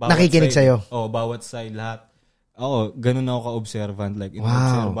bawat nakikinig side. sa'yo. Bawat side, lahat. Ganun ako ka-observant. Like,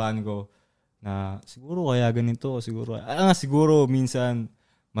 ino-observahan ko na siguro kaya ganito, siguro minsan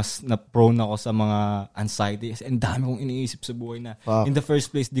mas na-prone ako sa mga anxiety. Kasi ang dami kong iniisip sa buhay na in the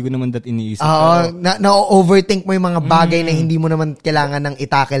first place, di ko naman iniisip. Na-overthink mo yung mga bagay na hindi mo naman kailangan ng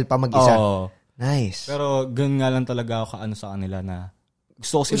itackle pa mag-isa. Nice. Pero ganun nga lang talaga ako sa kanila na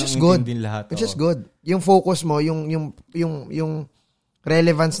gusto ko silang intindihin lahat. Which is good. Yung focus mo, yung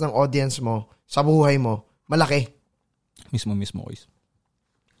relevance ng audience mo sa buhay mo, malaki. Mismo, guys.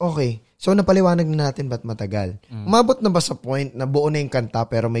 Okay. So, napaliwanag na natin ba't matagal. Umabot na ba sa point na buo na yung kanta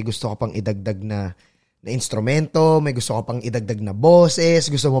pero may gusto ka pang idagdag na instrumento, may gusto ka pang idagdag na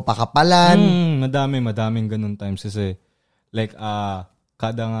boses, gusto mo pakapalan? Madaming ganun times kasi like,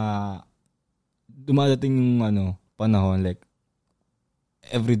 kada nga dumadating yung panahon, like,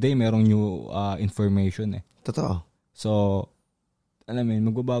 everyday merong new information eh. Totoo. So, alam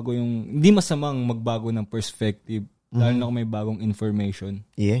mo, magbabago hindi masamang magbago ng perspective, lalo na kung may bagong information.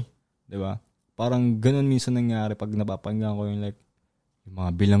 Yeah. Diba? Parang ganun minsan nangyari pag napapanggan ko yung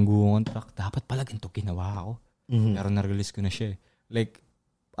mga bilangguan track, dapat pala ganito ginawa ako. Pero na-release ko na siya. Like,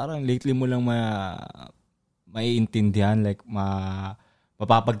 parang lately mo lang maiintindihan, like,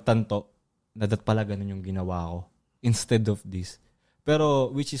 mapapagtanto na dapat pala ganun yung ginawa ko instead of this.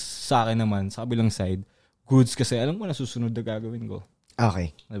 Pero, which is sa akin naman, sa kabilang side, goods kasi alam mo na susunod na gagawin ko.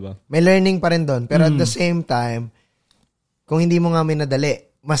 Okay. Diba? May learning pa rin doon. Pero at the same time, kung hindi mo nga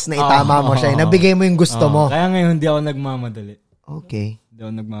minadali, mas naitama mo siya. Nabigay mo yung gusto mo. Kaya ngayon, hindi ako nagmamadali. Okay. Hindi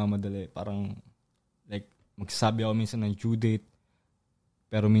ako nagmamadali. Parang, like, magsasabi ako minsan ng due date.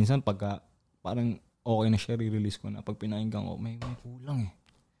 Pero minsan, pagka, parang okay na siya, re-release ko na. Pag pinakinggan ko, may kulang eh.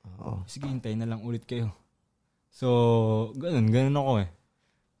 Sige, hintayin na lang ulit kayo. So, ganun ako eh.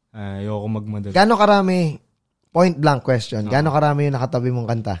 Ayoko magmadali. Gano'ng karami, point blank question, gano'ng karami yung nakatabi mong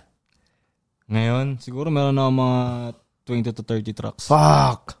kanta? Ngayon, siguro meron na mga 20 to 30 tracks.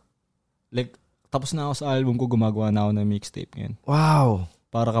 Fuck! Like, tapos na ako sa album ko, gumagawa na ako ng mixtape ngayon. Wow!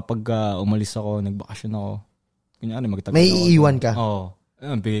 Para kapag umalis ako, nagbakasyon ako, kunyari magtagal may iiwan ka? Oo.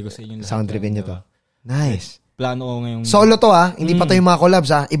 Bigay ko sa inyo lahat. Sound tripin nyo to. Nice. Plano ko ngayong... Solo to hindi pa to yung mga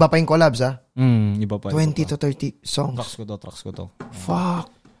collabs Iba pa yung collabs Iba pa. 20 to 30 songs. Tracks ko to. Fuck!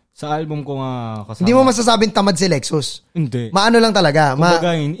 Sa album ko nga kasama. Hindi mo masasabing tamad si Lexus. Hindi. Maano lang talaga.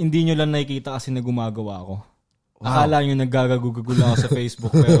 Kumbaga, hindi nyo lang nakikita kasi na gumagawa ako. Wow. Akala nyo naggagagugugul ako sa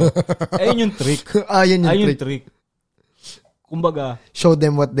Facebook. Pero, ayun yung trick. Ayun yung trick. Kumbaga, show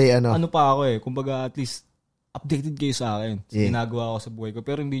them what they Ano pa ako eh. Kumbaga, at least, updated kayo sa akin. Ginagawa ko sa buhay ko.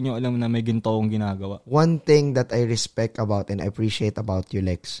 Pero hindi nyo alam na may ginto akong ginagawa. One thing that I respect about and I appreciate about you,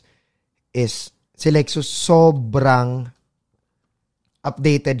 Lex, is si Lexus sobrang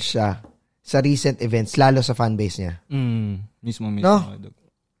updated siya sa recent events, lalo sa fanbase niya. Mismo. No?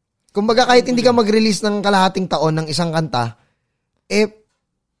 Kumbaga kahit hindi ka mag-release ng kalahating taon ng isang kanta,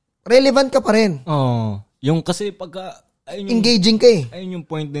 relevant ka pa rin. Yung kasi pagka engaging ka eh. Ayun yung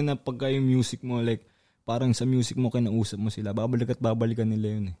point din na pagka yung music mo, like, parang sa music mo kinausap mo sila, babalik at babalikan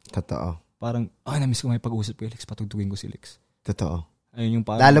nila yun eh. Totoo. Parang, namiss ko may pag-usap kay Lex, patugtugin ko si Lex. Totoo. Ayun yung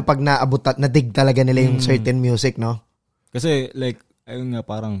parang, lalo pag naabot at nadig talaga nila yung certain music, no? Kasi, like, ayun nga,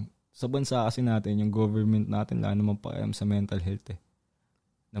 parang, sa bansa kasi natin, yung government natin, lalo naman pakialam sa mental health eh.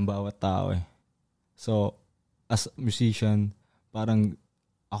 Ng bawat tao eh. So, as a musician, parang,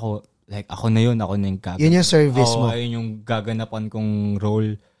 ako na yun yung gaganapan. Yun yung service mo. Ayun yung gaganapan kong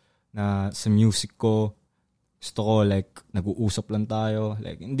role na sa music ko. Gusto ko, like, nag-uusap lang tayo.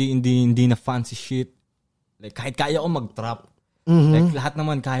 Like, hindi na fancy shit. Like, kahit kaya ko mag-trap. Like, lahat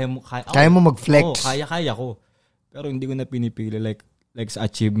naman, kaya mo mag-flex. Kaya ko. Pero hindi ko na pinipili. Like sa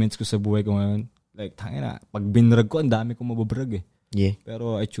achievements ko sa buhay ko ngayon. Like, tangina, pag binrag ko, ang dami kong mababrag eh. Yeah.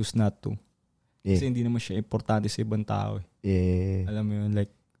 Pero I choose not to. Yeah. Kasi hindi naman siya importante sa ibang tao eh. Yeah. Alam mo yun,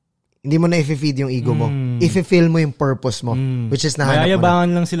 like, hindi mo na i-feed yung ego mo. I-feel mo yung purpose mo. Which is nahanap mo na. Mayayabangan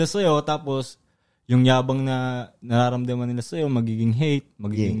lang sila sa'yo, tapos yung yabang na nararamdaman nila sa'yo, magiging hate,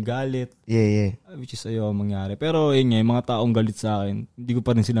 magiging galit. Yeah. Which is sa'yo mangyari. Pero yun nga, yung mga taong galit sa akin, hindi ko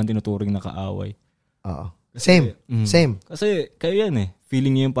pa rin silang tinuturing na kaaway. Oo. Same. Kasi kayo yan eh.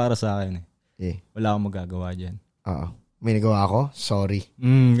 Feeling niyo yung para sa akin eh. Yeah. Wala akong magagawa dyan. Oo. May nagawa ako? Sorry.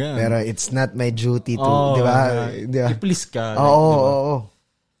 Ganun. Pero it's not my duty to, di ba? I-please ka. Oo.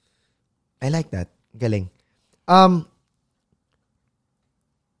 I like that. Galing.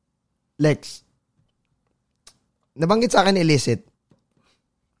 Lex, nabanggit sa akin illicit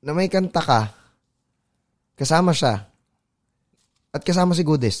na may kanta ka, kasama siya, at kasama si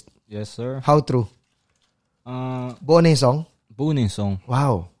Goodest. Yes, sir. How true? Buo na yung song? Buo na yung song.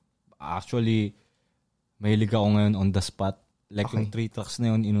 Wow. Actually, mahilig ako ngayon on the spot. Like yung 3 tracks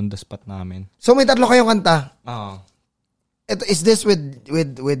na yun, in on the spot namin. So may 3 kayong kanta? Is this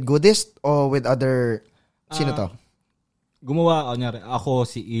with Goodest or with other, sino to? Gumawa ako,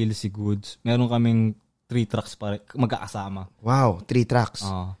 si Il, si Goods. Meron kaming 3 tracks magkakasama. Wow, 3 tracks.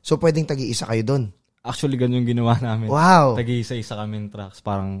 So pwedeng tagi-isa kayo dun? Actually, ganun yung ginawa namin. Wow. Tagi-isa-isa kaming tracks.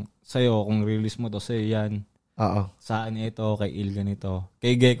 Parang sa'yo, kung release mo to, sa'yo yan. Oo. Saan ito, kay Il ganito.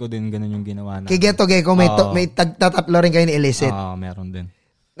 Kay Gecko din, ganun yung ginawa namin. Kay Gecko, may tataplo rin kayo ni Illicit. Meron din.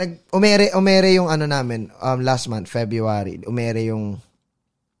 Umere yung ano namin, last month, February, umere yung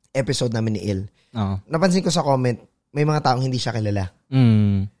episode namin ni Il. Napansin ko sa comment, may mga taong hindi siya kilala.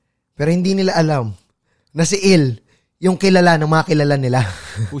 Pero hindi nila alam na si Il, yung kilala ng mga kilala nila.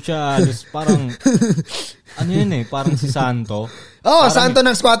 Pucha, parang, ano yun eh, parang si Santo. Santo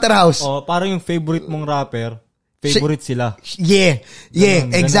ng Squatter House. Parang yung favorite mong rapper, favorite sila. Yeah,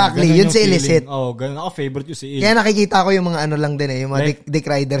 exactly. Ganun yun si Illicit. Ganun. Ako favorite yung si Il. Kaya nakikita ko yung mga ano lang din eh, yung mga Dick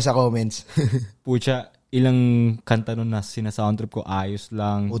Rider sa comments. Pucha, ilang kanta nun na sinasoundtrip ko, ayos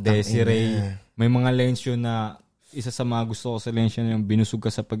lang, Desiree. May mga lines yun na, isa sa mga gusto ko sa lines yun, yung binusog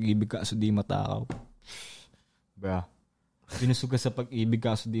ka sa pag-ibig kaso di matakaw. Bra. Binusog ka sa pag-ibig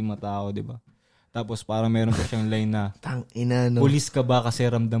kaso di matakaw, di ba? Tapos parang meron pa siyang line na, tangina no. Pulis ka ba kasi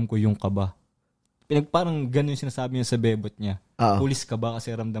ramdam ko yung kaba. Parang ganun yung sinasabi niya sa bebot niya. Pulis ka ba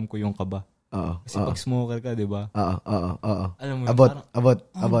kasi ramdam ko yung kaba. Kasi pag smoker ka, di ba? Alam mo,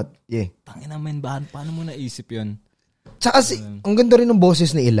 abot. Yeah. Tangina man, paano mo naisip yun? Tsaka ang ganda rin ng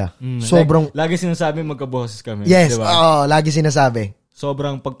boses ni Ila. Sobrang... Lagi sinasabi magka-boses kami. Yes, diba? lagi sinasabi.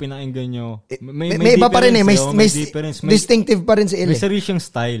 Sobrang pag pinakinggan nyo, may iba pa rin eh. May difference. Distinctive pa rin si Ila. May sarili siyang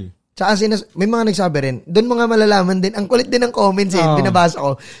style. Tsaka may mga nagsabi rin, doon mo nga malalaman din, ang kulit din ng comments binabasa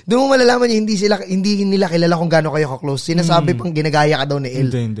ko, doon mo malalaman yung hindi nila kilala kung gaano kayo ka-close. Sinasabi pang ginagaya ka daw ni Il.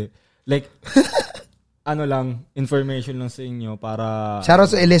 Hindi. Like, information lang sa inyo para...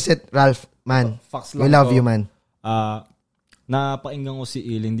 Shoutout sa Illicit, Ralph, man. We love you, man. Napakinggan ko si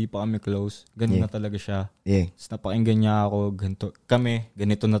Il, hindi pa kami close. Ganun na talaga siya. Napakinggan niya ako,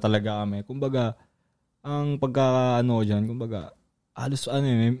 ganito na talaga kami. Kumbaga, ang dyan, kumbaga, halos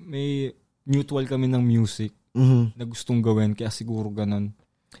may mutual kami ng music na gustong gawin, kaya siguro ganun.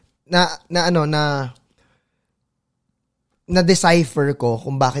 Na-decipher ko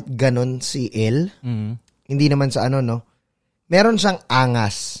kung bakit ganun si Il. Hindi naman sa meron siyang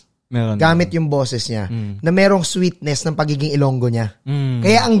angas. Gamit yung boses niya. Na merong sweetness ng pagiging Ilonggo niya.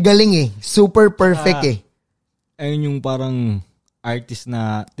 Kaya ang galing eh. Super perfect eh. Ayun yung parang artist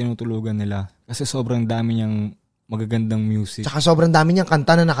na tinutulugan nila. Kasi sobrang dami niyang magagandang music. Tsaka sobrang dami niyang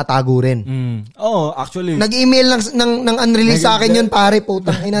kanta na nakatago rin. Actually. Nag-email ng unreleased sa akin yun, pare,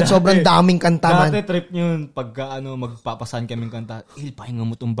 putang ina, sobrang daming kanta, man. Dati trip niyo yun, pagka magpapasan kaming kanta, pakinggan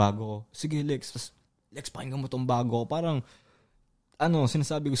mo tong bago ko. Sige, Lex, pakinggan mo tong bago ko. Parang,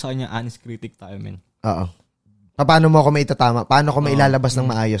 sinasabi ko sa kanya, honest critic tayo, men. Oo. Paano mo ako maitatama? Paano ko mailalabas ng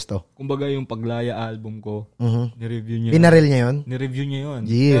maayos to? Kumbaga yung Paglaya album ko, ni-review niya. Binaril niya yun? Ni-review niya yun.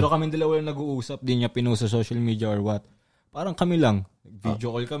 Yeah. Pero kami dalawa yung nag-uusap, di niya pinost sa social media or what. Parang kami lang.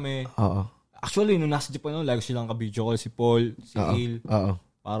 Video call kami. Oo. Actually, nung nasa Japan, lagi silang ka-video call. Si Paul, si Il. Oo.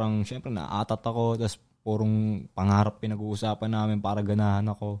 Parang, syempre, naatat ako. Tapos, purong pangarap pinag-uusapan namin para ganahan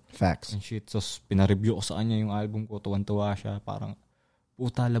ako. Facts. And shit. So, pinareview ko sa kanya yung album ko. Tuwan-tuwa siya. Parang,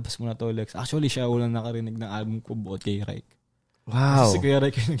 puta, labas mo na to, Lex. Actually, siya ulang nakarinig ng album ko buot kay Reik. Wow. Kasi si Kuya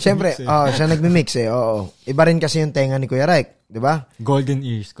Reik yung siyempre, siya nagmi-mix eh. Oo. Iba rin kasi yung tenga ni Kuya Reik. Di ba? Golden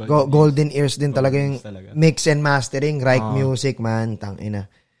Ears. Golden Ears din talaga yung mix and mastering. Reik music, man. Tangina.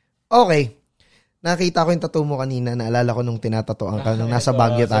 Okay. Nakita ko yung tattoo mo kanina. Naalala ko nung tinatatuan ka nung nasa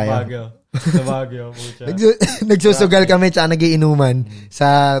Baguio tayo. Sa Baguio. Nagsusugal kami tsaka nagiinuman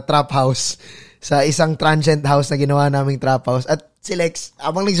sa trap house. Sa isang transient house na ginawa naming trap house. At si Lex,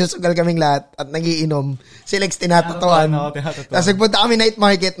 habang nagsusugal kaming lahat at nagiinom, si Lex tinatatuan. Tapos nagpunta kami night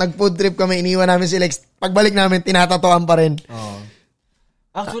market, nag-food trip kami, iniwan namin si Lex. Pagbalik namin, tinatatuan pa rin.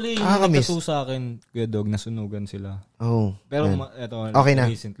 Actually, yung nagtatu sa akin, Kuya Dog, nasunugan sila. Oh. Pero ito, okay na.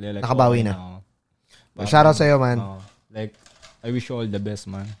 Recently, like, nakabawi okay na. Shoutout sa'yo, man. Like, I wish you all the best,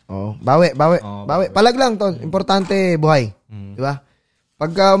 man. Bawi. Palag lang, tol. Importante, buhay. Di ba?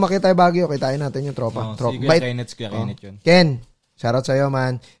 Pagka umakit tayo Baguio, kitain natin yung tropa. Sige, Kenneth yun. Ken, shoutout sa'yo,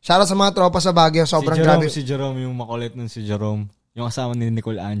 man. Shoutout sa mga tropa sa Baguio. Sobrang grabe. Si Jerome, yung makulit nun si Jerome. Yung kasama ni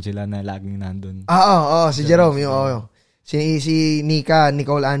Nicole Angela na laging nandun. Si Jerome. Si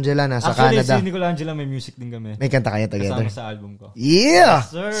Nicole Angela nasa Canada. Actually, si Nicole Angela may music din kami. May kanta kayo together. Kasama sa album ko. Yeah!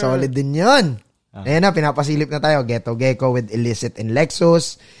 Yes, solid din yun. Ayan na, pinapasilip na tayo. Ghetto Gecko with Illicit and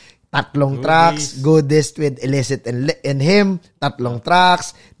Lexus. 3 tracks. Goodest with Illicit and him. 3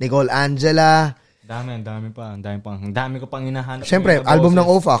 tracks. Nicole Angela. Ang dami ko pang hinahanap. Siyempre, album ng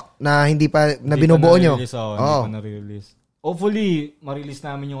OFAC na hindi pa na binubuo nyo. Hindi pa na-release. Hopefully, ma-release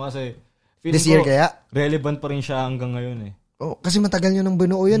namin yung kasi this year kaya? Relevant pa rin siya hanggang ngayon eh. Kasi matagal nyo nang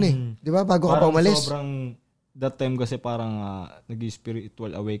binuo yun eh. Di ba? Bago ka pa umalis. Sobrang, that time kasi parang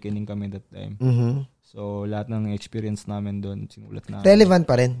nag-spiritual awakening kami that time. So, lahat ng experience namin doon, sinulat namin. Relevant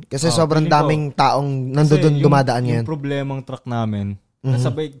pa rin. Kasi sobrang daming taong nandoon dumadaan ngayon. Yung problemang track namin,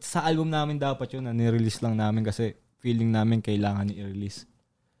 nasabay, sa album namin dapat yun, nirelease lang namin kasi feeling namin kailangan i-release.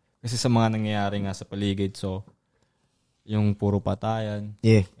 Kasi sa mga nangyayari nga sa paligid, so, yung puro patayan.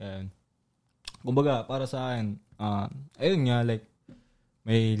 Yeah. Ayan. Kumbaga, para sa akin, ayun nga, like,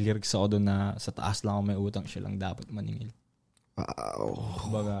 may lyrics ako doon na sa taas lang ako may utang, siya lang dapat maningil.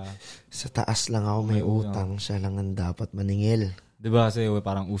 Kumbaga, sa taas lang ako may utang, siya lang ang dapat maningil. Diba kasi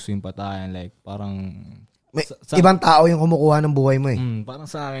parang uso yung patayan, like, parang... ibang tao yung kumukuha ng buhay mo eh. Parang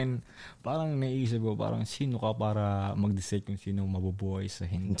sa akin, parang naisip ko, parang sino ka para mag-decide kung sino mabubuhay sa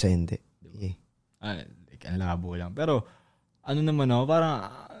hindi. Sa hindi. Diba? Yeah. Like, ang labo lang. Pero, ano naman ako, parang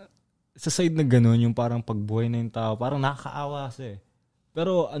sa side na gano'n, yung parang pagbuhay na yung tao, parang nakakaawa kasi.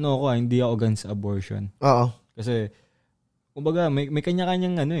 Pero hindi ako against abortion. Oo. Kasi, kumbaga, may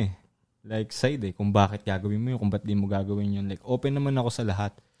kanya-kanyang like side kung bakit gagawin mo yun, kung ba't di mo gagawin yun. Like, open naman ako sa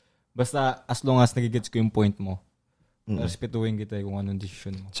lahat. Basta, as long as nagigets ko yung point mo, respetuhin kita kung anong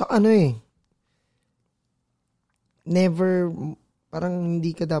decision mo. So, never, parang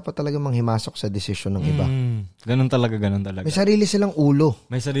hindi ka dapat talaga manghimasok sa desisyon ng iba. Ganun talaga. May sarili silang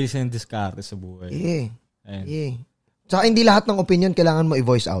ulo. May sarili silang diskarte sa buhay. Yeah. Tsaka hindi lahat ng opinion kailangan mo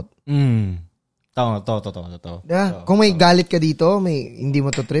i-voice out. Totoo. Yeah. Kung may galit ka dito, hindi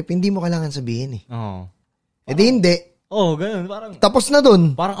mo to trip, hindi mo kailangan sabihin eh. Hindi. Ganun. Parang, tapos na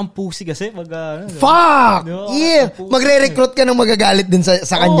dun. Parang ang pussy kasi. Fuck! Yeah! Magre-recruit ka ng magagalit din sa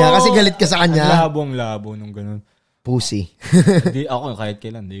kanya kasi galit ka sa kanya. Ang labo nung ganun. Pussy. Hindi ako, kahit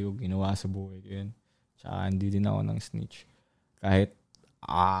kailan, hindi ko ginawa sa buhay ko yun. Tsaka hindi din ako ng snitch. Kahit,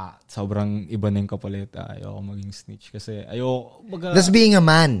 sobrang iba na yung kapalit. Ayoko maging snitch kasi ayoko. That's being a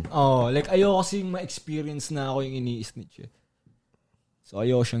man. Like ayoko kasi ma-experience na ako yung ini-snitch eh. So,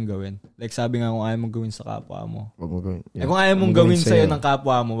 ayoko siyang gawin. Like, sabi nga, kung ayaw mong gawin sa kapwa mo. Wag mo gawin. Yeah. Kung ayaw mong gawin sa'yo ng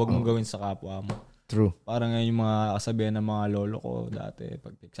kapwa mo, wag mong gawin sa kapwa mo. True. Parang ngayon yung mga kasabihan ng mga lolo ko dati,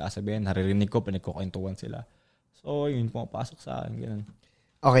 pag sasabihin, naririnig ko, pinagkukwentuhan sila. So, yun, pumapasok sa akin. Ganun.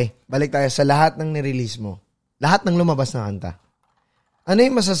 Okay, balik tayo sa lahat ng nirelease mo. Lahat ng lumabas na kanta. Ano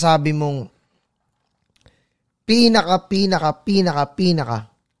yung masasabi mong pinaka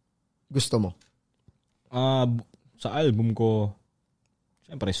gusto mo? sa album ko,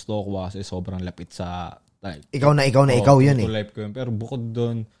 syempre stock kasi sobrang lapit sa like, ikaw yun eh. Life ko yun. Pero bukod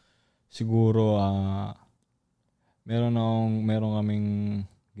doon, siguro, meron kaming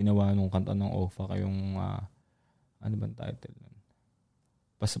ginawa nung kanta ng OFA kayong, ano bang title?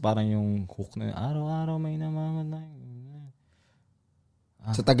 Basta parang yung hook na, araw-araw may namamatay.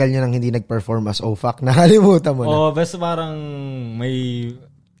 Sa tagal niya nang hindi nag-perform as OFAC, nakalimutan mo na. Basta parang may...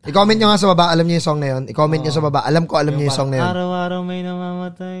 I-comment nyo nga sa baba, alam niyo yung song na yun. I-comment nyo sa baba, alam niyo yung song na yun. Araw-araw may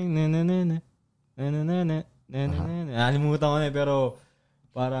namamatay, nakalimutan ko na pero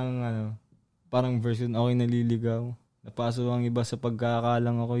parang version ako'y naliligaw. Napaso ang iba sa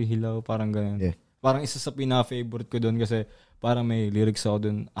pagkakalang ako'y hilaw, parang ganun. Yeah. Parang isa sa pinaka-favorite ko doon kasi parang may lyrics ako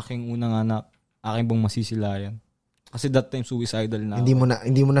doon, aking unang anak, aking bang masisilayan. Kasi that time suicidal na ako.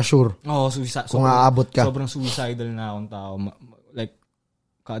 Hindi mo na sure. Suicidal. Kung aabot ka. Sobrang suicidal na akong tao. Like,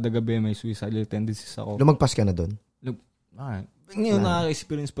 kada gabi may suicidal tendencies ako. Lumagpas ka na doon? Ngayon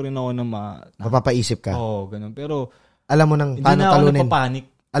nakaka-experience pa rin ako na mapapaisip ka? Ganun. Pero, alam mo nang paano talunin. Hindi na ako nagpapanik.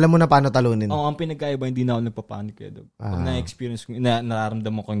 Alam mo na paano talunin. Ang pinagkaiba, hindi na ako nagpapanik. Pag na-experience ko,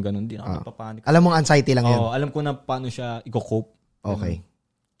 nararamdaman ko yung ganun, hindi na ako nagpapanik. Alam mo anxiety lang yun? Alam ko na paano siya i-cope. Okay.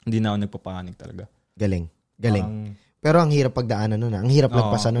 Hindi na ako nagpapanik talaga. Galing. Pero ang hirap pagdaanan nun. Ang hirap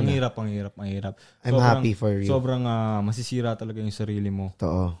lagpasan nun. Ang hirap. I'm happy for you. Sobrang masisira talaga yung sarili mo.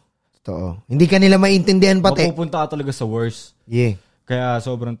 Totoo. Hindi ka nila maintindihan pati. Mapupunta ka talaga sa worst. Yeah. Kaya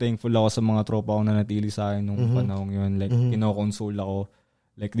sobrang thankful ako sa mga tropa ko na natili sa akin nung panahong yun. Like, kinokonsole ako.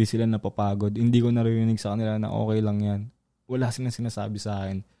 Like, di sila napapagod. Hindi ko naririnig sa kanila na okay lang yan. Wala silang sinasabi sa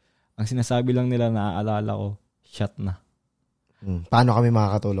akin. Ang sinasabi lang nila, naaalala ko, shot na. Paano kami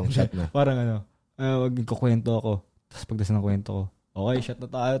makakatulong? Shot na. Parang wag kukwento ako. Tapos pagdating ng kwento ko, okay, shot na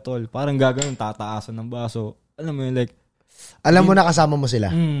tayo, tol. Parang gagawin, tataasan ng baso. Alam mo yun, like... Alam mo na kasama mo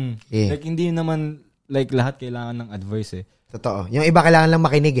sila. Yeah. Like, hindi naman, like, lahat kailangan ng advice eh. Totoo. Yung iba kailangan lang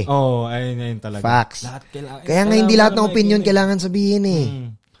makinig eh. Ayun talaga. Facts. Lahat kailangan. Kaya nga hindi lahat ng opinion kailangan sabihin eh.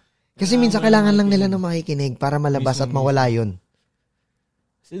 Kasi minsan kailangan lang nila na makikinig para malabas at mawala yun.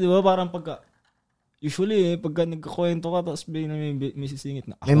 Kasi di ba parang usually pagka nagkakwento ka tapos may sisingit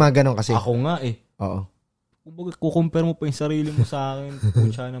na. May mga ganun kasi. Ako nga eh. Oo. Kung kukumpare mo pa yung sarili mo sa akin,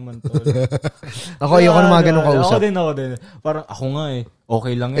 pucha naman to. Ako, ayoko na mga ganun kausap. Ako din. Parang ako nga eh.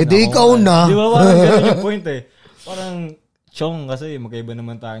 Okay lang yun. Di ikaw na. Di ba parang ganun yung point eh. Parang chong kasi magkaiba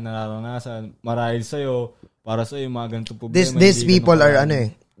naman tayo nararanasan. Marahil sa'yo, para sa'yo mga ganito problema. These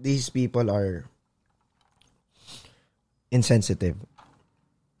people are insensitive.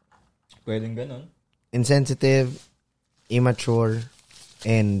 Pwedeng ganun. Insensitive, immature,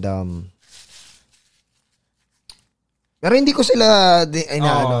 and pero hindi ko sila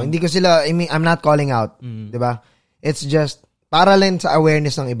I'm not calling out, 'di ba? It's just para lang sa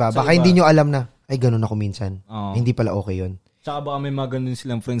awareness ng iba. Baka hindi nyo alam na ay ganun ako minsan. Hindi pala okay 'yun. Tsaka baka may mga ganun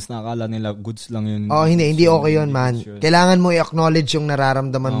silang friends na akala nila goods lang 'yun. Hindi okay 'yun, man. Kailangan mo i-acknowledge yung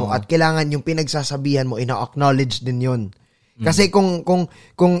nararamdaman mo at kailangan yung pinagsasabihan mo ina-acknowledge din 'yun. Kasi kung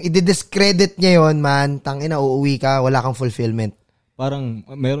i-discredit niya 'yon, man, tangina uuwi ka, wala kang fulfillment. Parang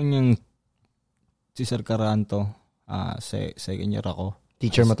meron yung si Sir Caranto, second year ako.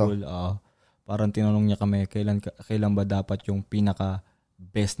 Teacher mo to? Parang tinanong niya kami, kailan ba dapat yung pinaka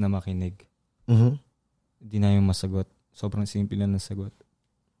best na makinig? Hindi na yung masagot. Sobrang simple na sagot.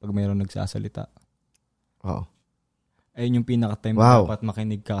 Pag mayroong nagsasalita. Oo. Ayun yung pinaka-time dapat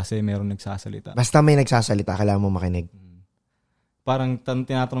makinig ka kasi mayroong nagsasalita. Basta may nagsasalita, kailangan mo makinig. Parang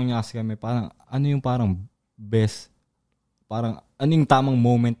tinatanong niya kasi kami, parang ano yung parang best, parang ano yung tamang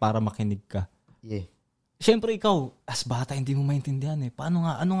moment para makinig ka? Yeah. Siyempre ikaw, as bata, hindi mo maintindihan eh. Paano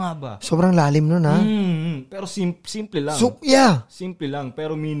nga? Ano nga ba? Sobrang lalim nun ha? Pero simple lang. Yeah. Simple lang,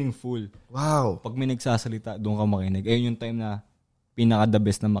 pero meaningful. Wow. Pag may nagsasalita, doon ka makinig. Ayun yung time na pinaka-the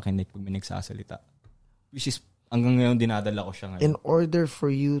best na makinig pag may nagsasalita. Which is, hanggang ngayon, dinadala ko siya ngayon. In order for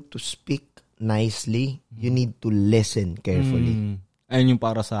you to speak nicely, you need to listen carefully. Ayun yung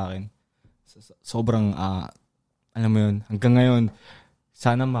para sa akin. Sobrang, alam mo yun, hanggang ngayon,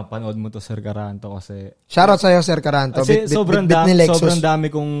 sana mapanood mo to Sir Caranto kasi... Shoutout sa'yo, Sir Caranto. Kasi sobrang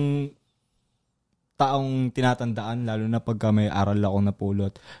dami kong taong tinatandaan, lalo na pagka may aral ako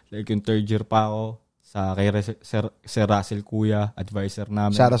napulot. Like yung third year pa ako, kay Sir Russell Kuya, advisor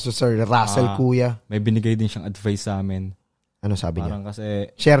namin. Shoutout to Sir Russell Kuya. May binigay din siyang advice sa amin. Ano sabi niya? Parang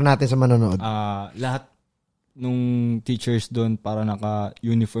kasi... Share natin sa manonood. Lahat nung teachers doon para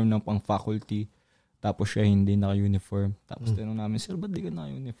naka-uniform ng pang-faculty. Tapos siya hindi naka-uniform. Tapos tinanong namin, Sir, ba't di ka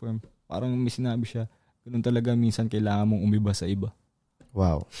naka-uniform? Parang may sinabi siya, ganun talaga minsan kailangan mong umiba sa iba.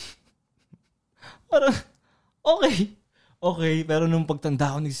 Wow. Parang, okay. okay, pero nung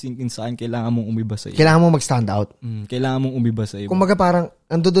pagtanda ko nagsink in sa akin, kailangan mong umiba sa iba. Kailangan mo mag-stand out. Kailangan mong umiba sa iba. Kumbaga parang,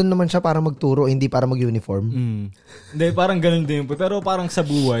 ando doon naman siya para magturo, hindi para mag-uniform. Hindi, parang ganun din. Pero parang sa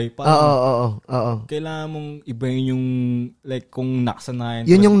buhay, parang kailangan mong ibahin yung, like, kung nakasanayan.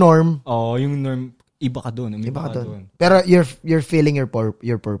 Yun yung norm. Oo, yung norm. Iba ka doon. Iba ka doon. Pero you're feeling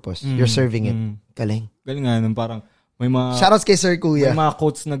your purpose. You're serving it. Galing. Galing nga nun. Parang may mga... Shoutouts kay Sir Kuya. May mga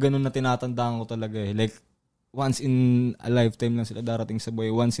quotes na ganun na tinatandaan ko talaga eh. Like, once in a lifetime lang sila darating sa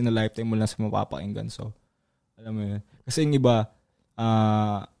buhay. Once in a lifetime mo lang sa mapapakinggan. So, alam mo yun. Kasi yung iba,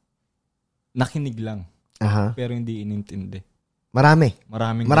 nakinig lang. Pero hindi inintindi. Maraming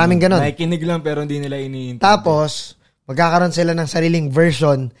ganun. Nakikinig lang pero hindi nila iniintindi. Tapos, magkakaroon sila ng sariling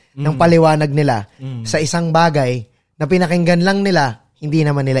version ng paliwanag nila sa isang bagay na pinakinggan lang nila, hindi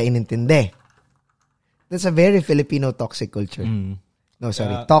naman nila inintindi. That's a very Filipino toxic culture.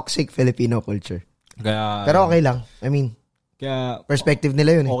 Toxic Filipino culture. Pero okay lang. I mean, perspective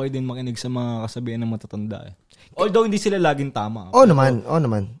nila yun. Okay din makinig sa mga kasabihan ng matatanda eh. Although hindi sila laging tama. Oo naman.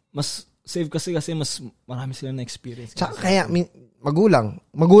 Mas safe kasi mas marami sila na experience. Tsaka kaya, magulang.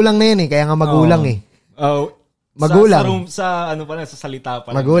 Magulang na yun eh. Kaya nga magulang eh. Magulang. Sa salita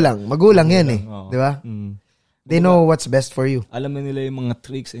pa lang. Magulang yan eh. Di ba? They know what's best for you. Alam na nila yung mga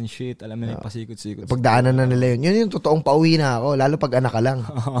tricks and shit. Alam na yung pasikot-sikot. Pagdaanan na nila yun. Yun yung totoong pauwi na ako. Lalo pag anak ka lang.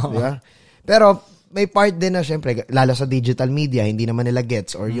 Di ba? Pero may part din na syempre, lalo sa digital media, hindi naman nila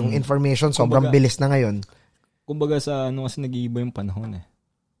gets or yung information sobrang bilis na ngayon. Kumbaga sa kasi nag-iiba yung panahon eh.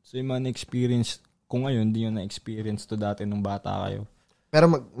 So yung mga na-experience ko ngayon, hindi yung na-experience to dati nung bata kayo. Pero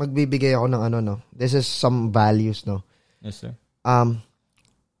magbibigay ako ng no? This is some values, no? Yes, sir.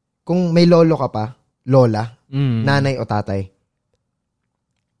 Kung may lolo ka pa, lola, nanay o tatay,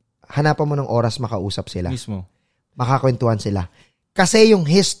 hanapan mo ng oras makausap sila. Mismo. Makakwentuhan sila. Kasi yung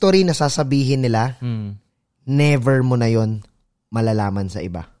history na sasabihin nila, never mo na yon malalaman sa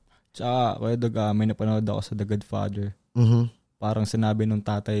iba. Tsaka, may napanood ako sa The Godfather. Parang sinabi nung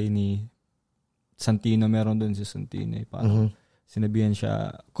tatay ni Santino, meron doon si Santino. Parang sinabihan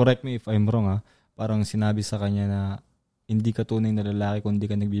siya, correct me if I'm wrong parang sinabi sa kanya na hindi ka tunay na lalaki kung hindi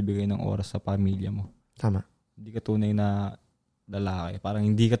ka nagbibigay ng oras sa pamilya mo. Tama. Hindi ka tunay na lalaki. Parang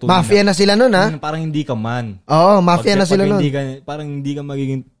hindi ka tunay mafia na sila nun Parang hindi ka man. Oo, mafia na sila nun. Parang hindi ka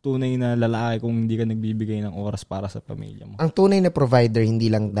magiging tunay na lalaki kung hindi ka nagbibigay ng oras para sa pamilya mo. Ang tunay na provider,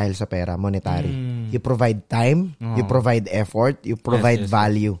 hindi lang dahil sa pera, monetary. You provide time, you provide effort, you provide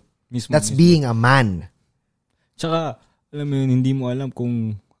value. That's being a man. Tsaka, alam mo yun, hindi mo alam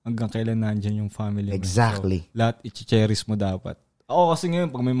kung hanggang kailan nandyan yung family mo. Exactly. So, lahat i-cherish mo dapat. Ako kasi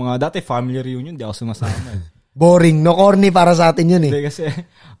ngayon, pag may mga dati family reunion, di ako sumasama. Boring. No corny para sa atin yun eh. Hindi kasi,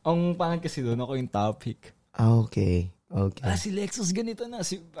 ang pangit kasi doon, ako yung topic. Okay. Si Lexus ganito na.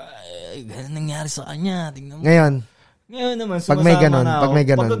 Ganun nangyari sa kanya. Tingnan mo. Ngayon naman, pag may ganon.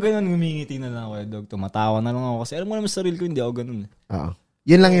 Pag ganon, ngumingiti na lang ako, dog. Tumatawa na lang ako. Kasi alam mo naman sa sarili ko, hindi ako ganun. Oo.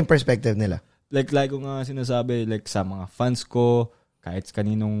 Yun lang yung perspective nila. Like ko nga sinasabi, like sa mga fans ko, kahit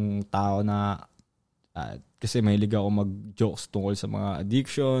kaninong tao na, kasi may liga ako mag-jokes tungkol sa mga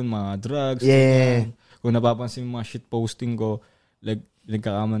addiction, mga drugs. Yeah. Kung napapansin yung mga shit posting ko, like,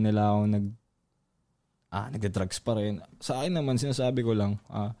 nagkakaman nila ako nagda-drugs pa rin. Sa akin naman, sinasabi ko lang,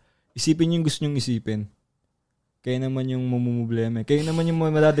 isipin yung gusto nyong isipin. Kaya naman yung mamumbleme. Kaya naman yung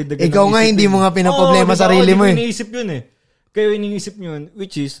madadagdagan. Ikaw nga, hindi mo nga pinaproblema sarili mo eh. Hindi ko iniisip yun eh. Kayo iniisip nyo yun,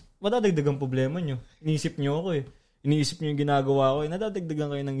 which is, madadagdagan problema nyo. Iniisip nyo ako eh. Iniisip nyo yung ginagawa ko eh.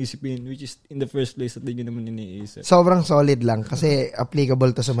 Nadadagdagan kayo ng isipin, which is in the first place at di nyo naman iniisip. Sobrang solid lang kasi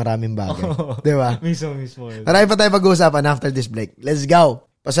applicable to sa maraming bagay. Di ba? Mismo. Marami pa tayo pag-uusapan after this break. Let's go!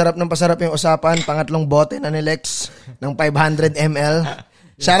 Pasarap yung usapan. Pangatlong bote na ni Lex ng 500 ml.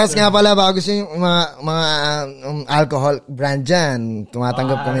 Shoutouts nga pala baka gusto yung mga alcohol brand dyan.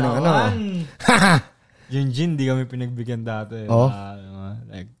 Tumatanggap kami ng Yung gin, di kami pinagbigyan dati.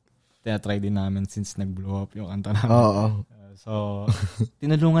 Like, tinatry din namin since nag-blow up yung kanta namin. So,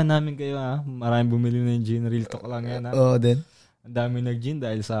 tinulungan namin kayo Maraming bumili na yung gin. Real talk lang yan din. Ang dami nag-gin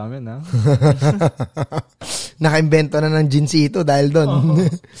dahil sa amin Naka-invento na ng gin si ito dahil doon.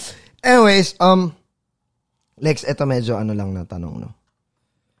 Anyways, Lex, eto medyo lang na tanong, no?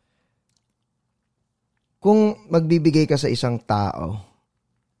 Kung magbibigay ka sa isang tao,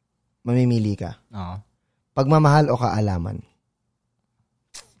 mamimili ka. Pagmamahal o kaalaman?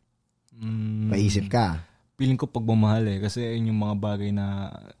 Paisip ka. Feeling ko pagmamahal kasi yun yung mga bagay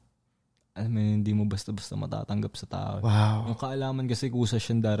na hindi mo basta-basta matatanggap sa tao. Wow. Yung kaalaman kasi kusa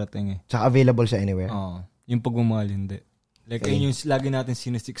siyang darating Tsaka available sa anywhere. Yung pagmamahal hindi. Like yun yung lagi natin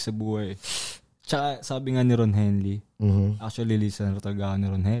sinisik sa buhay. Tsaka sabi nga ni Ron Henley, actually listener talaga ni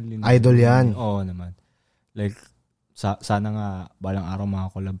Ron Henley. Idol yan. Oo naman. Like, sana nga balang araw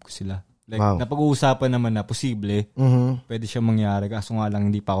makakolab ko sila. Like, Wow. napag-uusapan naman na posible, pwede siya mangyari, kaso nga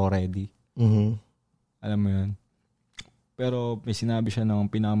lang hindi pa ako ready. Alam mo yun. Pero may sinabi siya na ang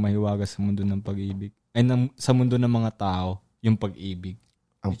pinakamahiwaga sa mundo ng pag-ibig. Ay, sa mundo ng mga tao, yung pag-ibig.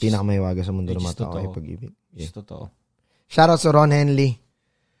 Ang pinakamahiwaga sa mundo ng mga tao ay pag-ibig. Yeah. Totoo. Shoutout sa Ron Henley.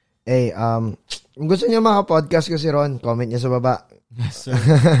 Hey, kung gusto niyo maka-podcast ko si Ron, comment niya sa baba. Yes, sir.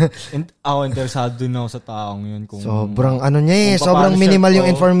 Ako, interesado din ako sa taong yun. Kung, sobrang sobrang minimal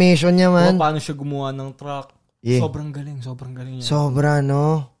yung information niya, man. Paano siya gumawa ng truck. Yeah. Sobrang galing niya. Sobra,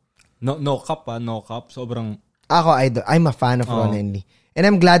 no? No cap. Sobrang... Ako, I'm a fan of Ron Henley. And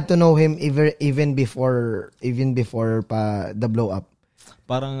I'm glad to know him even before pa the blow up.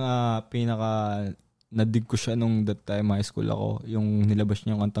 Parang nadig ko siya nung that time high school ako. Yung nilabas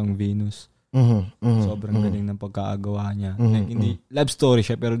niya yung kantang Venus. Sobrang galing ng pagkakagawa niya. Like, hindi, love story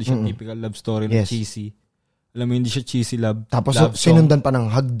siya, pero hindi siya typical love story na cheesy. Alam mo, hindi siya cheesy love. Tapos love sinundan pa ng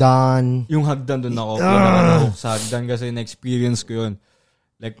hagdan. Yung hagdan doon ako. Sa hagdan kasi na-experience ko yun.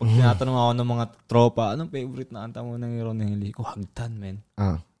 Like, pag tinatanong ako ng mga tropa, anong favorite na kanta mo ng Ron Henley? Ko, hagdan, man.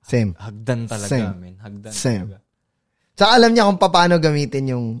 Same. Hagdan talaga, man. Hagdan talaga. Tsaka alam niya kung paano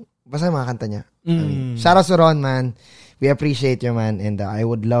gamitin yung, basta mga kanta niya. Shout out to Ron, man. We appreciate you, man, and I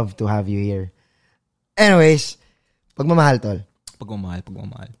would love to have you here. Anyways, pagmamahal, tol.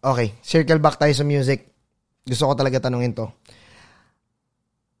 Pagmamahal. Okay, circle back tayo sa music. Gusto ko talaga tanungin to.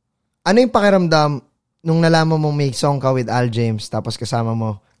 Ano yung pakiramdam nung nalaman mo may song ka with Al James tapos kasama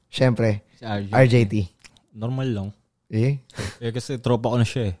mo, syempre, si RJT? Normal lang. Kasi tropa ko na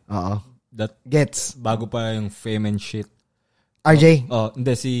siya eh. Oo. Gets. Bago pa yung fame and shit. RJ?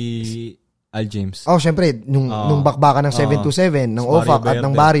 Hindi, si... Al James. Syempre, nung bakbakan ng 727, ng OFAC at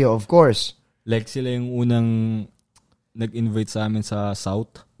ng Barrio, of course. Like, sila yung unang nag-invite sa amin sa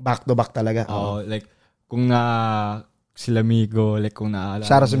South. Back to back talaga. Like, kung sila Migo, like, kung naaalala.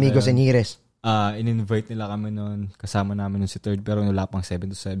 Sara sa Migo Senires. In-invite nila kami noon. Kasama namin nun si Third, pero wala pang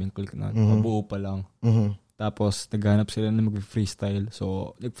 727 click noon. Mabuo pa lang. Tapos, naghanap sila na mag-freestyle.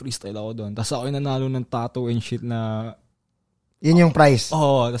 So, nag-freestyle ako doon. Tapos ako yung nanalo ng tattoo and shit na... Yun yung price.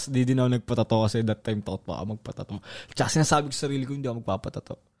 Tapos di din ako nagpatato kasi that time takot pa ako magpatato. Tsaka sinasabi ko sa sarili ko, hindi ako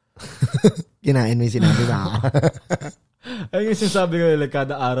magpapatato. Kinain mo yung sinabi ba? Ayun yung sinasabi ko, like,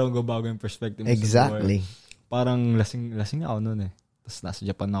 kada araw bago yung perspective. Exactly. Parang lasing ako noon eh. Tapos nasa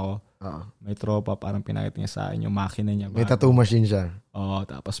Japan ako. May tropa, parang pinakita niya sa akin yung makina niya. May tattoo machine siya.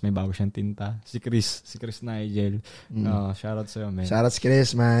 Tapos may bago siyang tinta. Si Chris Nigel. Shoutout sa'yo, man. Shoutout si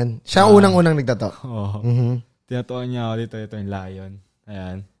Chris, man. Siya unang-unang nagtato. Tinatuan niya ako dito yung lion.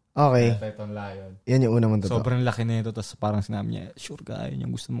 Ayan. Okay. Ito yung lion. Yan yung unang mong tato. Sobrang laki na ito. Tapos parang sinabi niya, sure ka, yun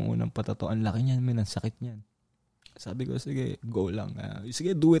yung gusto mong unang patato. Ang laki niyan, man. Ang sakit niyan. Sabi ko, sige, go lang.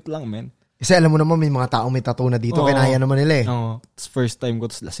 Sige, do it lang, man. Kasi alam mo naman, may mga taong may tattoo na dito. Kinaya naman nila eh. Tapos first time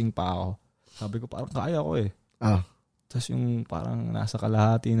ko, tapos lasing pa ako. Sabi ko, parang kaya ko eh. Tapos yung parang nasa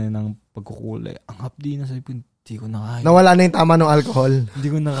kalahati na ng pagkukulay. Ang hapdi na sabi ko, hindi ko na kaya. Nawala na yung tama ng alcohol. Hindi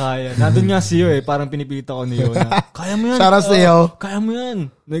ko na kaya. Nandun nga siyo eh. Parang pinipita ko niyo na, kaya mo yan. Saras niyo. Kaya mo yan.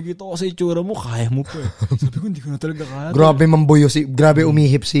 Nakikita ko sa itsura mo, kaya mo pa eh. Sabi ko, hindi ko na talaga kaya. Grabe mambuyo grabe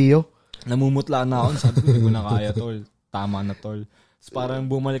umihip siyo. Namumutla na ako. Sabi ko, hindi ko na kaya, tol. Tama na, tol. Tapos parang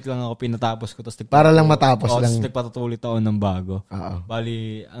bumalik lang ako, pinatapos ko. Para lang matapos lang. Tapos nagpatutulit ako ng bago. Oo.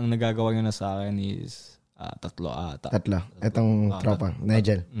 Bali, ang nagagawa niya na sa akin is tatlo. Etong tropa,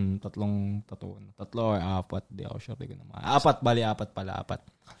 Nigel. Tatlong tattoo. Tatlo or apat. Di ako sure. Apat pala.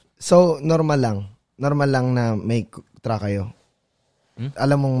 So, normal lang na may track kayo.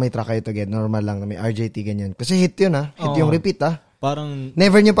 Alam mong may track kayo together. Normal lang na may RJT ganyan. Kasi hit yun Hit yung repeat Parang...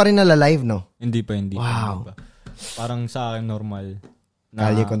 Never nyo pa rin nalalive, no? Hindi pa. Wow. Pa. Parang sa akin normal.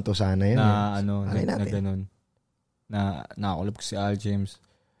 Kalye konto sana yun. Na ganun. Na nakakulab ko si Al James.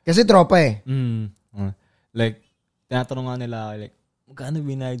 Kasi tropa eh. Like, tinatanong nga nila, like, magkano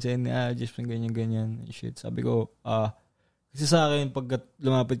binayad sa'yo ni Al James ng ganyan. Shit. Sabi ko, kasi sa akin, pag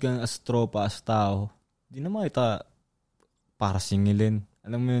lumapit ka as tropa, as tao, di naman kita para singilin.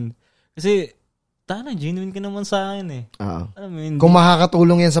 Alam mo yun? Kasi, genuine ka naman sa akin eh. Alam mo yun? Kung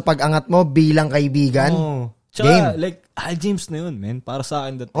makakatulong yan sa pag-angat mo bilang kaibigan, tsaka, like, Al James na yun, man. Para sa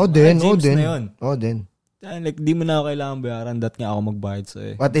akin, Al James na yun. Like, di mo na ako kailangan bayaran, that nga ako magbayad sa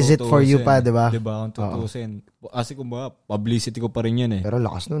eh. What is it for you pa, diba? Diba, kung 2,000. Kasi kung ba, publicity ko pa rin yan eh. Pero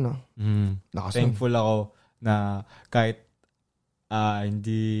lakas nun, Thankful ako na kahit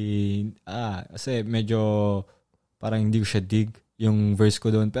kasi medyo parang hindi ko siya dig yung verse ko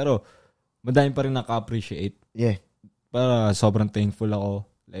doon. Pero, madami pa rin naka-appreciate. Yeah. Para sobrang thankful ako.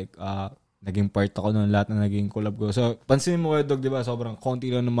 Like, naging part ako ng lahat na naging collab ko. So, pansinin mo kayo, Dog, di ba? Sobrang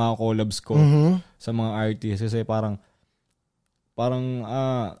konti lang ng mga collabs ko sa mga artists. Kasi parang,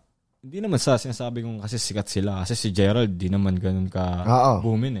 hindi naman sinasabi kong kasi sikat sila. Kasi si Gerald, di naman ganun ka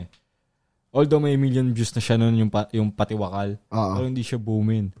booming eh. Although may million views na siya noon yung patiwakal. Pero hindi siya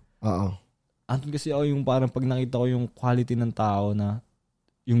booming. Anton kasi ako yung parang pag nakita ko yung quality ng tao na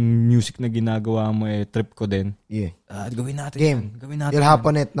yung music na ginagawa mo trip ko din. Yeah. Gawin natin Game. yan. Gawin natin You'll hop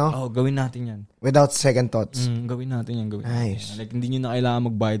on it, no? Gawin natin yan. Without second thoughts. Gawin natin yan. Nice. Like, hindi nyo na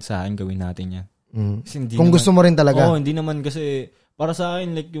kailangan magbayad sa akin, gawin natin yan. Kung gusto mo rin talaga. Hindi naman kasi, para sa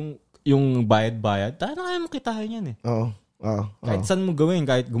akin, like, yung bayad-bayad, tayo na kaya mo kitain yan eh. Kahit saan mo gawin,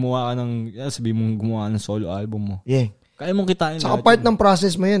 kahit gumawa ka ng, sabi mong gumawa ng solo album mo. Yeah. Kaya mong kitain. Saka part ng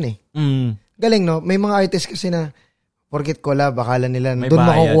process mo yun eh. Galing, no? May mga artists kasi na, porkit collab, akala nila, doon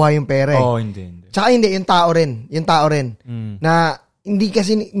makukuha yung pera eh. Hindi. Tsaka hindi, yung tao rin. Na, hindi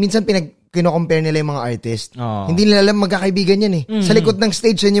kasi, minsan kino-compare nila yung mga artist. Hindi nila alam magkakaibigan yan eh. Sa likod ng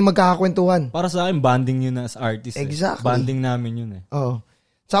stage yun yung magkakakwentuhan. Para sa akin, banding yun as artist. Exactly. Banding namin yun eh. Oo.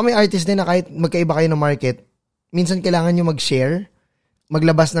 Saka may artist din na kahit magkaiba kayo ng market, minsan kailangan nyo mag-share,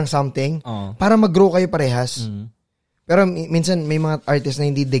 maglabas ng something, para mag-grow kayo parehas. Pero minsan may mga artist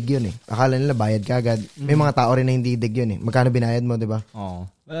na hindi dig yun eh. Akala nila bayad ka agad. May mga tao rin na hindi dig yun eh. Magkano binayad mo, di ba?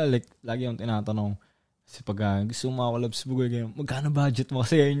 Well, like, lagi yung tinatanong. Kasi pag gusto mo makakolab sa Bugay, magkano budget mo?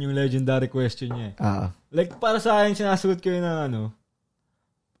 Kasi yun yung legendary question niya eh. Like, para sa akin, sinasagot ko yun na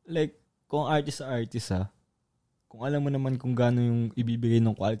like, kung artist sa artist kung alam mo naman kung gaano yung ibibigay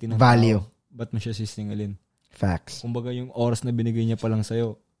ng quality ng value, ba't mo siya sisingilin? Facts. Kumbaga yung oras na binigay niya pa lang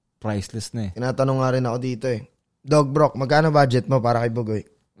sa'yo, priceless na eh. Tinatanong nga rin ako dito eh. Dougbrock, magkano budget mo para kay Bugoy?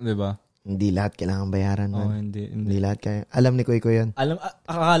 Diba? Hindi lahat kailangan bayaran. Hindi lahat kaya. Alam ni Kuy yun.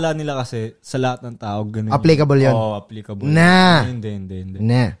 Akala nila kasi sa lahat ng tao ganun. Applicable yun? Applicable.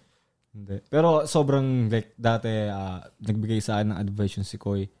 Hindi. Pero sobrang like dati nagbigay sa akin ng advice yung si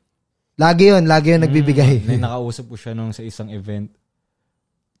Koy. Lagi yun nagbibigay. Nakausap ko siya nung sa isang event.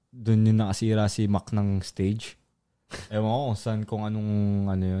 Doon yung nakasira si Mac ng stage. Ewan ko kung anong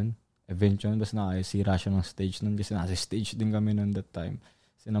yun. Event yun. Basta nakasira siya ng stage nun kasi nasa stage din kami nun that time.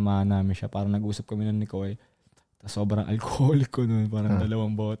 Sinamahan namin siya. Parang nag-usap kami nun ni Koy. Tapos sobrang alcoholic ko nun. Parang 2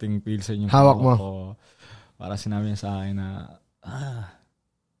 boteng pilsen yung hawak mo. Para sinabi niya sa akin na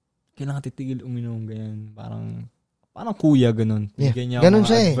kailangan titigil uminom. Ganyan. Parang kuya, ganun. Yeah. Ganun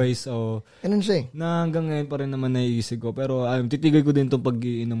siya advice, ganun siya eh. Na hanggang ngayon pa rin naman naiisip ko. Pero titigil ko din itong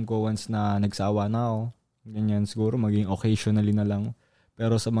pag-iinom ko once na nagsawa na ako. Ganyan, siguro maging occasionally na lang.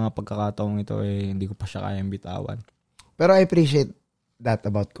 Pero sa mga pagkakataong ito, hindi ko pa siya kayang bitawan. Pero I appreciate that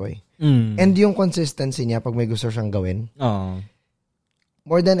about Koy. And yung consistency niya pag may gusto siyang gawin.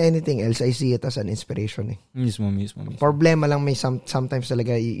 More than anything else, I see it as an inspiration eh. Mismo. Problema lang may sometimes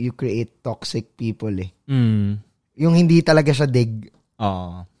talaga you create toxic people eh. Yung hindi talaga siya dig.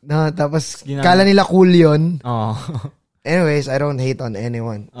 Tapos kala nila cool yun. Anyways, I don't hate on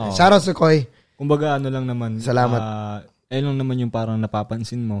anyone. Shout out to Koy. Kumbaga lang naman. Salamat. Lang naman yung parang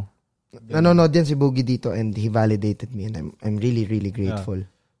napapansin mo. Nanonood yan si Boogie dito and he validated me and I'm really, really grateful.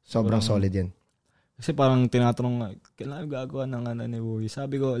 Sobrang solid yan. Kasi parang tinatanong, kailangan gagawa ng ni Boogie.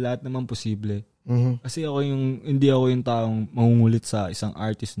 Sabi ko, lahat naman posible. Kasi hindi ako yung taong mangungulit sa isang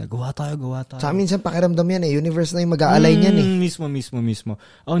artist na gawa tayo. Sa minsan pakiramdam yan eh. Universe na yung mag-aalay niyan eh. Mismo.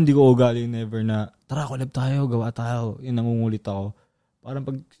 Ako hindi ko ugali never na, tara, collab tayo, gawa tayo. Yung nangungulit ako. Parang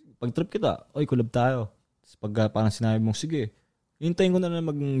pag trip kita, collab tayo. Pag parang sinabi mong, sige, hintayin ko na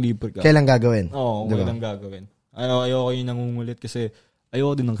mag-libre ka. Kailan gagawin? Diba? Kailan gagawin. Ayoko yung nangungulit kasi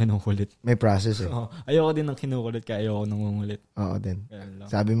ayoko din ng kinukulit. May process eh. Ayoko din ng kinukulit kaya ayoko nangungulit. Oo din.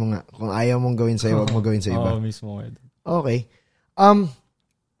 Sabi mo nga, kung ayaw mong gawin sa'yo, wag mo gawin sa iba. Mismo. Okay.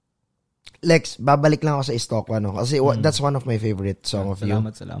 Lex, babalik lang ako sa Istokwa, no? Kasi that's one of my favorite song of you.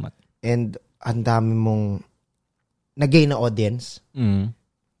 Salamat. And ang dami mong nag-gain na audience.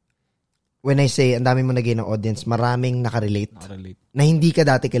 When I say ang dami mo nag-gain ng audience, maraming nakarelate. Na hindi ka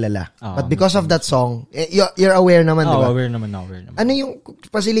dati kilala. But because of that song, you're aware naman, di ba? Aware naman. Ano yung,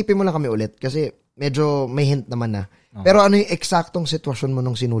 pasilipin mo lang kami ulit kasi medyo may hint naman na. Pero ano yung eksaktong sitwasyon mo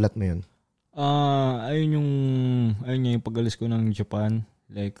nung sinulat mo yun? Ayun yung pag-alis ko ng Japan.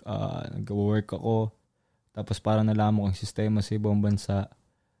 Like, nag-work ako. Tapos parang nalaman ko ang sistema sa ibang bansa.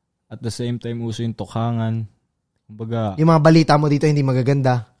 At the same time, uso yung tukhangan. Kumbaga, yung mga balita mo dito hindi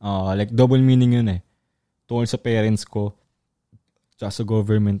magaganda. Like double meaning yun eh. Tungkol sa parents ko, tsaka sa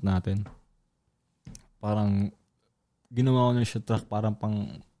government natin. Parang, ginawa ko na siya track parang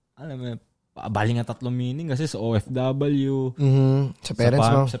baling nga 3 meaning kasi sa OFW, sa parents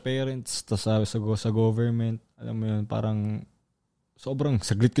mo. Sa parents, sa government, alam mo yun, parang sobrang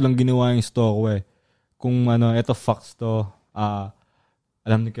saglit ko lang ginawa yung stock ko eh. Kung eto facts to,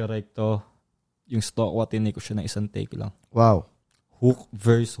 alam ni Correct to, yung stock ko, tinake ko siya na isang take lang. Wow. Hook,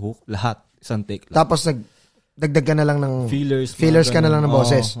 verse, hook, lahat, isang take lang. Tapos dagdag ka na lang ng fillers ka na lang ng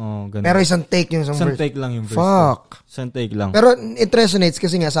boses. Pero isang take yung isang take lang yung verse. Fuck. Isang take lang. Pero it resonates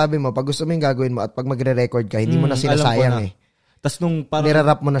kasi nga sabi mo, pag gusto mo yung gagawin mo at pag magre-record ka, hindi mo na sinasayang eh. Tapos nung parang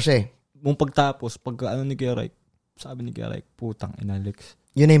nirarap mo na siya eh. Nung pagtapos, pag ni Correct, sabi ni Correct, putang ina Lex.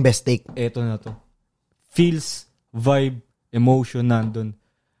 Yun na yung best take. Eto na to. Feels, vibe, emotion nandun.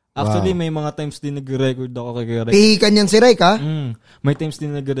 Actually, may mga times din nag-record ako kay Correct. Pihikan yan si Rike, ha? May times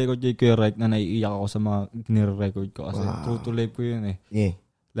din nag-record kay Correct na naiiyak ako sa mga nire-record ko. Kasi true to life ko yun eh. Yeah.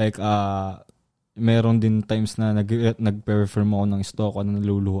 Like, meron din times na nag-perform ako ng stock ko na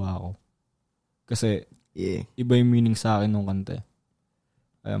naluluha ako. Kasi, iba yung meaning sa akin nung kanta.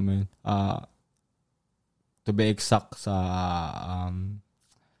 Alam mo yun. To be exact sa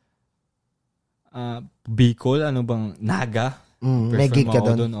Bicol, Naga. Nagig ka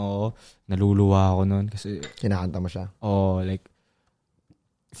doon. Naluluwa ako doon kasi kinakanta mo siya. Like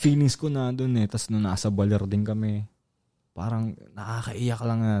feelings ko na doon eh. Tapos nung nasa baler din kami, parang nakakaiyak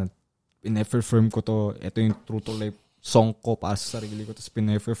lang na pine-perform ko to. Ito yung true to life song ko para sa sarili ko. Tapos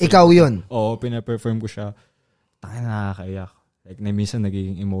pine-perform. Ikaw yun? Oo, pine-perform ko siya. Tangina, nakakaiyak. Like na minsan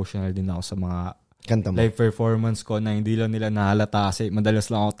nagiging emotional din ako sa mga kanta mo. Live performance ko na hindi lang nila nahalata kasi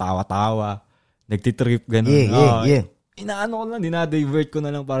madalas lang ako tawa-tawa. Nagtitrip, gano'n. Yeah. Inaano ko lang, dinadivert ko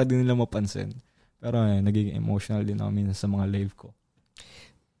na lang para din nila mapansin. Pero nagiging emotional din ako minsan sa mga live ko.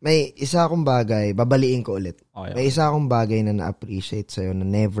 May isa akong bagay, babaliin ko ulit. Okay. May isa akong bagay na na-appreciate sa'yo na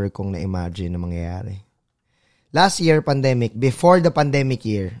never kong na-imagine na mangyayari. Last year, pandemic, before the pandemic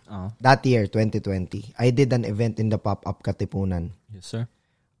year, that year, 2020, I did an event in the Pop-Up Katipunan. Yes, sir.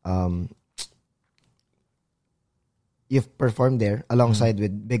 You've performed there alongside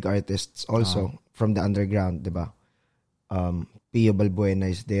with big artists also from the underground, di ba? Pio Balbuena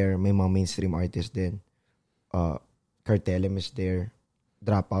is there. May mga mainstream artists din. Cartelem is there.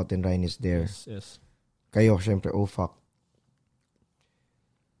 Dropout and Ryan is there. Yes. Kayo, syempre, fuck.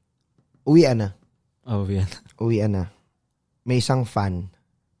 Uwian na. Uwian na. May isang fan.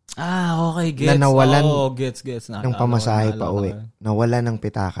 Okay, gets. Na nawalan gets. ng pamasahe pa uwi. Nawalan ng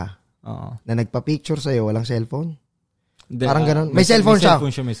pitaka. Na nagpa-picture sa'yo, walang cellphone. Parang ganun. May cellphone siya.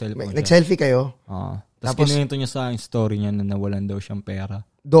 May cellphone siya. Nag-selfie kayo. Tapos kinuwento niya sa story niya na nawalan daw siyang pera.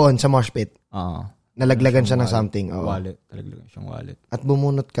 Doon, sa mosh pit. Nalaglagan siya ng wallet, something. Wallet. Nalaglagan siyang wallet. At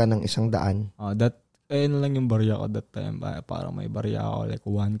bumunot ka ng 100. Lang yung barya ko that time. Parang may barya ako like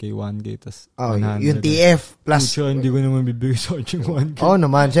 1K. Tas yung TF plus. Hindi ko naman bibigay sa yung 1K.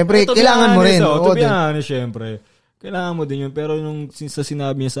 Naman. Siyempre, kailangan mo rin. To be honest, siyempre. Kailangan mo din yun. Pero nung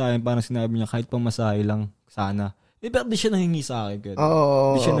sinabi niya sa akin, parang sinabi niya, kahit pamasahe lang, sana. Pero di siya nanghingi sa akin.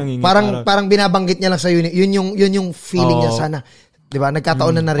 Di siya nanghingi. Parang binabanggit niya lang sa yun yung feeling niya sana. Di ba?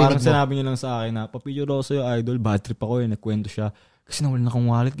 Nagkataon na narinig mo. Parang sinabi niya lang sa akin na, papicture ako sa'yo, idol, bad trip ako nagkwento siya. Kasi nawala na akong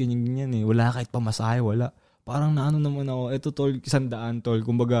wallet, ganyan eh. Wala kahit pamasahe, wala. Parang naano naman ako, eto tol, 100 tol.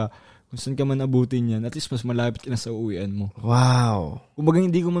 Kumbaga, kung saan ka man abutin yan, at least mas malapit ka na sa uwian mo. Wow. Kumbaga,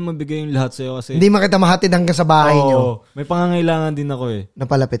 hindi ko man mabigay yung lahat sa'yo kasi... Hindi makita mahatid hanggang sa bahay nyo. May pangangailangan din ako eh.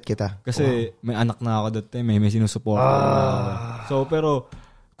 Napalapit kita. Kasi may anak na ako that time, may sinusupport na ako. So, pero,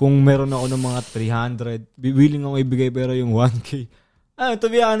 kung meron ako ng mga 300, willing ako ibigay pero yung 1K.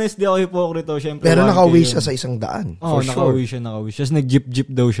 To be honest, di ako hipokrito. Siyempre, pero nakauwi siya sa 100. For nakauwi sure. siya. Tapos nag-jeep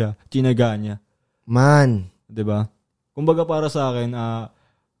daw siya. Tinaga niya. Man. Diba? Kumbaga para sa akin, na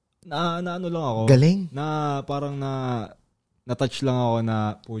ano lang ako. Galing. Na parang na-touch lang ako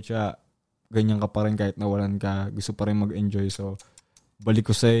na, pucha, ganyan ka pa rin kahit nawalan ka. Gusto pa rin mag-enjoy. So, balik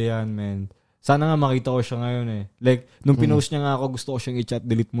ko sa'yo yan, man. Sana nga makita ko siya ngayon eh. Like, nung pinost niya nga ako, gusto ko siyang i-chat,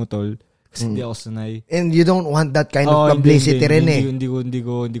 delete mo tol. Kasi hindi ako sanay. And you don't want that kind of publicity rin eh. Hindi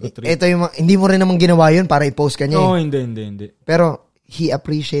ko trip. Ito yung, hindi mo rin naman ginawa yun para i-post ka niya eh. Hindi. Pero, he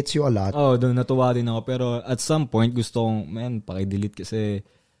appreciates you a lot. Doon natuwa din ako. Pero at some point, gusto kong, paki-delete kasi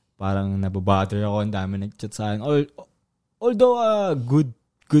parang nababother ako. Ang dami nag-chat sa akin. Although, good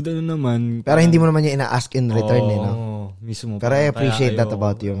naman. Pero hindi mo naman niya ina-ask in return eh, no? Mismo. Pero I appreciate that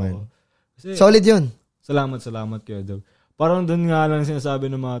about you, man. Kasi, solid yun. Salamat kayo, Dog. Parang doon nga lang sinasabi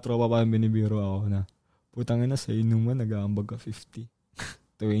ng mga tropa pa binibiro ako na putang ina sa inuman nag-aambag ka 50,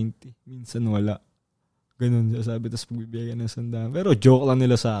 20, minsan wala. Ganun siya sabi, tapos pagbibigay ka ng 100. Pero joke lang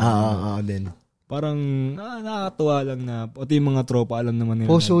nila sa akin. Din. Parang nakakatuwa lang na pati yung mga tropa alam naman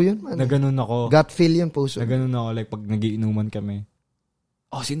nila. Puso yun, man. Na ganun ako. Gut feel yun, puso. Na ganun ako like pag nagiinuman kami.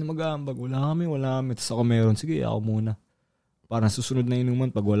 Sino mag-aambag? Wala kami. Tapos ako meron. Sige, ako muna. Parang susunod na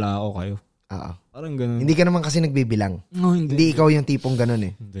inuman pag wala ako kayo. Parang ganun. Hindi ka naman kasi nagbibilang. No, hindi ikaw yung tipong ganun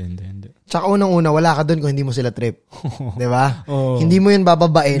eh. Hindi. Tsaka unang-una, wala ka doon kung hindi mo sila trip. Di ba? Oh. Hindi mo yun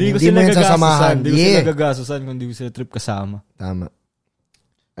bababain. Hindi mo yun sasamahan. Hindi mo sila gagasusan kung hindi mo sila trip kasama. Tama.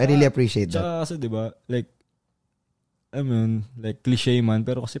 I really appreciate that. Tsaka kasi, di ba, like, like, cliche man,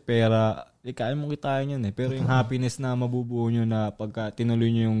 pero kasi pera, kaya mong kitain yan eh. Pero yung happiness na mabubuo nyo na pagka tinuloy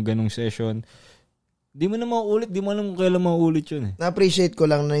nyo yung ganong session, di mo na mauulit, di mo alam kung kailan mauulit yun eh. Na-appreciate ko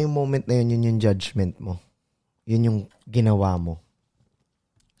lang na yung moment na yun yung judgment mo. Yun yung ginawa mo.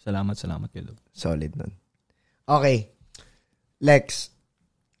 Salamat kayo. Solid nun. Okay. Lex,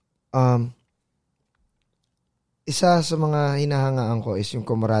 isa sa mga hinahangaan ko is yung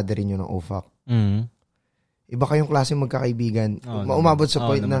camaraderie nyo ng OFAC. Iba kayong klase magkakaibigan. Umabot sa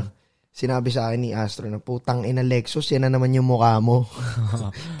point na sinabi sa akin ni Astro na putang ina Lexus, yan na naman yung mukha mo.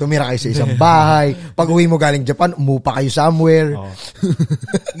 Tumira kayo sa isang bahay. Pag uwi mo galing Japan, umupa kayo somewhere.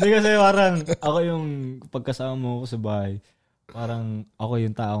 Hindi kasi parang ako yung pagkasama mo ko sa bahay, parang ako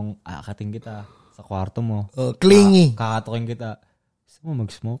yung taong aakating kita sa kwarto mo. Clingy. Kakatukin kita. Gusto mo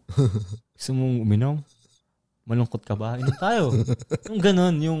mag-smoke? Gusto mo uminom? Malungkot ka ba? Inom tayo. Yung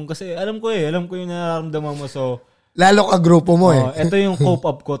ganun. Kasi alam ko yung nararamdaman mo. So, lalo ka grupo mo eh. Ito yung cope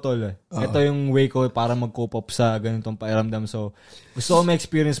up ko, tol. Ito yung way ko para mag-cope up sa ganitong pakiramdam. So, gusto ko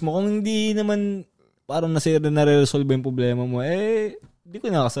ma-experience mo. Kung hindi naman parang na-resolve yung problema mo, hindi ko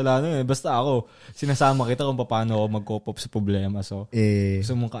nakasalanan eh. Basta ako, sinasama kita kung paano ako mag-cope up sa problema. So,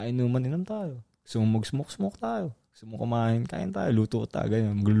 gusto mong kainuman, inom tayo. Gusto mong mag-smoke tayo. Gusto mong kumain, kain tayo. Luto tayo,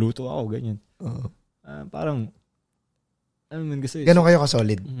 ganyan. Magluluto ako, ganyan. Parang, kasi ganun kayo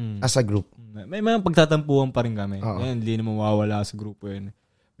ka-solid as a group. May mga pagtatampuhan pa rin kami. Ngayon, hindi na mawawala sa grupo yun.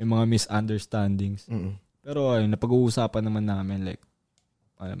 May mga misunderstandings. Pero ayun, napag-uusapan naman namin like,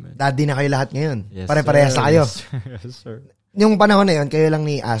 alam mo yun. Daddy na kayo lahat ngayon. Yes, Pare-parehas na kayo. Yes, sir. Yung panahon na yun, kayo lang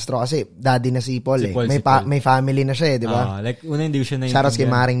ni Astro kasi daddy na si Paul eh. May family na siya eh, di ba? Like, una hindi ko siya naiintindihan. Shoutout kay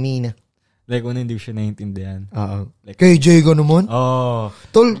Maring Mina. Like, una hindi ko siya naiintindihan. Like, KJ ka naman?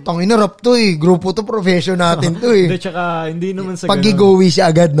 Tol, tangina rap to eh. Grupo to, profession natin to eh. Hindi, tsaka, hindi naman sa pag-gigowi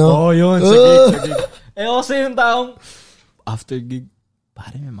siya agad, no? Yun. Sa gig. Kasi yung taong, after gig,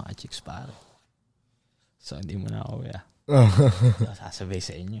 pare, may mga chicks, pare. So, hindi mo na ako, sasabay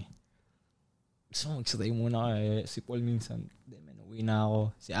sa inyo eh. So, magsatay muna kayo. Si Paul minsan, uwi na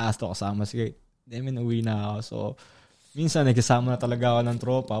ako. Si Astro kasama, sige, uwi na ako. So, minsan, nagkasama na talaga ako ng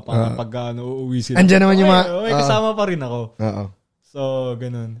tropa para pag uuwi sila. Andyan naman yung mga... may kasama pa rin ako. So,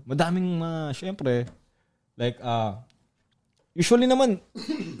 ganun. Madaming syempre, like, usually naman,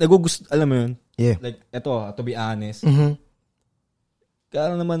 nagugusto, alam mo yun? Yeah. Like, eto, to be honest.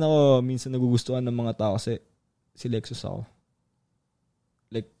 Kaya naman ako, minsan nagugustuhan ng mga tao kasi si Lexus ako.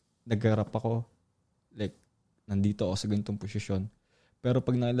 Like, nag-rap ako. Like, nandito ako sa ganitong posisyon. Pero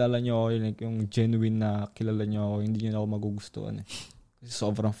pag nakilala nyo ako, like, yung genuine na kilala nyo ako, hindi nyo na ako magugustuhan eh. Kasi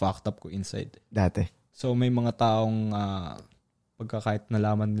sobrang fucked up ko inside. Dati. So, may mga taong pagka kahit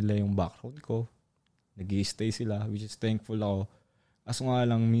nalaman nila yung background ko, nag-i-stay sila, which is thankful ako. Kaso nga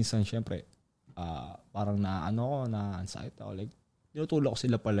lang, minsan, syempre, parang na-anxiety ako. Like, tinutulak ko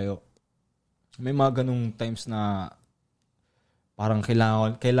sila palayo. May mga ganung times na parang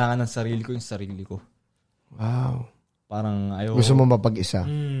kailangan ng sarili ko yung sarili ko. Wow. Parang ayaw. Gusto mo mapag-isa?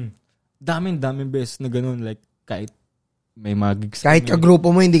 Daming beses na ganun. Like, kahit may mga gigs. Kahit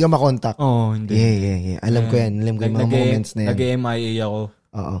ka-grupo mo, hindi ka makontak? Hindi. Yeah. Alam ko yan. Alam ko yung mga moments na yan. Nag-MIA ako.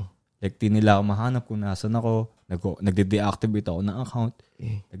 Like, di nila ako mahanap kung nasan ako. Nagde-deactivate ako ng account.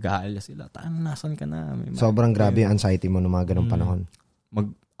 Nag-aalala sila. Nasan ka na? Sobrang grabe yung anxiety mo noong mga ganong panahon.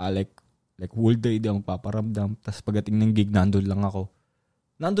 Like whole day, di ako paparamdam. Tapos pagdating ng gig, nandun lang ako.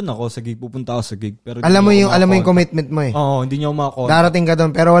 Nandun ako sa gig, pupunta ako sa gig. Pero alam mo yung commitment mo eh. Hindi niyo ako makakontak. Darating ka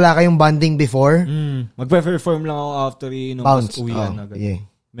doon, pero wala kayong bonding before? Magpe-perform lang ako after bounce. Uwian na ganun.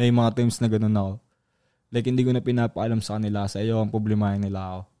 May mga times na ganun ako. Like, hindi ko na pinapaalam sa kanila sa iyo ang problemahin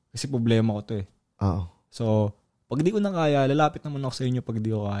nila ako. Kasi problema ko to eh. So, pag di ko na kaya, lalapit naman ako sa inyo pag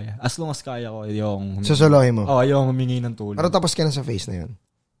di ko kaya. As long as kaya ko, ayokong susuluhin mo? Ayokong humingi ng tulong. Pero tapos ka na sa phase na yun?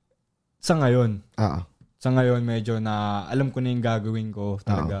 Sa ngayon. Sa ngayon, medyo na alam ko na yung gagawin ko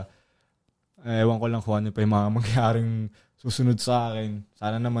talaga. Ewan ko lang kung ano pa yung mga mangyaring susunod sa akin.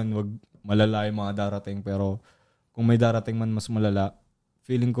 Sana naman wag malala yung mga darating. Pero kung may darating man mas malala,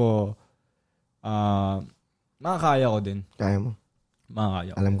 feeling ko makakaya ko din. Kaya mo?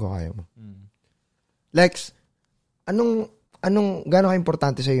 Makakaya ko. Alam ko kaya mo. Lex, gano'n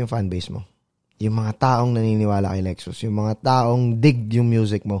ka-importante sa'yo yung fanbase mo? Yung mga taong naniniwala kay Lexus. Yung mga taong dig yung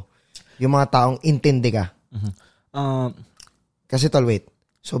music mo. Yung mga taong intindi ka. Kasi tol, wait.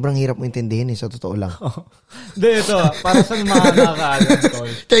 Sobrang hirap mo intindihin sa totoo lang. Hindi, ito. Para sa mga nakakaalam,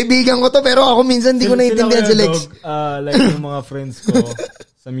 tol. Kaibigan ko to, pero ako minsan hindi ko naiintindihan si Lex. Like yung mga friends ko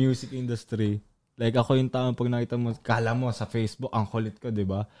sa music industry, like ako yung tao pag nakita mo, kala mo sa Facebook, ang kulit ko, di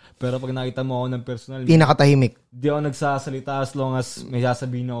ba? Pero pag nakita mo ako ng personal, pinakatahimik. Di ako nagsasalita as long as may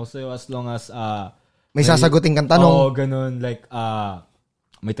sasabihin ako sa'yo, as long as may sasagutin kang tanong. Oo, ganun. Like,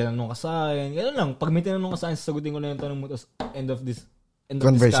 may tinanong ka sa akin. Ganun lang. Pag may tinanong ka sa akin, sasagutin ko na yung tanong mo, tapos end of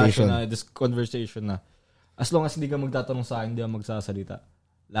conversation this conversation na. As long as hindi ka magtatanong sa akin, hindi ako magsasalita.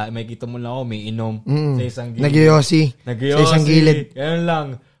 May kita mo lang ako, may inom sa isang gilid. Nagyoyosi. Sa isang gilid. Ganun lang.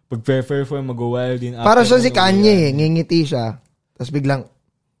 Pag fair for mag-wild din. Para siya si Kanye, ngingiti siya. Tapos biglang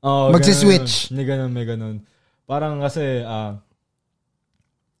magsiswitch. May ganun. Parang kasi,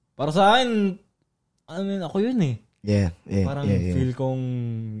 para sa akin, ako yun eh. Yeah. Parang feel kong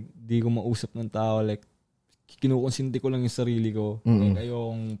di ko mausap ng tao. Like, kinukonsinti ko lang yung sarili ko. Like,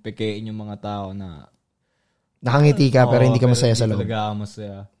 ayokong pekein yung mga tao na nakangiti ka pero hindi ka masaya sa loob. Hindi talaga ako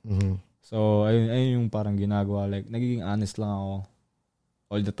masaya. So, ayun yung parang ginagawa. Like, nagiging honest lang ako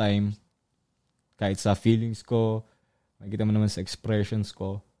all the time. Kahit sa feelings ko, makikita mo naman sa expressions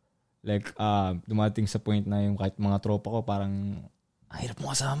ko. Like, dumating sa point na yung kahit mga tropa ko, parang, ang hirap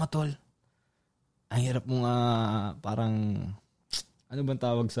mo kasama, tol. Ang hirap mo parang, ano bang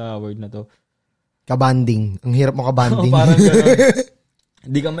tawag sa word na to? Kabanding. Ang hirap mo kabanding. Parang gano'n.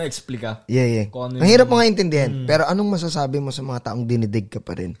 Hindi ka ma-explica. Yeah. Ang hirap mo nga intindihan. Pero anong masasabi mo sa mga taong dinidig ka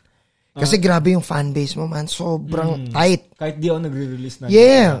pa rin? Kasi grabe yung fanbase mo, man. Sobrang tight. Kahit di ako nagre-release na.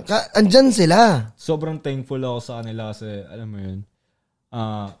 Yeah. Andyan sila. Sobrang thankful ako sa kanila kasi, alam mo yun.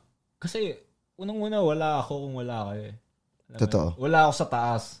 Kasi, unang-una, wala ako kung wala ka eh. Totoo. Wala ako sa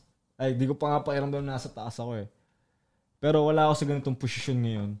taas. Ay, di ko pa nga pakiramdam na nasa taas ako eh. Pero wala ako sa ganitong posisyon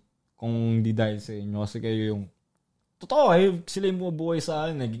ngayon. Kung hindi dahil sa inyo. Kasi kayo yung totoo sila yung bubuhay sa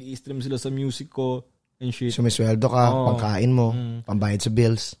akin. Nag-i-stream sila sa music ko and shit. Sumisweldo ka, pangkain mo, pambayad sa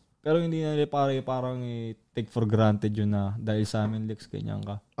bills. Pero hindi na parang take for granted yun na dahil sa amin, Lex, ganyan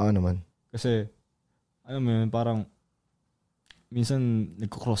ka. Oo naman. Kasi, alam mo yun, parang minsan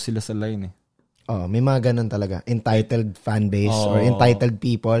nagko-cross sila sa line eh. May mga ganun talaga. Entitled fanbase or entitled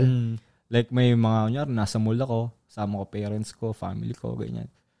people. Like may mga, kunyari, nasa mall ako, sama ko parents ko, family ko, ganyan.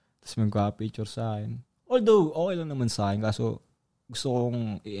 Tapos magka-picture sa akin. Although, okay lang naman sa akin. Kaso, gusto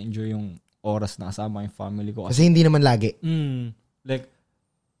kong i-enjoy yung oras na kasama yung family ko. Kasi hindi naman lagi. Like,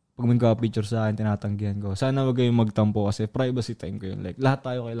 pag magka-picture sa akin, tinatanggihan ko. Sana wag kayong magtampo kasi privacy time ko yun. Like, lahat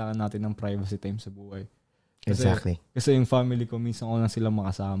tayo kailangan natin ng privacy time sa buhay. Exactly. Kasi yung family ko, minsan ko lang sila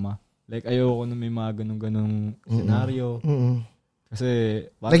makasama. Like, ayoko na may mga ganung scenario. Kasi,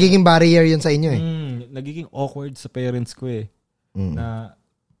 nagiging barrier yun sa inyo eh. Nagiging awkward sa parents ko eh. Na,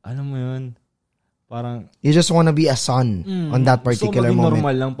 alam mo yun, parang you just wanna be a son on that particular moment. So,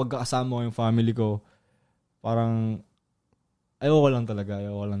 normal lang pagkakasama ko yung family ko. Parang, ayoko lang talaga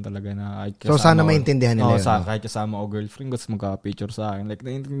na so, sana maintindihan nila yun. Kahit kasama ko girlfriend ko, magka-picture sa akin. Like,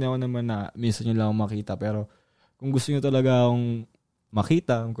 naiintindihan ko naman na minsan nyo lang ako makita. Pero, kung gusto nyo talaga akong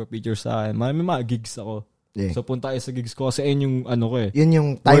makita, magka-picture sa akin, may mga gigs ako. Yeah. So, punta kayo sa gigs ko kasi yun yung ano ko eh. Yun yung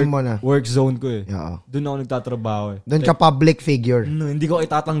time mo na. Work zone ko eh. Yeah. Doon ako nagtatrabaho eh. Doon ka public figure. Hindi ko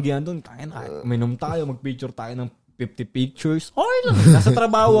itatanggihan doon. Minom tayo, mag-picture tayo ng 50 pictures. Okay lang. Nasa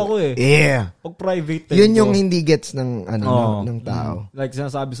trabaho ako eh. Yeah. Pag private time yun yung hindi gets ng ng tao. Like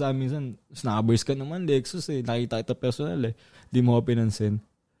sinasabi sa amin minsan, snappers ka naman, Lexus eh. Nakita kita personal eh. Di mo ako pinansin.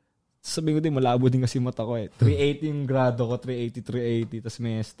 Sabi ko din, malabo din kasi mata ko eh. 380 yung grado ko, 380. Tapos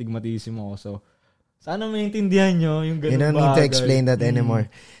may stigmatism ako. So, sana maintindihan nyo yung ganun bagay. You don't need to explain that anymore.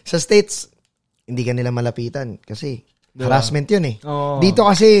 Sa States, hindi ka nila malapitan kasi harassment yun eh. Dito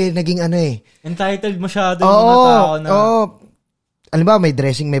kasi naging entitled masyado yung mga tao na. Alam ba, may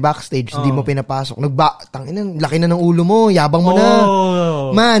dressing, may backstage, hindi mo pinapasok. Tangina, laki na ng ulo mo, yabang mo na.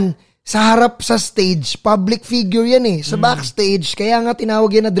 Man, sa harap sa stage, public figure yan eh. Sa backstage, kaya nga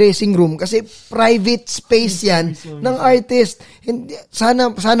tinawag yan na dressing room kasi private space yan ng artist.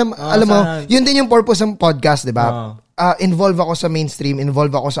 Sana alam mo, yun din yung purpose ng podcast, di ba? Involve ako sa mainstream,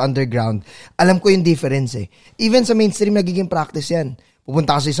 involve ako sa underground. Alam ko yung difference eh. Even sa mainstream, nagiging practice yan.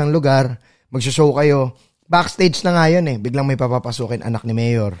 Pupunta ka sa isang lugar, magsho-show kayo, backstage na nga yun eh. Biglang may papapasukin anak ni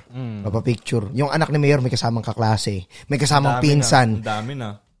Mayor. Papapicture. Yung anak ni Mayor may kasamang kaklase. May kasamang pinsan. Ang dami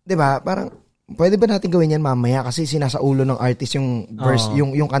na. Diba? Parang, pwede ba natin gawin yan mamaya? Kasi sinasaulo ng artist yung verse,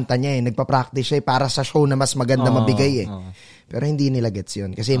 yung kanta niya eh. Nagpa-practice siya eh, para sa show na mas maganda mabigay eh. Pero hindi nila gets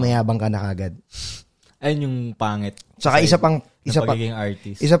yun. Kasi mayabang ka na kagad. Ayun yung pangit. Saka isa pang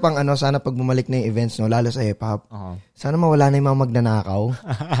artist. Isa pang sana pag bumalik na yung events, no, lalo sa hip-hop, sana mawala na yung mga magnanakaw.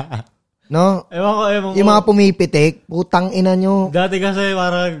 No? Ewan ko. Yung mga pumipitik, putang ina nyo. Dati kasi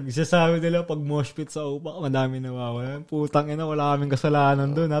parang sasabi nila pag mosh pit sa upak, madami nawawala. Putang ina, wala kaming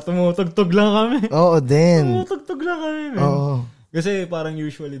kasalanan doon. Tumutugtog lang kami. Oo, din. Tumutugtog lang kami, man. Oo. Kasi parang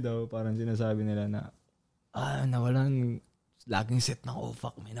usually daw, parang sinasabi nila na, nawalan, laging set ng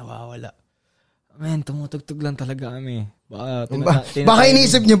upak, may nawawala. Man, tumutugtog lang talaga kami. Baka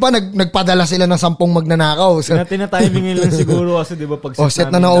iniisip nyo pa, nagpadala sila ng 10 magnanakaw. Tinatimingin lang siguro kasi di ba pag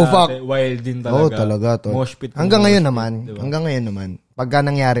set na OFAC. Wild din talaga. Oo, talaga. Mosh pit. Hanggang ngayon naman. Pagka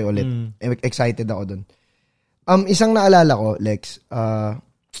nangyari ulit, excited ako dun. Isang naalala ko, Lex,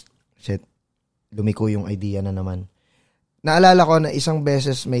 lumiko yung idea na naman. Naalala ko na isang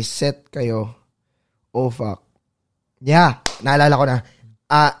beses may set kayo, OFAC. Yeah, naalala ko na.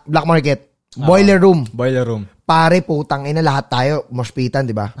 Black Market. Boiler room. Pare, putang ina, lahat tayo, moshpitan,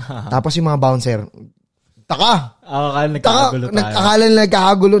 di ba? Tapos yung mga bouncer, akala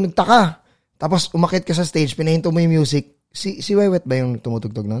nagkakagulo, nagtaka. Tapos umakit ka sa stage, pinahinto mo yung music. Si Wewet ba yung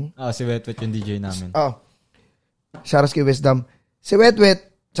tumutugtog nun? Si Wewet yung DJ namin. Sharas kay Wisdom. Si Wewet,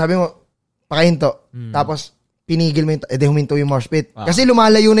 sabi mo, pakahinto. Tapos, pinigil mo huminto yung mosh pit. Kasi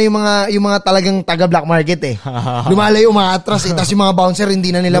lumalayo na yung mga talagang taga Black Market eh. Lumalayo, umaatras eh. Tapos yung mga bouncer,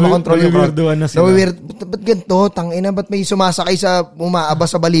 hindi na nila makontrol yung crowd. Ba't ganito? Tangina, ba't may sumasakay sa umaaba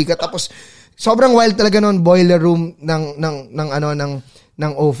sa balikat? Tapos, sobrang wild talaga noon, boiler room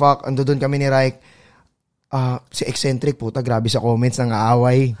ng OFAC. Ando doon kami ni Raik. Si Eccentric, puta, grabe sa comments,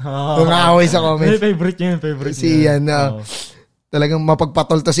 nang-aaway. Nang-aaway sa comments. Favorite si Ian, talagang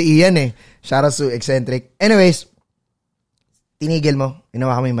mapagpatol to si Ian eh. Shoutout to Eccentric. Anyways, tinigil mo.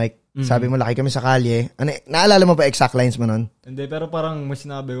 Inawa kami mic. Sabi mo, laki kami sa kalye. Naalala mo pa exact lines mo nun? Hindi, pero parang mas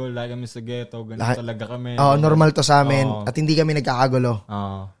sinabi ko, laki kami sa ghetto. Ganun talaga kami. Normal to sa amin. At hindi kami nagkakagulo.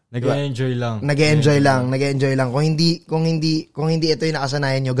 Nag-enjoy lang. Kung hindi ito yung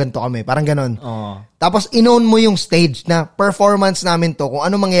nakasanayan nyo, ganito kami. Parang ganun. Tapos, inown mo yung stage na performance namin to. Kung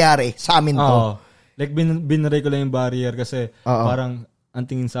ano mangyayari, sa amin to. Like, binaray ko lang yung barrier kasi parang ang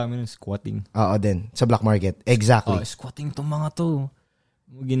tingin sa amin yung squatting. Oo, din. Sa Black Market. Exactly. Squatting tong mga to.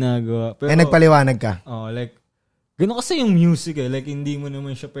 Ginagawa. Pero, nagpaliwanag ka. Like, gano'n kasi yung music eh. Like, hindi mo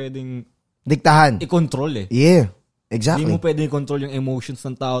naman siya pwedeng diktahan. I-control eh. Yeah. Exactly. Hindi mo pwedeng i-control yung emotions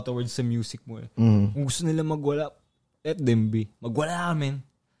ng tao towards sa music mo eh. Kung gusto nila magwala, let them be. Magwala amin.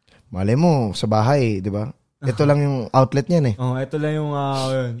 Malay mo, sa bahay, di ba? Ito lang yung outlet niyan eh. Ito lang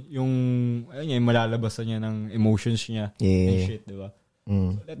yung malalabasan niya ng emotions niya. Yeah. And shit, di ba?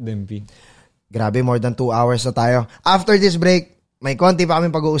 So let them be. Grabe, more than 2 hours na tayo. After this break, may konti pa kami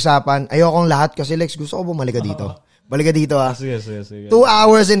pag-uusapan. Ayokong lahat kasi Lex, gusto ko bumalik ka dito. Balik ka dito Sige. 2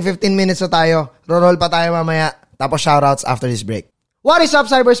 hours and 15 minutes na tayo. Roll pa tayo mamaya. Tapos shoutouts after this break. What is up,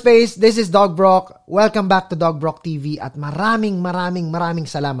 cyberspace? This is Dougbrock. Welcome back to Dougbrock TV at maraming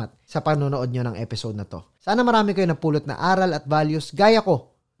salamat sa panonood nyo ng episode na to. Sana marami kayo napulot na aral at values gaya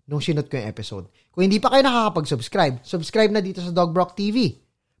ko nung sinot ko yung episode. Kung hindi pa kayo nakakapag-subscribe, subscribe na dito sa Dougbrock TV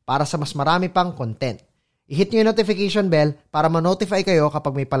para sa mas marami pang content. I-hit nyo yung notification bell para ma-notify kayo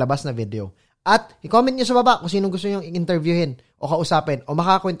kapag may palabas na video. At i-comment nyo sa baba kung sinong gusto nyo interviewin o kausapin o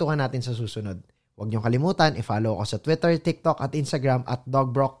makakwentuhan natin sa susunod. Huwag niyong kalimutan, i-follow ako sa Twitter, TikTok at Instagram at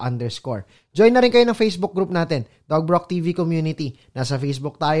Dougbrock_. Join na rin kayo ng Facebook group natin, Dougbrock TV Community. Nasa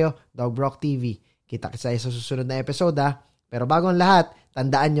Facebook tayo, Dougbrock TV. Kita-kita sa susunod na episode Pero bago ang lahat,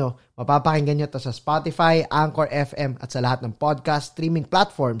 tandaan nyo, mapapakinggan nyo to sa Spotify, Anchor FM at sa lahat ng podcast streaming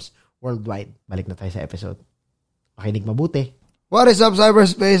platforms worldwide. Balik na tayo sa episode. Makinig mabuti. What is up,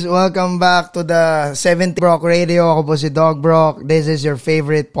 cyberspace? Welcome back to the 70 Brock Radio. Ako po si Dougbrock. This is your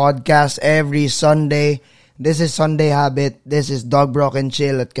favorite podcast every Sunday. This is Sunday Habit. This is Dougbrock and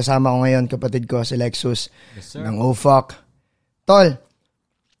Chill. At kasama ko ngayon, kapatid ko, si Lexus. Yes, sir. Ng OFAC. Tol,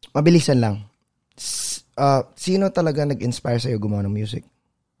 mabilisan lang. Sino talaga nag-inspire sa'yo gumawa ng music?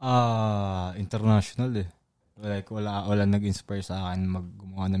 International eh. Like, wala nag-inspire sa akin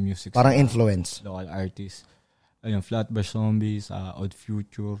gumawa ng music. Parang influence. Local artist. Ayun, Flatbush Zombies, Odd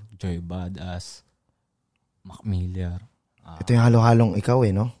Future, Joy Badass, Mac Miller. Ito yung halo-halong ikaw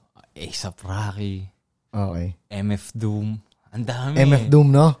no? A$AP Rocky. Okay. MF Doom. Ang dami. MF Doom,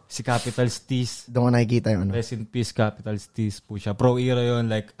 no? Si Capital Steez. Doon ko nakikita yung ano. Rest in peace, Capital Steez po siya. Pro era yun,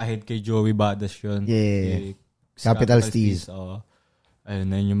 like ahead kay Joey Badass yun. Yeah. Si Capital Steez. Ayun,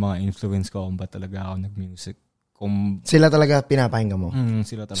 na yung mga influence ko kung ba talaga ako nag-music. Sila talaga pinapahinggan mo?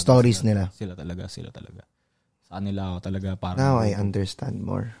 Sila talaga. Stories nila? Sila talaga. Sa kanila ako talaga parang... Now I understand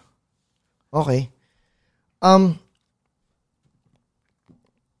more. Okay.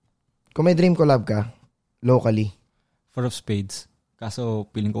 Kung may dream collab ka, locally. Four of Spades. Kaso,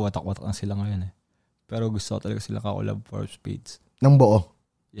 feeling ko watak-watak na sila ngayon eh. Pero gusto ko talaga sila ka-collab Four of Spades. Ng buo?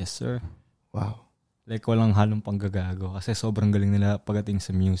 Yes, sir. Wow. Like, walang halong panggagago. Kasi sobrang galing nila pagdating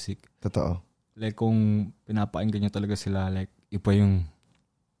sa music. Totoo. Like, kung pinapakinggan nyo talaga sila, like, iba yung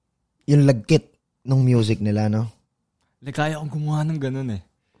lagkit ng music nila, no? Like, kaya akong gumawa ng ganun eh.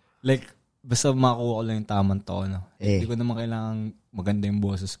 Like, basta makuha ko lang yung tamang tono. Hindi ko naman kailangan maganda yung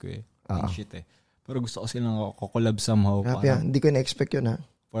boses ko eh. Shit eh. Pero gusto ko silang kakolab somehow. Hindi ko na-expect yun, ha?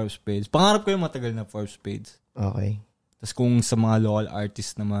 4 Spades. Pangarap ko yung matagal na 4 Spades. Okay. Tapos kung sa mga local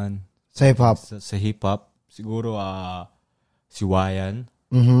artist naman. Sa hip-hop? Sa hip-hop. Siguro, si Wayan.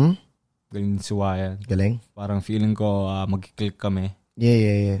 Galing si Wayan. Galing? Parang feeling ko mag-click kami.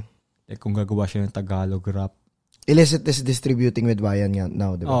 Yeah. Like kung gagawa siya ng Tagalog rap. Illicit is distributing with Wayan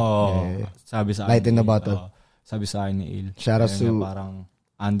now, di ba? Yeah. Sabi sa akin. Light in the bottle. Sabi sa akin ni Il. Shout out to... Parang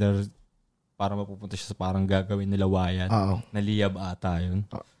parang mapupunta siya sa parang gagawin nila Wayan. Naliyab ata yun.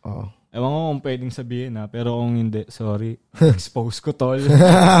 Ewan ko kung pwedeng sabihin pero kung hindi, sorry. Expose ko tol.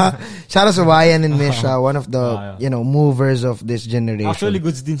 Shout out to Wayan and Misha, one of the, movers of this generation. Actually,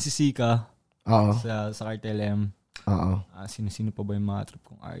 goods din si Sika. Sa Cartel M. Sino pa ba yung mga trip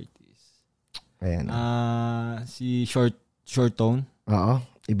kong artist? Ayan. Si Short Tone.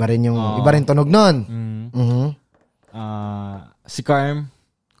 Iba rin tunog nun. Si Carm.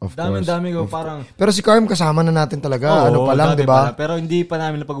 Of course. Dami ko parang... Pero si Carm kasama na natin talaga. Pa lang, di ba? Pero hindi pa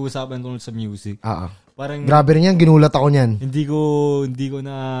namin napag-uusapan tungkol sa music. Parang... Grabe rin yan, ginulat ako niyan. Hindi ko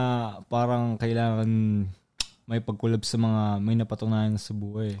na parang kailangan may pag-collab sa mga may napatunayan sa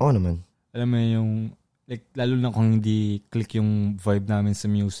buhay. Oo naman. Alam mo yung... Like, lalo na kung hindi click yung vibe namin sa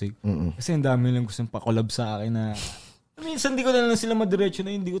music. Kasi ang dami lang gustong pa-collab sa akin na... Minsan hindi ko na lang sila madiretso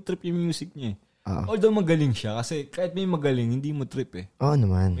na hindi ko trip yung music niya eh. Although magaling siya kasi kahit may magaling hindi mo trip eh. Oo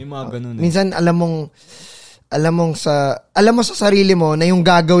naman. May mga ganun eh. Minsan alam mo sa sarili mo na yung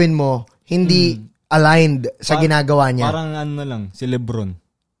gagawin mo hindi aligned sa ginagawa niya. Parang ano lang, si Lebron.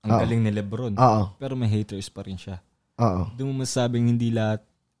 Ang galing ni Lebron. Pero may haters pa rin siya. Doon mo masabing hindi lahat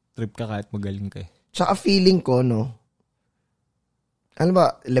trip ka kahit magaling ka eh. Tsaka feeling ko, no, ano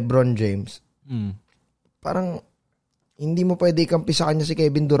ba, LeBron James, parang hindi mo pwede ikampi sa kanya si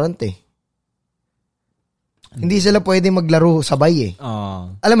Kevin Durant eh. Hindi sila pwede maglaro sabay eh.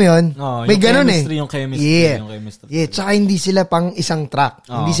 Alam mo yun? May ganun eh. Yung chemistry. Yeah, tsaka hindi sila pang isang track.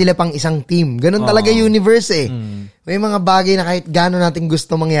 Hindi sila pang isang team. Ganun talaga universe eh. May mga bagay na kahit gano'n natin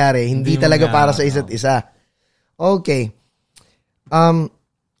gusto mangyari, hindi talaga para sa isa't isa. Okay.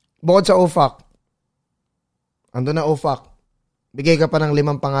 Bukod sa OFAC, ando na OFAC, bigay ka pa ng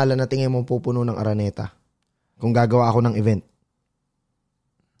 5 pangalan na tingin mo pupuno ng Araneta kung gagawa ako ng event.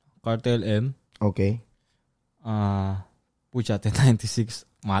 Cartel M. Okay. Pucha, 96.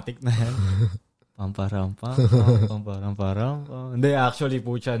 Matik na yan. Pamparampa. Hindi, actually,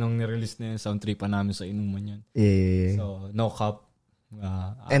 pucha, nung nirelease na yun, sound trip pa namin sa inuman yun. Yeah. So, No Cup.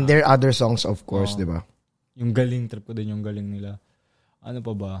 And there are other songs, of course, di ba? Yung galing, trip ko din yung galing nila. Ano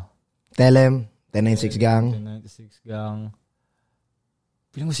pa ba? Tell 'em, 1096 Gang. 1096 Gang.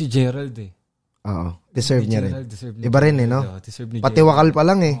 Piling ko si Gerald eh. Oo. Deserve niya rin. Iba rin eh, no? Pati wakal pa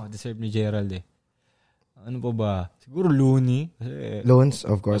lang eh. Deserve ni Gerald eh. Ano pa ba? Siguro Looney. Loans,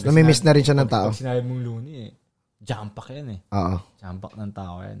 of course. Namimiss na rin siya ng tao. Pag sinabi mong Looney eh. Jumpak yan eh. Jumpak ng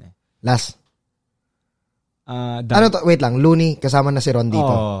tao yan eh. Last. Ano to? Wait lang. Looney, kasama na si Ron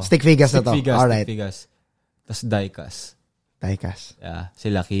dito. Stick figures na to. Alright. Stick figures. Tapos Diecast. Yeah.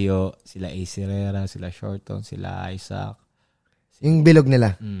 Sila Kio, sila AC Herrera, sila Shorton, sila Isaac. Yung bilog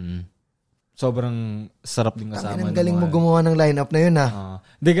nila. Sobrang sarap din kasama. Ang galing mo gumawa ng lineup na yun ha.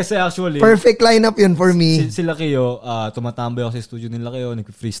 Hindi kasi actually. Perfect lineup yun for me. Sila Kio, tumatambay ako sa studio nila Kio,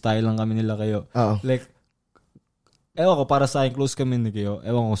 nag-freestyle lang kami nila Kio. Like, ewan ko, para sa akin, close kami ni Kio.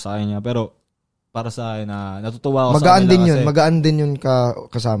 Ewan ko sa akin niya, pero para sa akin, natutuwa ako magaan sa din yun. Magaan din yun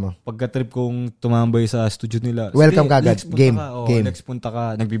kasama. Pagka-trip kong tumambay sa studio nila. Welcome kagad. Game. Next punta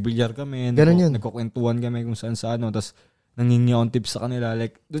ka. Nagbibilyar kami. Ganun yun. Nagkukwentuhan kami kung saan. Tapos, nangingi akong tips sa kanila.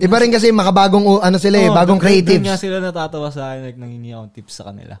 Like, iba rin kasi makabagong, bagong creatives. Doon nga sila natatawa sa akin. Like, nangingi akong tips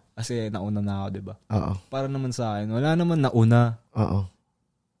sa kanila. Kasi nauna na ako, diba? Para naman sa akin, wala naman nauna.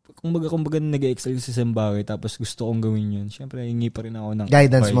 Kumbaga nag-excel sa isang bagay tapos gusto kong gawin yun. Siyempre, hingi pa rin ako ng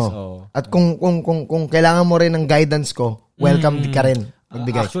guidance advice. mo. At kung kailangan mo rin ng guidance ko, welcome ka rin.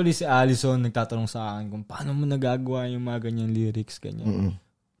 Magbigay. Actually, si Allison nagtatanong sa akin kung paano mo nagagawa yung mga ganyan lyrics, ganyan.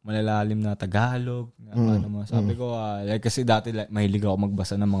 Malalalim na Tagalog. Paano mo. Sabi ko, like, kasi dati mahilig ako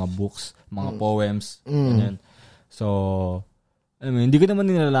magbasa ng mga books, mga poems, ganyan. So, alam mo, hindi ko naman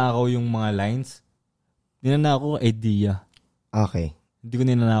nilalakaw yung mga lines. Ninanakaw ko idea. Okay. Hindi ko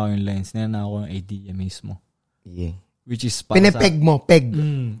ninanakaw yung lines. Ninanakaw ko yung idea mismo. Yeah. Which is para pinepeg mo, peg.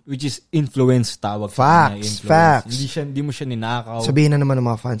 Which is influence tawag. Facts. Hindi mo siya ninakaw. Sabihin na naman ng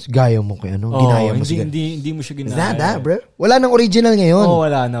mga fans, gaya mo kay ano, ginaya mo siya. Hindi mo siya ginaya. Is that, bro? Wala nang original ngayon.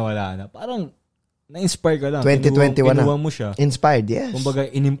 Wala na. Parang na-inspire ka lang. 2021 Kinuha mo siya. Inspired, yes. Kumbaga,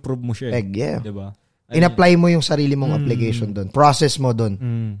 in-improve mo siya. Peg, yeah. Diba? In-apply mo yung sarili mong application doon. Process mo doon.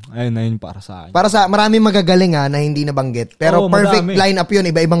 Ayun para sa akin. Para sa maraming magagaling na hindi nabanggit. Pero perfect line-up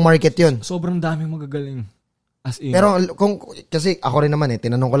yun. Iba-ibang market yun. Sobrang daming magagaling. As in. Pero kasi ako rin naman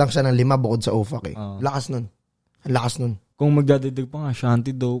tinanong ko lang siya ng 5 bukod sa OFAC Lakas nun. Ang lakas nun. Kung magdadagdag pa nga,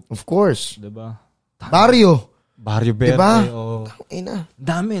 Shanty Dope. Of course. Diba? Barrio Verde. Diba? Ina.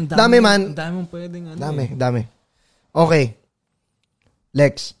 Dami man. Dami mong pwedeng Dami. Okay.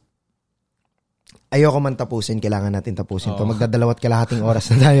 Lex. Ayoko man tapusin. Kailangan natin tapusin to. Magdadalawat kalahating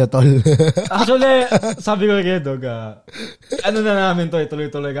oras na tayo, tol. Actually, sabi ko kay Dog, ano na namin to,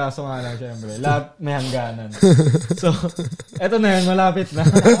 tuloy-tuloy kaso nga lang, syempre. Lahat may hangganan. So, eto na yun, malapit na.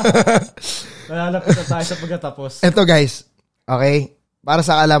 Malalapit na tayo sa pagkatapos. Eto guys, okay? Para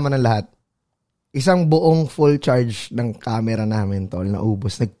sa kaalaman ng lahat, isang buong full charge ng camera namin, tol,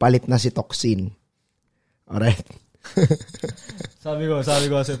 naubos. Nagpalit na si Toxin. Alright? sabi ko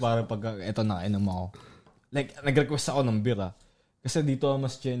kasi parang pag eto na kainom ako. Like, nag-request ako ng beer Kasi dito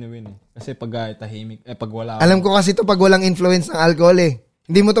mas genuine Kasi pag tahimik, pag wala ako. Alam ko kasi to pag walang influence ng alcohol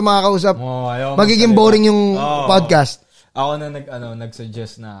Hindi mo to makakausap. Magiging boring yung podcast. Ako na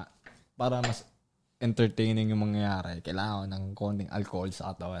nag-suggest na para mas entertaining yung mangyayari, kailangan ng konting alcohol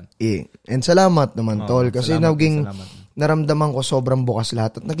sa katawan. And salamat naman, tol. Kasi naging naramdaman ko sobrang bukas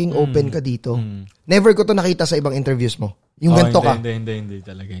lahat at naging open ka dito. Never ko to nakita sa ibang interviews mo. Yung ganito ka. Hindi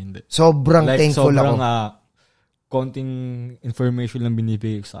talaga, hindi. Sobrang thankful ako. Konting information lang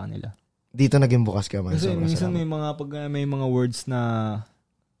binibigay sa kanila. Dito naging bukas ka man. Kasi minsan may mga words na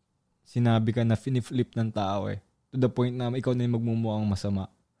sinabi ka na finiflip ng tao To the point na ikaw na yung magmumukhang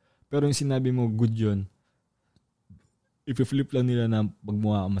masama. Pero yung sinabi mo, good yun. I-flip lang nila na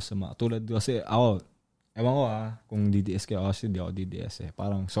magmukha kang masama. Tulad kasi ako, ewan ko kung DDS kayo kasi hindi ako DDS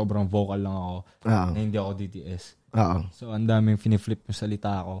Parang sobrang vocal lang ako na hindi ako DDS. So, ang daming finiflip yung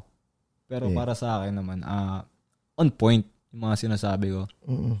salita ko. Pero para sa akin naman, on point yung mga sinasabi ko.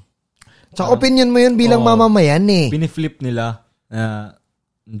 Sa opinion mo yun bilang mamamayan Piniflip nila na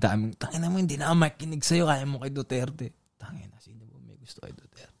ang daming, tangina mo, hindi na makikinig sa'yo, kaya mo kay Duterte. Tangina, sino ba may gusto kay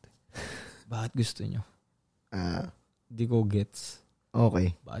Duterte? Bakit gusto nyo? Di ko gets.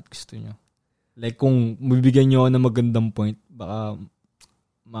 Okay. Bakit gusto nyo? Like, kung mabibigyan nyo ng magandang point, baka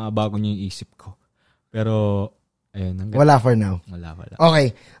mabago nyo yung isip ko. Pero, ayun. Wala for now. Wala.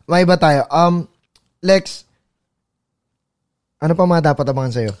 Okay. May iba tayo. Lex, ano pa mga dapat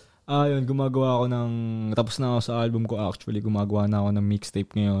abangan sa'yo? Yun, gumagawa ako tapos na ako sa album ko actually. Gumagawa na ako ng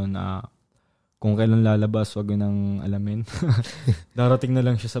mixtape ngayon. Kung kailan lalabas, wag yun ang alamin. Darating na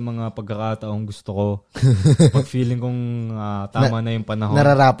lang siya sa mga pagkakataong gusto ko. Pag feeling kong tama na yung panahon.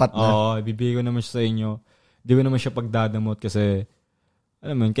 Nararapat na. Oo, ibibigay ko naman siya sa inyo. Hindi ko naman siya pagdadamot kasi,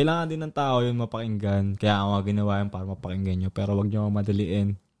 alam mo yun, kailangan din ng tao yun mapakinggan. Kaya ako ginawa yun para mapakinggan nyo. Pero wag nyo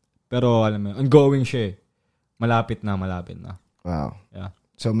madaliin. Pero alam mo yun, ongoing siya Malapit na. Wow. Yeah.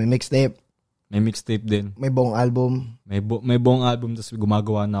 So may mixtape. May mixtape din. May buong album. May buong album, tapos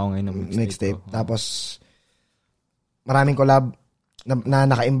gumagawa na ako ngayon ng mixtape. Tapos, maraming collab na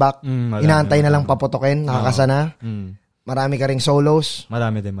naka-imbak. Inaantay na lang paputokin. Nakakasa na. Marami ka ring solos.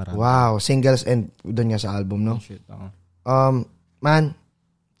 Marami din. Wow. Singles and doon nga sa album, no? Shit, man,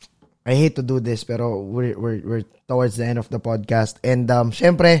 I hate to do this, pero we're towards the end of the podcast. And,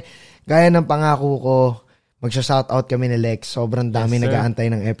 syempre, gaya ng pangako ko, magsha-shoutout kami ni Lex. Sobrang dami nag-aantay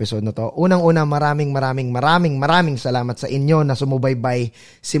ng episode na to. Unang-una, maraming salamat sa inyo na sumubaybay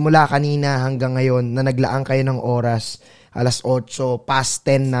simula kanina hanggang ngayon na naglaan kayo ng oras. Alas 8, past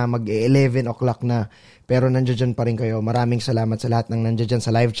 10 na, mag-11 o'clock na. Pero nandiyan pa rin kayo. Maraming salamat sa lahat ng nandiyan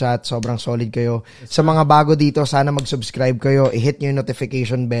sa live chat. Sobrang solid kayo. Sa mga bago dito, sana mag-subscribe kayo. I-hit nyo yung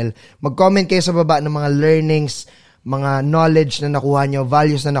notification bell. Mag-comment kayo sa baba ng mga learnings, mga knowledge na nakuha nyo,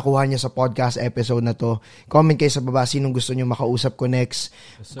 values na nakuha nyo sa podcast episode na to. Comment kayo sa baba sinong gusto nyo makausap ko next.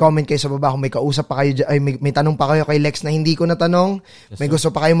 Comment kayo sa baba kung may kausap pa kayo, may tanong pa kayo kay Lex na hindi ko natanong. May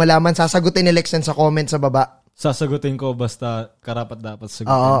gusto pa kayo malaman, sasagutin ni Lex yan sa comment sa baba. Sasagutin ko basta karapat-dapat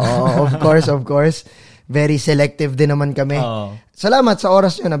sagutin. Oo, of course. Very selective din naman kami. Salamat sa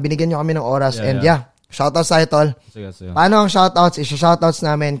oras nyo na binigyan nyo kami ng oras. Shoutouts tayo, tol. Sige. Paano ang shoutouts? Shoutouts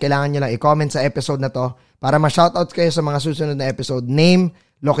namin. Kailangan nyo lang i-comment sa episode na to para ma-shoutouts kayo sa mga susunod na episode. Name,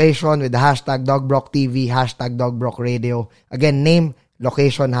 location with the hashtag #DougbrockTV, hashtag #DougbrockRadio. Again, name,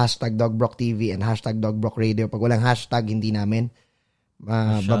 location, hashtag #DougbrockTV, and hashtag #DougbrockRadio. Pag walang hashtag, hindi namin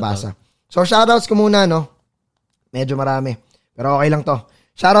babasa. So, shoutouts ko muna, no? Medyo marami. Pero okay lang to.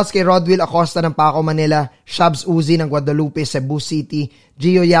 Shoutouts kay Rodwill Acosta ng Paco, Manila, Shabs Uzi ng Guadalupe, Cebu City,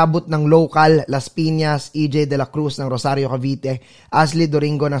 Gio Yabut ng Local, Las Piñas, EJ De La Cruz ng Rosario, Cavite, Ashley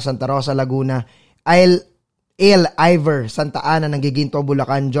Doringo ng Santa Rosa, Laguna, El Ivor, Santa Ana ng Giginto,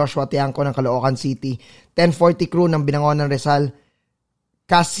 Bulacan, Joshua Tiangco ng Caloocan City, 1040 Crew ng Binangonan, Rizal,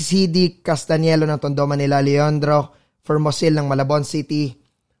 Cassidy Castanielo ng Tondo, Manila, Leandro Formosil ng Malabon City,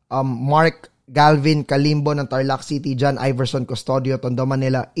 Mark Galvin Kalimbo ng Tarlac City, John Iverson Custodio, Tondo,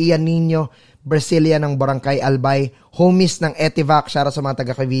 Manila, Ian Nino Brasilia ng Boracay, Albay, homies ng Etivac, shoutout sa mga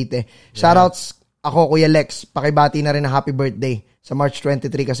taga Cavite. Shoutouts ako, Kuya Lex, pakibati na rin na happy birthday. Sa March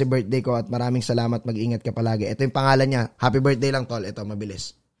 23 kasi birthday ko at maraming salamat, mag-ingat ka palagi. Ito yung pangalan niya. Happy birthday lang, tol. Ito,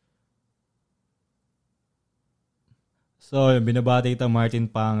 mabilis. So, yung binabati ito,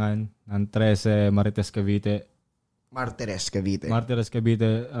 Martin Pangan ng 13 Marites, Cavite. Martires,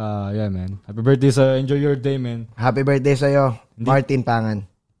 Cavite. Yeah, man. Happy birthday sa'yo. Enjoy your day, man. Happy birthday sa'yo, Martin Pangan.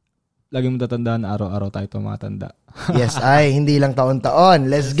 Lagi mo tatandaan, araw-araw tayo tumatanda. Yes, ay, hindi lang taon-taon.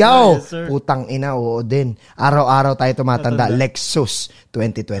 Let's go! Yes, sir. Putang ina, oo din. Araw-araw tayo tumatanda. Lexus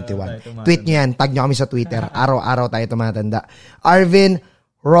 2021. Tweet nyo yan. Tag nyo kami sa Twitter. Araw-araw tayo tumatanda. Arvin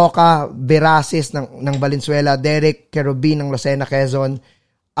Roca Verasis ng Valenzuela. Derek Kerubin ng Lucena, Quezon.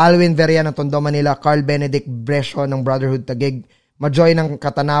 Alwin Veria ng Tondo, Manila. Carl Benedict Brescio ng Brotherhood Taguig. Majoy ng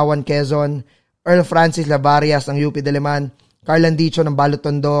Katanawan, Quezon. Earl Francis Lavarias ng UP Diliman. Carl Andicho ng Balot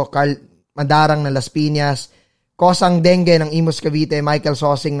Tondo. Carl Madarang ng Las Piñas. Kosang Dengue ng Imus, Cavite. Michael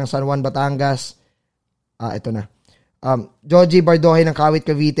Sosing ng San Juan, Batangas. Ito na. Joji Bardohe ng Kawit,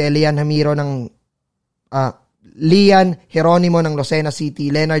 Cavite. Lian Hamiro ng Lian Jeronimo ng Lucena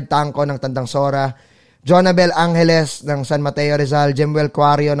City. Leonard Tangco ng Tandang Sora. Jonabel Angeles ng San Mateo, Rizal. Jemuel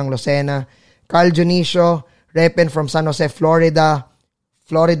Quario ng Lucena. Carl Junicio Repen from San Jose, Florida.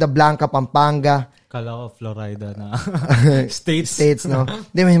 Florida Blanca, Pampanga. Kala ko Florida na. States. States, no?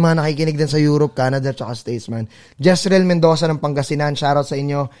 Hindi, may mga nakikinig din sa Europe, Canada, tsaka States, man. Jezreel Mendoza ng Pangasinan, shoutout sa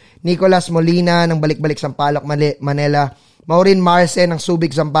inyo. Nicolas Molina ng Balik-Balik, Sampaloc, Manila. Maureen Marce ng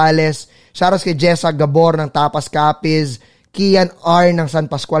Subic, Zambales. Shoutout kay Jessa Gabor ng Tapas, Capiz. Kian R ng San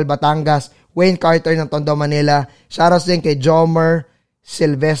Pascual, Batangas. Wayne Carter ng Tondo, Manila. Shoutout din kay Jomer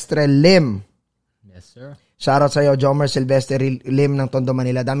Silvestre Lim. Yes, sir. Shoutout sa iyo, Jomer Silvestre Lim ng Tondo,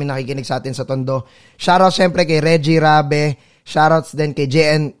 Manila. Dami nakikinig sa atin sa Tondo. Shoutout syempre kay Reggie Rabe. Shoutouts din kay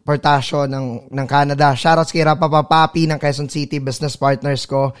JN Portasio ng Canada. Shoutouts kay Rapa Papapi ng Quezon City, business partners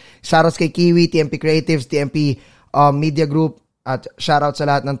ko. Shoutouts kay Kiwi, TMP Creatives, TMP Media Group. At shoutout sa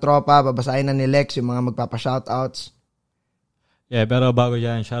lahat ng tropa. Babasahin na ni Lex yung mga magpapa-shoutouts. Yeah, pero bago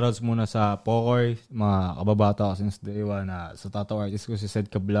yan, shoutouts muna sa Pokoy, mga kababata ko since day one, sa tattoo artist ko si Sed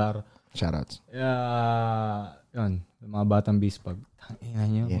Cablar. Shoutouts. Yun, mga batang bispag. Tangina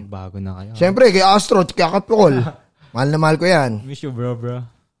nyo, magbago na kayo. Siyempre, kay Astro, kay Kapol. Mahal na mahal ko yan. Miss you, bro.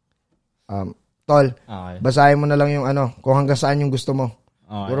 Tol, Okay. basahin mo na lang yung kung hanggang saan yung gusto mo.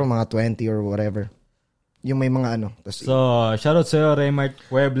 Okay. Puro mga 20 or whatever. Yung may mga Tas, So, shoutout sa'yo, Raymart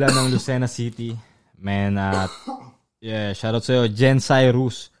Puebla ng Lucena City. Man, yeah, shoutout sa'yo, Jen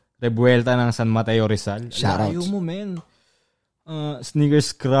Cyrus, Rebuelta ng San Mateo, Rizal. Shoutouts. Ayaw mo, man.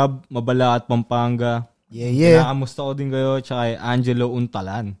 Sneakers Scrub, Mabala at Pampanga. Yeah. Kinakamusta ko din kayo. Tsaka kay Angelo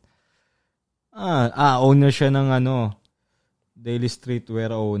Untalan. Owner siya ng Daily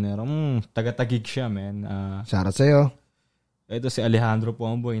Streetwear owner. Taga-Tagig siya, man. Shoutout sa'yo. Ito si Alejandro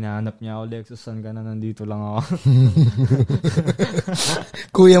Pombo, hinahanap niya ako, Lexus, saan ka na? Nandito lang ako.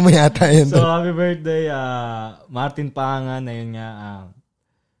 Kuya mo yata yun. So, happy birthday, Martin Pangan. Ayun nga,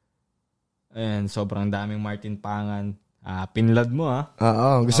 ayan, sobrang daming Martin Pangan. Pinlad mo,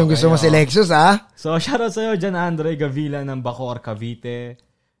 Oo, gusto mo si Lexus, So, shoutout sa'yo dyan, Andre Gavila ng Bacoor, Cavite.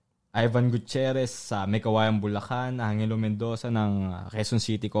 Ivan Gutierrez sa Mekawayan, Bulacan. Angelo Mendoza ng Quezon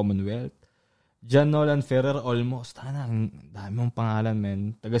City, Commonwealth. John Nolan Ferrer, almost. Ang dami mong pangalan,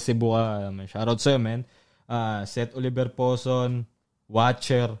 men. Taga Cebu ka. Shoutout sa'yo, men. Seth Oliver Poson.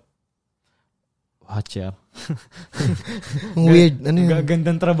 Watcher. Weird. Ano yun?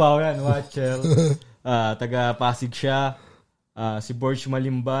 Gandang trabaho yan, Watcher. Taga Pasig siya. Si Borch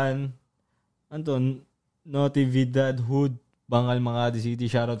Malimban. Anton, Natividad Hood. Bangal, Makati City.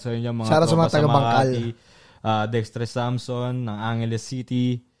 Shoutout sa'yo niya. Mga shoutout sa mga taga Bangkal. Dexter Samson ng Angeles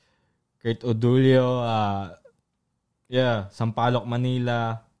City. Kurt Odulio, Sampaloc,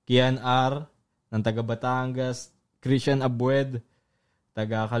 Manila. Kian R, ng taga Batangas. Christian Abued,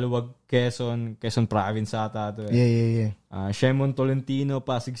 taga Kaluwag, Quezon Province ata ito. Yeah. Shemon Tolentino,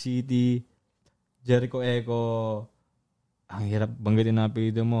 Pasig City. Jericho Eco, ang hirap banggitin na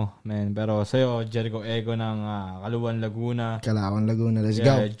apelyido mo, man. Pero sa'yo, Jericho Eco ng Kaluwan, Laguna. Let's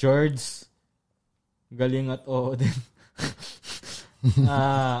go. George galing at oo din.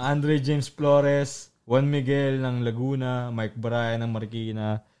 Andre James Flores, Juan Miguel ng Laguna, Mike Bryan ng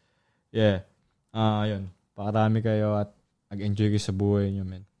Marikina. Yeah. Yun. Pakarami kayo at mag-enjoy kayo sa buhay nyo,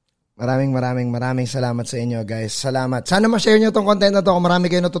 man. Maraming salamat sa inyo, guys. Salamat. Sana ma-share nyo tong content na to kung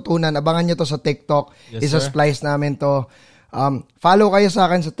marami kayo natutunan. Abangan nyo to sa TikTok. Yes, Isa-splice namin to. Follow kayo sa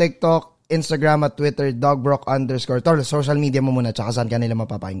akin sa TikTok, Instagram at Twitter, Dougbrock _ Tol, social media mo muna, tsaka saan ka nila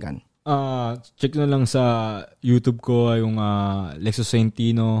mapapakinggan? Check na lang sa YouTube ko yung Lexus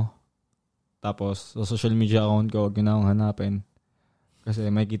Santino. Tapos sa social media account ko, huwag nyo na akong hanapin.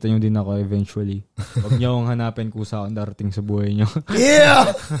 Kasi makikita nyo din ako eventually. Huwag nyo akong hanapin kung saan darating sa buhay nyo. Yeah!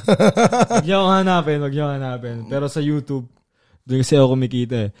 Huwag nyo akong hanapin. Pero sa YouTube, doon kasi ako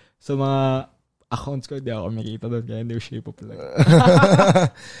kumikita eh. Sa mga accounts ko, hindi ako kumikita doon. Kaya hindi ko shape up lang.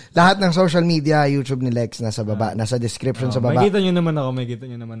 Lahat ng social media, YouTube ni Lex, nasa baba, nasa description sa baba. Makikita nyo naman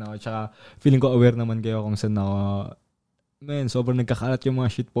ako. Tsaka feeling ko aware naman kayo kung saan ako. Man, sobrang nagkakalat yung mga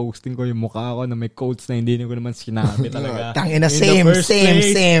shit posting ko, yung mukha ko na may quotes na hindi ko naman sinabi talaga. Tangina, same.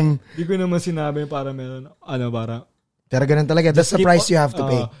 Hindi ko naman sinabi para meron, para... Pero ganun talaga, that's the price you have to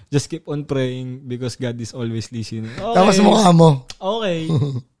pay. Just keep on praying because God is always listening. Okay. Tapos mukha mo. Okay.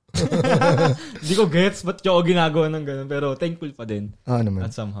 Hindi ko gets ba't yung ginagawa ng ganun, pero thankful pa din. Naman.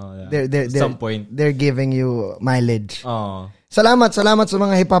 At somehow, at some point. They're giving you mileage. Salamat sa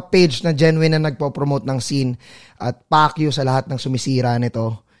mga hip-hop page na genuine na nagpo-promote ng scene at pack you sa lahat ng sumisira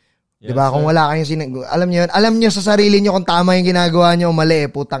nito. Yes, 'di ba? Kung wala kayong alam niyo sa sarili niyo kung tama yung ginagawa niyo o mali,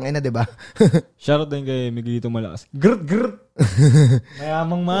 putang ina, 'di ba? Shoutout din kay Miguelito Malakas. Grr.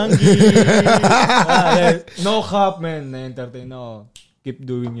 Mayamang manggi. No cap, man. Na-entertain ako. Keep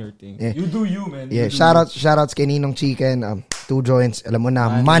doing your thing. Yeah. You do you, man. Yeah, shoutouts kay Ninong Chicken, 2 joints, alam mo na,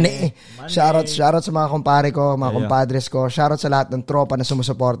 money. Shoutouts sa mga kumpare ko, mga kumpadres ko. Shoutouts sa lahat ng tropa na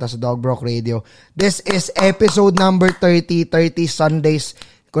sumusuporta sa Dougbrock Radio. This is episode number 30 Sundays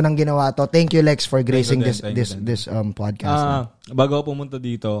ko nang ginawa to. Thank you, Lex, for gracing this podcast. Bago ako pumunta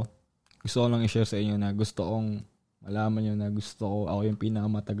dito, gusto ko lang i-share sa inyo na gusto kong malaman nyo na gusto ko ako yung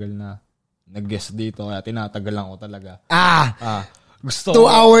pinakamatagal na nag-guest dito, kaya tinatagal lang ko talaga. Gusto 2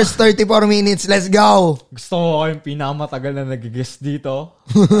 hours, 34 minutes. Let's go! Gusto ko yung pinakamatagal na nag-guest dito.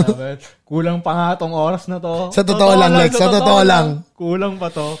 Kulang pa nga tong oras na to. Sa totoo lang, Lex. Sa totoo lang. Kulang pa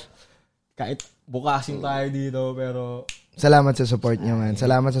to. Kahit bukasin tayo dito, pero... Salamat sa support niyo, man.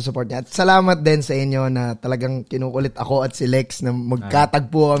 Salamat sa support niya. At salamat din sa inyo na talagang kinukulit ako at si Lex na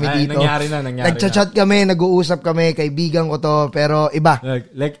magkatagpo kami dito. Nangyari na. Nagchat-chat kami, nag-uusap kami, kaibigan ko to, pero iba.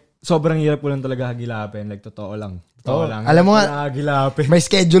 Like sobrang hirap ko lang talaga hagilapin. Like, totoo lang. Alam mo nga, may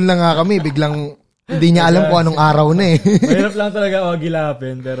schedule na nga kami. Biglang, hindi niya alam kung anong araw na eh. Mahirap lang talaga ako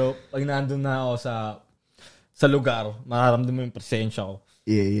hagilapin. Pero, pag nandun na ako sa lugar, mararamdaman mo yung presensya ko.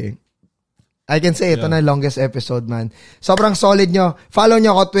 Yeah. I can say, ito na longest episode, man. Sobrang solid nyo. Follow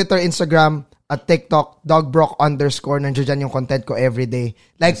nyo ako Twitter, Instagram, at TikTok, Dougbrock _ Nandiyo dyan yung content ko everyday.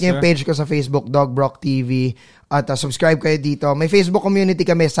 Like nyo yung page ko sa Facebook, Dougbrock TV. At subscribe kayo dito. May Facebook community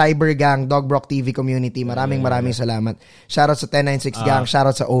kami, Cyber Gang, Dougbrock TV community. Maraming salamat. Shoutout sa 1096 Gang,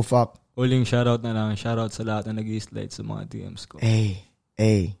 shoutout sa OFUC. Huling shoutout na lang. Shoutout sa lahat na nag-i-slide sa mga DMs ko. Hey.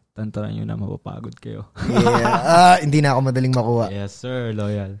 Tantaran nyo na mapapagod kayo. Yeah. Hindi na ako madaling makuha. Yes, sir.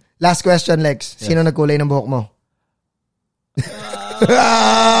 Loyal. Last question, Lex. Sino nagkulay ng buhok mo?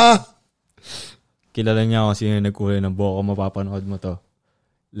 Kilala niya ako sino nagkulay ng buhok ko. Mapapanood mo to.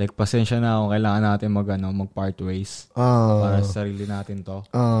 Like, pasensya na kung kailangan natin mag-part ways. Para sa sarili natin to.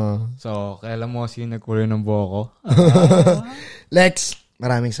 So, kailan mo sino nagkulay ng buhok ko? Lex,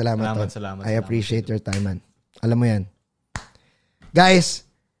 maraming salamat. I appreciate your time, man. Alam mo yan. Guys,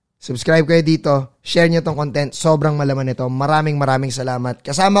 subscribe kayo dito. Share nyo tong content. Sobrang malaman ito. Maraming salamat.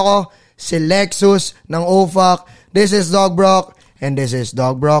 Kasama ko si Lexus ng OFUC. This is Dougbrock and this is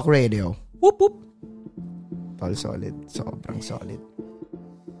Dougbrock Radio. Whoop whoop. All solid. Sobrang solid.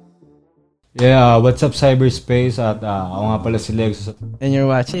 Yeah, what's up cyberspace? At ako nga pala si Lexus. And you're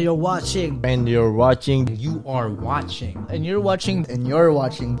watching. You are watching. And you're watching. And you are watching. And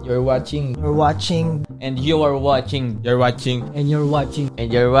you're watching. And you are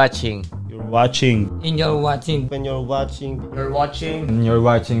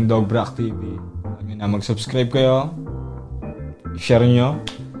watching. Dougbrock TV. Mag-subscribe kayo. Share nyo.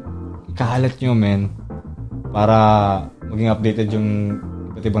 Ikahalat nyo, men. Para maging updated yung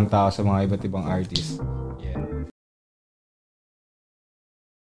iba't ibang tao sa mga iba't ibang artists.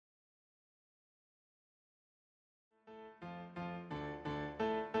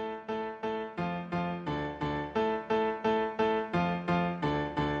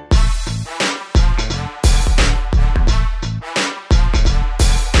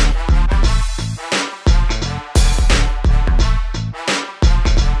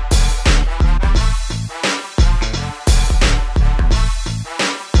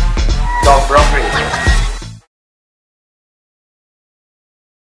 Bye!